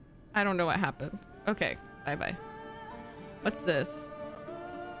was... I don't know what happened. Okay, bye-bye. What's this?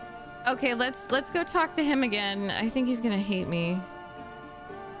 Okay, let's go talk to him again. I think he's gonna hate me.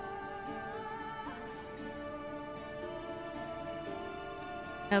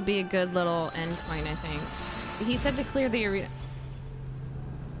 That'll be a good little endpoint, I think. He said to clear the arena.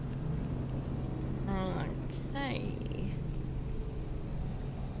 Okay.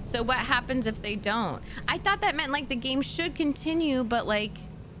 So what happens if they don't? I thought that meant like the game should continue, but like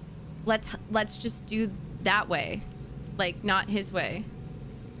let's just do that way. Like not his way.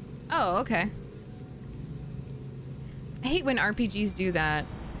 Oh, okay. I hate when RPGs do that.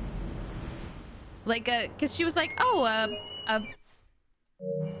 Like cuz she was like, "Oh,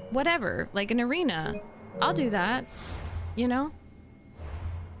 whatever, like an arena. I'll do that." You know?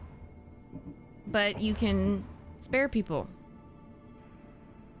 But you can spare people.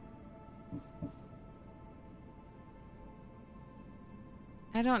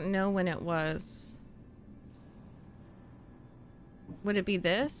 I don't know when it was. Would it be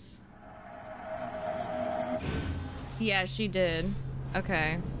this? Yeah, she did.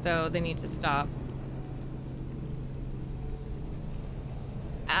 Okay, so they need to stop.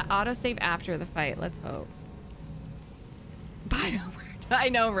 Autosave after the fight, let's hope. Bioware. I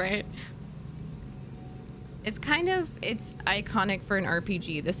know, right? It's iconic for an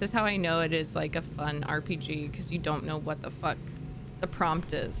RPG. This is how I know it is like a fun RPG, because you don't know what the fuck the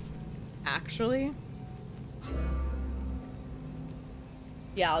prompt is. Actually?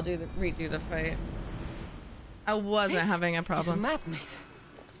 Yeah, I'll redo the fight. I wasn't having a problem. Is madness.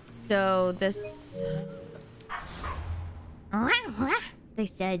 So this... They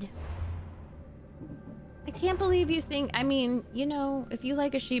said. I can't believe you think... I mean, you know, if you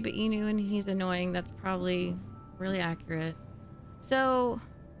like a Shiba Inu and he's annoying, that's probably really accurate. So...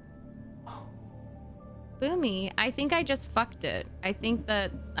 Boomy, I think I just fucked it. I think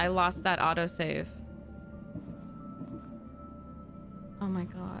that I lost that autosave. Oh my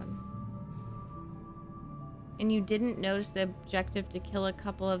god. And you didn't notice the objective to kill a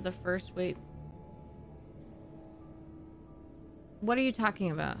couple of the first wave. What are you talking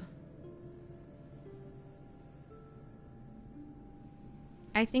about?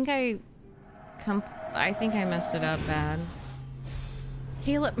 I think I messed it up bad.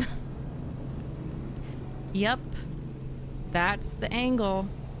 Caleb. Yep. That's the angle.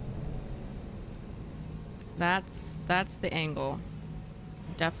 That's the angle.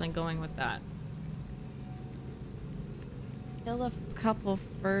 I'm definitely going with that. Kill a couple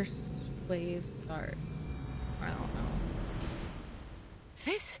first wave start. I don't know.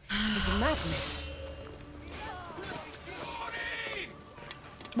 This is madness.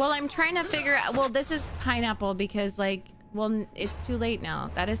 Well, I'm trying to figure out... Well, this is pineapple because, like... Well, it's too late now.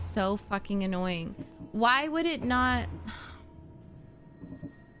 That is so fucking annoying. Why would it not...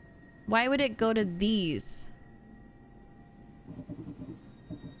 Why would it go to these?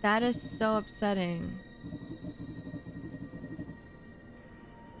 That is so upsetting.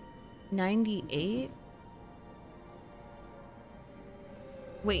 98?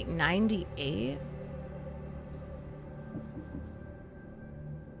 Wait, 98?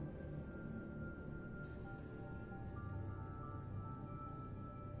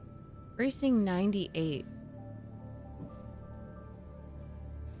 Racing 98.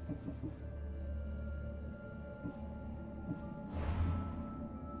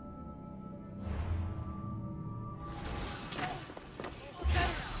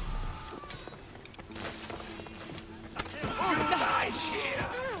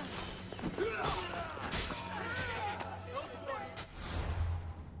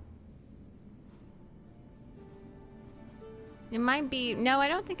 It might be... No, I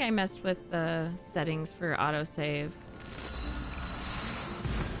don't think I messed with the settings for autosave.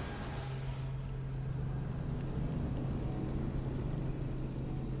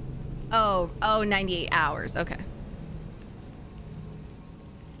 Oh, 98 hours. Okay.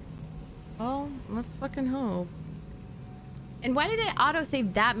 Well, let's fucking hope. And why did it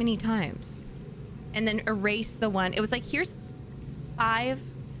autosave that many times? And then erase the one... It was like, here's 5,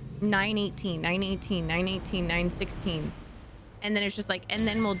 918, 918, 918, 916. And then it's just like, and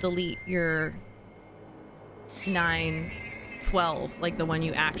then we'll delete your 912, like the one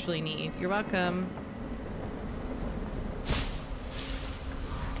you actually need. You're welcome.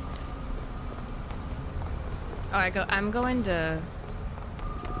 Oh, I'm going to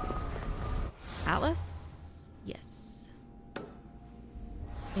Atlas? Yes.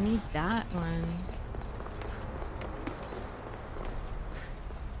 I need that one.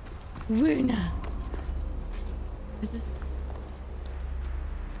 Wuna. Is this...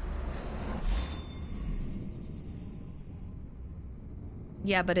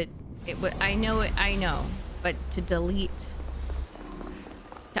 Yeah, but it would. I know. But to delete,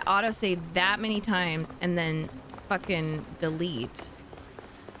 to autosave that many times and then fucking delete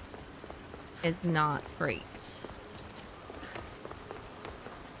is not great.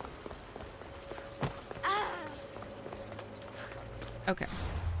 Okay.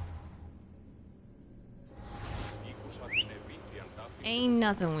 Ain't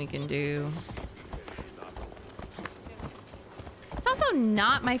nothing we can do. It's also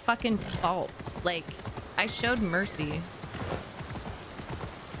not my fucking fault. Like, I showed mercy.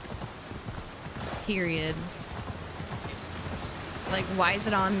 Period. Like, why is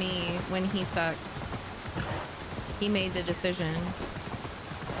it on me when he sucks? He made the decision.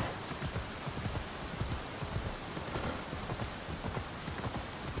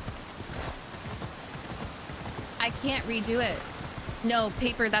 I can't redo it. No,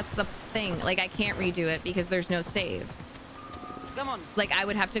 paper, that's the thing. Like, I can't redo it because there's no save. Come on. Like, I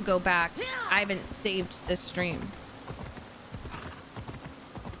would have to go back. I haven't saved this stream.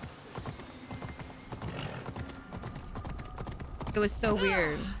 It was so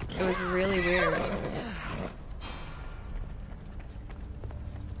weird. It was really weird.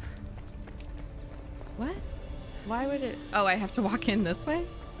 What? Why would it? Oh, I have to walk in this way?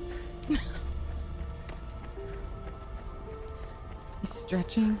 He's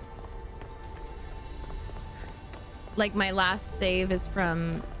stretching. Like, my last save is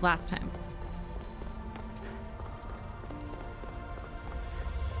from last time.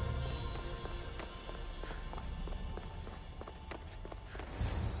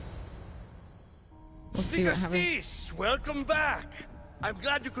 We'll see what happens. Welcome back. I'm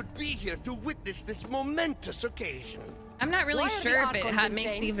glad you could be here to witness this momentous occasion. I'm not really sure if it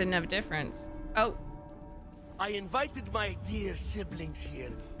makes even a difference. Oh. I invited my dear siblings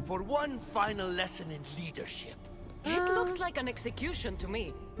here for one final lesson in leadership. It looks like an execution to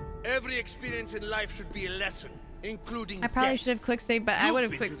me. Every experience in life should be a lesson, including I probably death. should have quick saved, but I would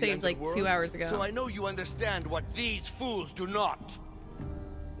have quick saved like 2 hours ago. So I know you understand what these fools do not.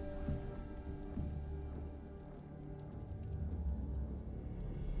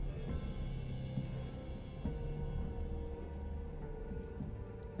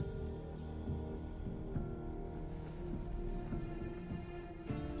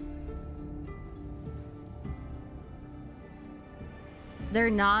 They're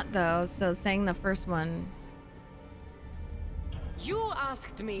not, though, so saying the first one. You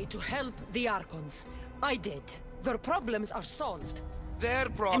asked me to help the Archons. I did. Their problems are solved. Their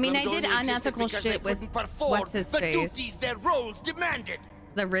problems I mean, I did only unethical existed shit because with they couldn't perform what's his the face? duties their roles demanded.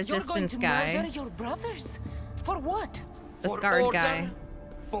 The resistance You're going guy. to murder your brothers? For what? The For scarred order, guy.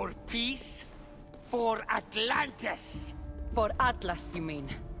 For peace, for Atlantis. For Atlas, you mean?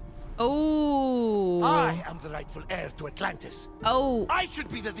 Oh. I am the rightful heir to Atlantis. Oh. I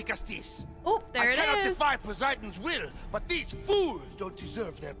should be the Dicastis. Oh, there it I cannot is. defy Poseidon's will, but these fools don't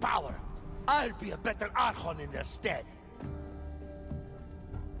deserve their power. I'll be a better Archon in their stead.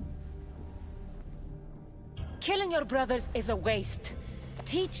 Killing your brothers is a waste.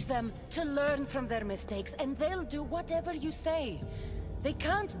 Teach them to learn from their mistakes, and they'll do whatever you say. They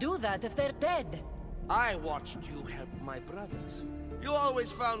can't do that if they're dead. I watched you help my brothers. You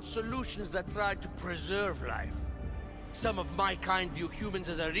always found solutions that tried to preserve life. Some of my kind view humans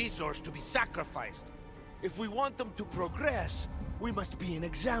as a resource to be sacrificed. If we want them to progress, we must be an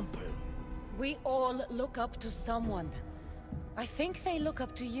example. We all look up to someone. I think they look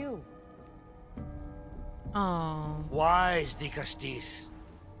up to you. Oh. Wise, Dicastis.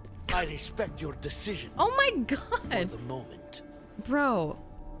 I respect your decision. Oh my god. For the moment. Bro.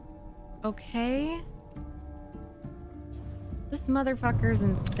 Okay. This motherfucker's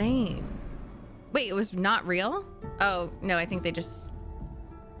insane. Wait, it was not real? Oh, no, I think he just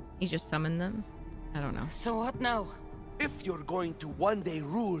summoned them. I don't know. So what now? If you're going to one day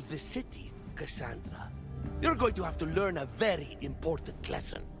rule the city, Cassandra, you're going to have to learn a very important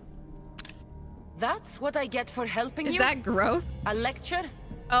lesson. That's what I get for helping you? Is that growth? A lecture?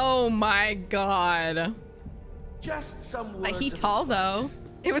 Oh my god. Just some words. He tall though.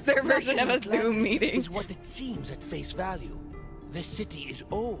 It was their version of a Zoom meeting. Is what it seems at face value. The city is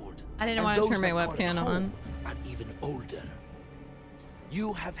old. I didn't want to turn my webcam on. Are even older.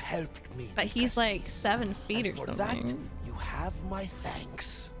 You have helped me. But he's like 7 feet or for something. That, you have my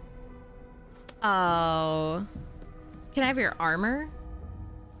thanks. Oh. Can I have your armor?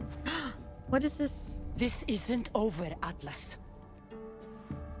 What is this? This isn't over, Atlas.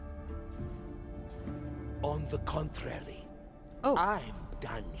 On the contrary. Oh. I'm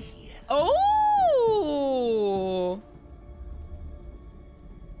done here. Oh!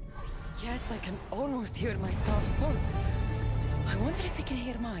 Yes, I can almost hear my staff's thoughts. I wonder if he can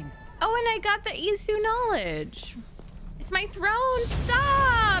hear mine. Oh, and I got the Isu knowledge. It's my throne.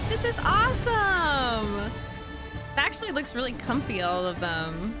 Stop! This is awesome. It actually looks really comfy, all of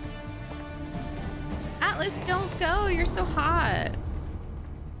them. Atlas, don't go. You're so hot.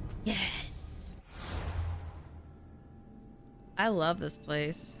 Yes. I love this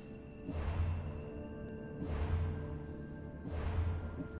place.